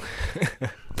 son.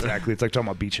 Exactly, it's like talking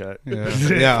about Beach Hut.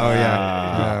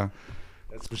 Yeah.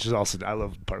 Which is also I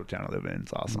love part of town I live in.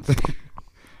 It's awesome.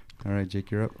 All right, Jake,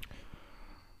 you're up.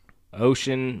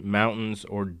 Ocean, mountains,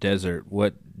 or desert?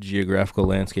 What geographical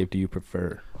landscape do you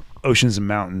prefer? Ocean's a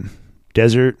mountain.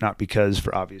 Desert, not because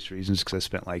for obvious reasons, because I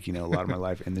spent a lot of my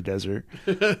life in the desert.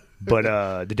 But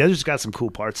the desert's got some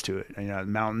cool parts to it.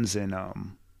 Mountains and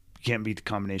you can't beat the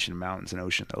combination of mountains and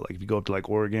ocean though. Like if you go up to like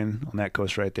Oregon on that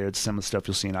coast right there, it's some of the stuff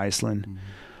you'll see in Iceland,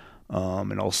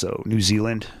 and also New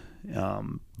Zealand.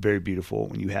 Very beautiful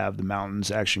when you have the mountains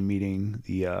actually meeting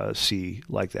the sea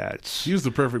like that. He's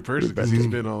the perfect person because he's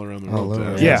been all around the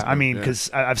world. Yeah, I mean, because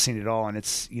I've seen it all, and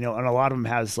it's and a lot of them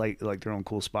has like their own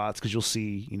cool spots. Because you'll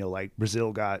see, like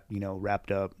Brazil got wrapped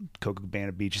up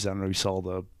Copacabana beaches. I don't know if you saw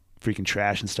the freaking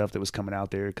trash and stuff that was coming out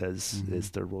there because it's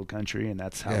third world country, and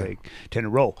that's how they tend to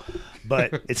roll.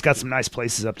 But it's got some nice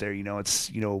places up there.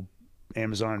 It's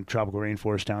Amazon tropical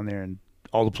rainforest down there, and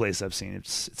all the places I've seen,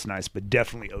 it's nice, but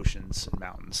definitely oceans and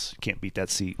mountains. Can't beat that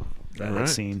scene.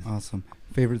 Awesome.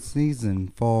 Favorite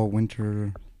season: fall,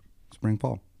 winter, spring,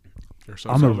 fall. Or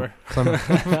summer.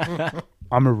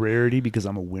 I'm a rarity because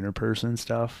I'm a winter person and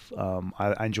stuff.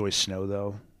 I enjoy snow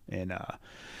though, and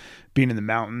being in the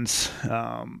mountains.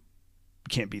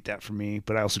 Can't beat that for me.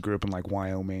 But I also grew up in like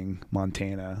Wyoming,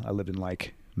 Montana. I lived in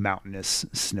like mountainous,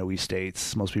 snowy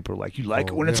states. Most people are like, you like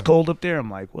it when it's cold up there? I'm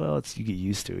like, well, you get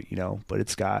used to it, but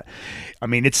it's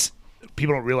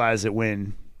people don't realize that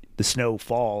when the snow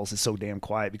falls, it's so damn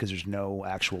quiet because there's no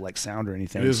actual like sound or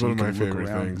anything. It is one of my favorite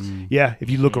things. Yeah, if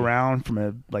you look around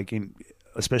from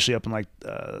especially up in like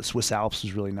Swiss Alps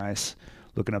is really nice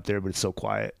looking up there, but it's so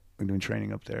quiet. I'm doing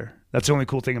training up there. That's the only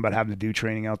cool thing about having to do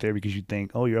training out there because you'd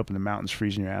think, oh, you're up in the mountains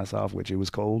freezing your ass off, which it was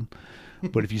cold.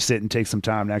 But if you sit and take some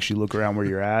time to actually look around where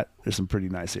you're at, there's some pretty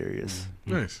nice areas.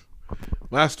 Nice.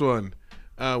 Last one.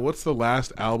 What's the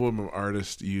last album or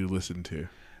artist you listened to?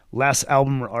 Last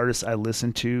album or artist I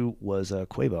listened to was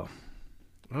Quavo.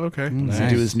 Okay. Listened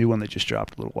to his new one that just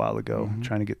dropped a little while ago.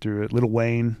 Trying to get through it. Lil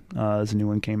Wayne, his new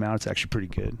one came out. It's actually pretty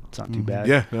good. It's not too bad.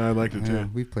 Yeah, I liked it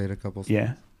too. We've played a couple songs.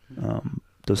 Yeah.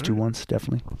 Those two ones,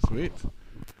 definitely. Sweet.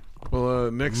 Well,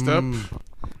 next up.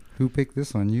 Who picked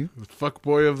this on you? The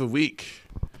Fuckboy of the Week.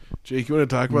 Jake, you want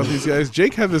to talk about these guys?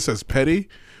 Jake had this as petty,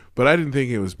 but I didn't think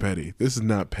it was petty. This is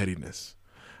not pettiness.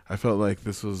 I felt like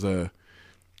this was too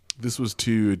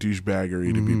a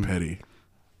douchebaggery to be petty.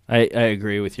 I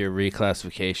agree with your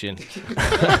reclassification.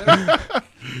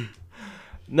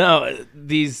 No,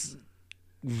 these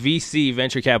VC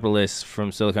venture capitalists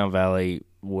from Silicon Valley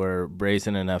were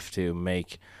brazen enough to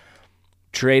make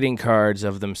trading cards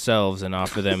of themselves and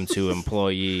offer them to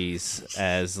employees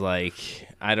as like,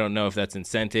 I don't know if that's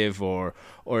incentive or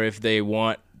if they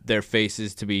want their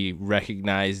faces to be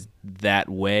recognized that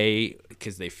way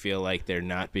because they feel like they're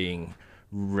not being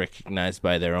recognized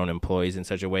by their own employees in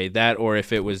such a way that, or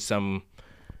if it was some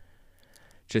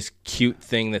just cute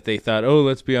thing that they thought, oh,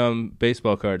 let's be on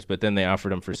baseball cards, but then they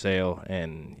offered them for sale,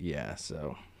 and yeah,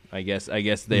 so I guess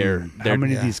they're how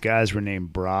many of these guys were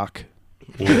named Brock,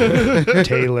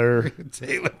 Taylor,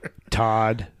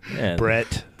 Todd, and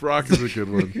Brett? Brock is a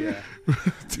good one. Yeah.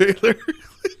 Taylor.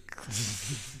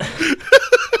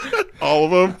 All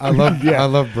of them. I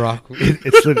love Brock.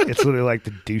 It's literally like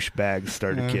the douchebag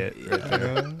starter kit. Right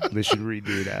there. They should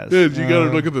redo it as. Dude, you gotta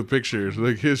look at the pictures.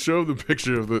 Like, show them the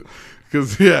picture of the,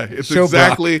 because it's Show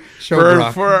exactly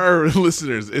Brock. for our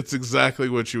listeners. It's exactly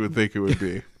what you would think it would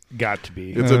be. Got to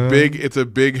be. It's a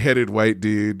big-headed white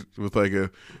dude with like a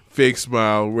fake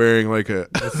smile, wearing like a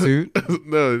suit.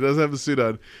 No, he doesn't have the suit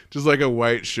on. Just like a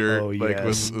white shirt, Oh like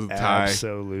yes, with a tie.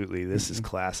 absolutely. This is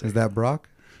classic. Is that Brock?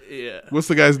 yeah. What's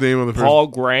the guy's name on the first? Paul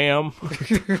Graham,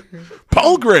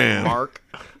 Paul Graham. Mark.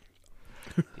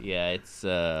 Yeah, it's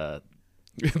Does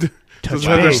Touch it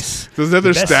have base. does it have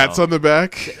their Best stats song. on the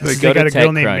back? They go got to a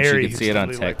girl named TechCrunch. Mary You can see it on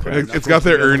who's totally TechCrunch. It's got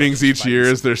their earnings each year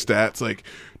as their stats. Like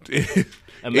in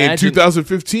Imagine-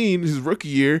 2015, his rookie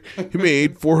year, he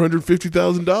made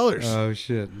 $450,000. Oh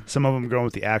shit! Some of them going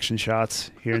with the action shots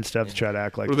here and stuff to try to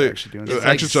act like What are they're they actually doing the something.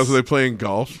 action shots? Are they playing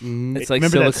golf? It's like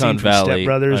Remember that Silicon scene from Valley. Step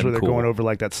Brothers where they're uncool. going over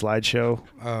like that slideshow?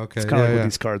 Oh, okay. It's kind of like yeah. what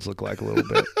these cards look like a little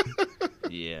bit.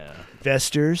 Yeah.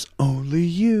 Investors, only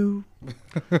you.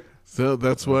 So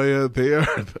that's why they are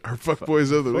our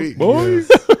fuckboys of the week. Boys.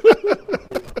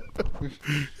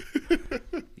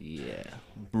 Yeah.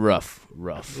 Rough.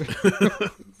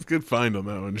 It's a good find on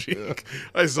that one, Cheek.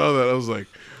 I saw that. I was like,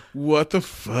 what the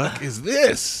fuck is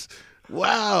this?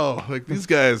 Wow. Like, these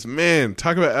guys, man,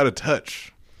 talk about out of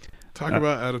touch. Talk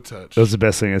about out of touch. That was the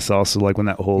best thing I saw. So like when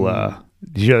that whole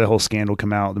did you hear that whole scandal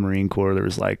come out? The Marine Corps, there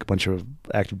was like a bunch of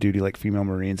active duty like female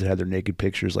Marines that had their naked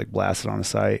pictures like blasted on the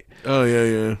site. Oh,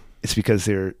 yeah. It's because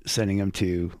they're sending them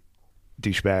to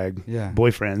douchebag Yeah.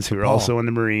 boyfriends who are Paul. also in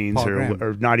the Marines Paul Graham.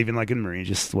 or not even like in the Marines,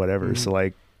 just whatever. So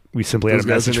like we simply had Those a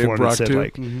guys are message named for them Brock that said too?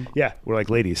 like, yeah, we're like,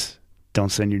 ladies, don't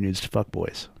send your nudes to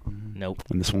fuckboys. Nope.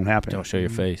 When this won't happen. Don't show your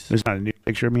face. There's not a nude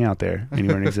picture of me out there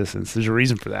anywhere in existence. There's a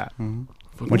reason for that.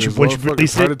 Once you It's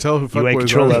release hard it, to tell who you ain't fuckboys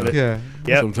control are. of it. Yeah.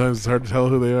 Yep. Sometimes it's hard to tell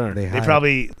who they are. They They hide.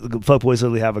 probably fuckboys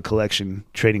literally have a collection,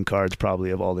 trading cards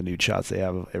probably of all the nude shots they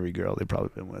have of every girl they've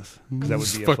probably been with. Because that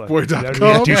would be a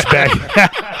Fuckboy.com.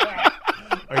 douchebag.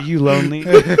 Are you lonely?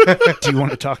 Do you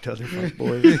want to talk to other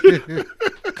fuckboys?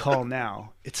 Call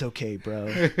now. It's okay, bro.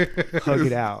 Hug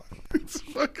it out. It's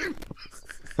fucking.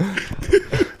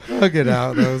 Hug it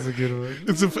out. That was a good one.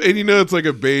 And you know, it's like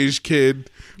a beige kid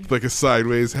with like a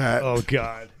sideways hat. Oh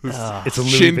God. It's a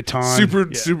Louis Chin,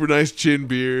 Vuitton. super nice chin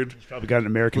beard Probably got an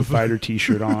American Fighter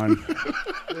T-shirt on.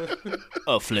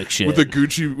 Affliction. with the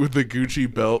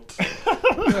Gucci belt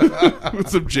with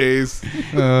some J's.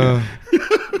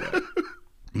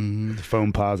 The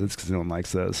foam posits because no one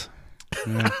likes those.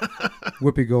 Yeah.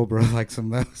 Whoopi Goldberg likes them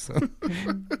though. So.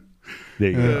 There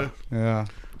you go. Yeah.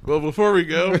 Well, before we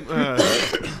go,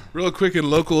 real quick in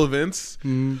local events.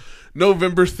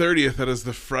 November 30th, that is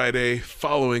the Friday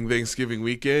following Thanksgiving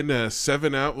weekend.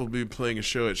 7 Out will be playing a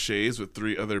show at Shays with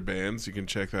 3 other bands. You can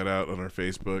check that out on our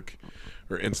Facebook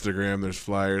or Instagram. There's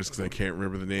flyers because I can't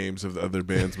remember the names of the other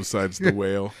bands besides The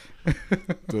Whale.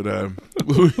 But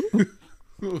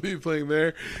we'll be playing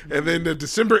there. And then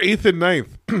December 8th and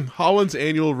 9th, Holland's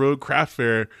annual Road Craft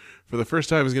Fair for the first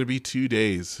time is going to be 2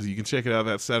 days. So you can check it out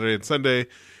that Saturday and Sunday.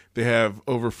 They have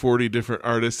over 40 different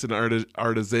artists and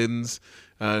artisans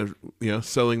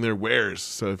selling their wares.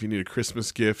 So if you need a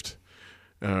Christmas gift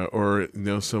or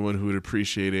someone who would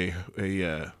appreciate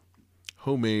a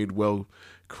homemade,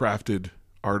 well-crafted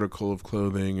article of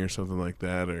clothing or something like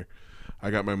that, or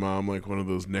I got my mom like one of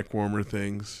those neck warmer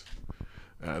things.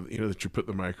 That you put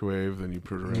in the microwave, then you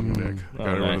put it around your neck. I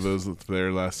got her one of those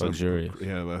there last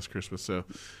Christmas. So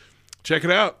check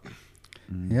it out.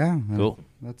 Yeah. Cool.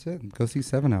 That's it. Go see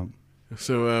 7 Out.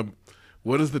 So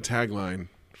what is the tagline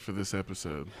for this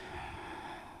episode?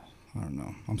 I don't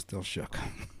know. I'm still shook.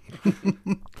 All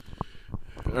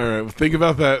right, well, think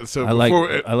about that. So I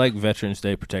like Veterans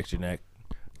Day. Protect your neck.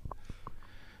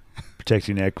 Protect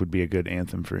Your Neck would be a good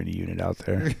anthem for any unit out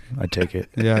there. I'd take it.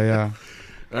 Yeah.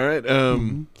 All right.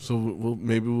 So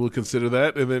we'll consider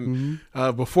that, and then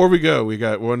before we go, we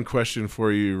got one question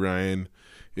for you, Ryan.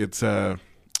 It's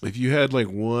if you had like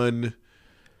one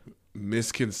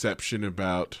misconception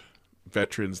about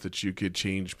veterans that you could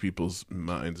change people's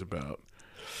minds about,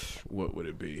 what would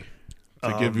it be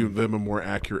to give them a more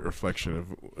accurate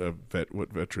reflection of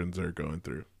what veterans are going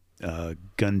through?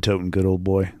 Gun-toting good old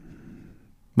boy.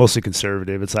 Mostly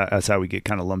conservative. That's how we get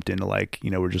kind of lumped into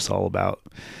we're just all about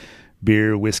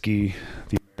beer, whiskey,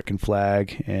 the American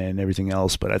flag and everything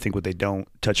else. But I think what they don't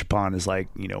touch upon is like,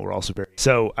 you know, we're also very,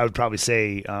 so I would probably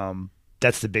say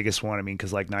that's the biggest one. I mean,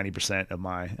 because like 90% of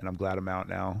and I'm glad I'm out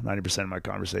now, 90% of my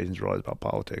conversations are always about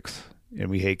politics. And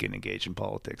we hate getting engaged in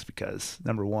politics because,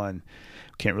 number one,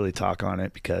 we can't really talk on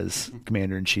it because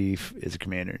commander-in-chief is a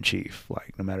commander-in-chief.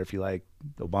 Like, no matter if you like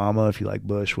Obama, if you like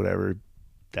Bush, whatever,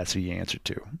 that's who you answer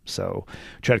to. So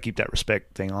try to keep that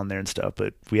respect thing on there and stuff,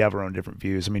 but we have our own different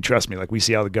views. I mean, trust me, like we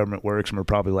see how the government works and we're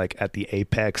probably like at the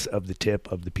apex of the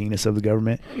tip of the penis of the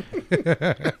government.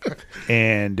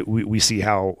 And we see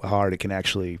how hard it can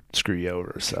actually screw you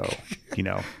over. So, you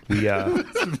know, we,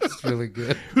 it's really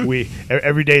good.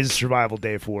 Every day is a survival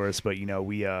day for us, but you know,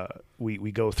 we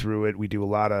go through it. We do a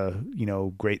lot of, you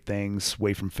know, great things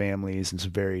away from families and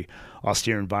some very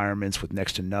austere environments with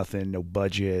next to nothing, no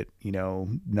budget, you know,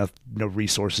 no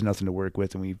resources, nothing to work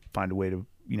with. And we find a way to,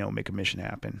 you know, make a mission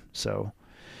happen. So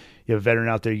you have a veteran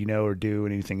out there, you know, or do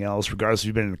anything else, regardless if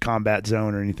you've been in a combat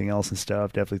zone or anything else and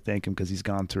stuff, definitely thank him because he's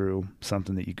gone through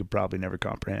something that you could probably never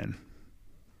comprehend.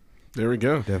 There we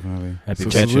go. Definitely. Happy So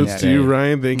Veterans salutes to Day. you,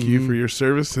 Ryan. Thank you for your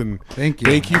service and Thank you.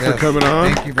 Thank you for coming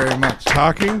on. Thank you very much.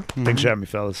 Talking. Thanks for having me,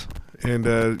 fellas. And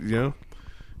you know,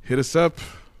 hit us up.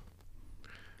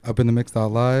 Up in the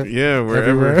Mix.live. Yeah,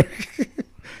 wherever.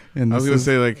 And I was this gonna is-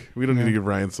 say like we don't need to give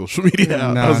Ryan social media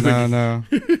out. I No, was no,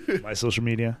 thinking- no. My social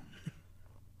media.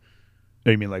 Oh,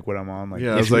 you mean like what I'm on? Like,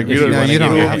 Yeah, I was you- like, if we you don't. wanna you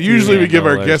don't we- have to. usually we give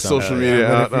our Yeah, guest no, social yeah, media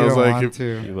but out. if And I you was don't like, want if-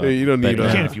 to. yeah, you don't need you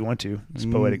us. can if you want to. It's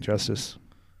Poetic Justice.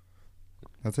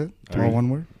 That's it? All All one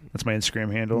word? That's my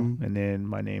Instagram handle, and then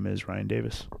my name is Ryan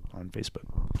Davis on Facebook.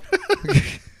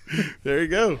 There you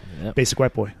go. Yep. Basic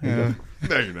white boy. There you Yeah.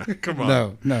 go. No, you're not. Come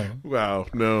on. No. Wow.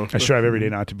 No. I strive every day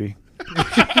not to be.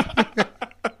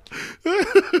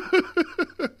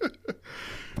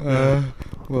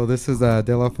 Well, this is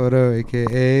De La Photo,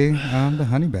 a.k.a. the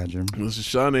Honey Badger. This is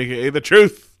Sean, aka The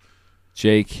Truth.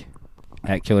 Jake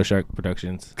at Killer Shark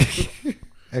Productions.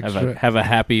 Extra. Have a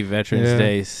happy Veterans Yeah.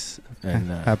 Day. And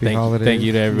Happy holidays. Thank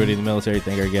you to everybody in the military.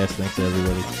 Thank our guests. Thanks to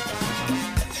everybody.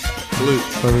 Salute.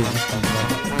 Salute.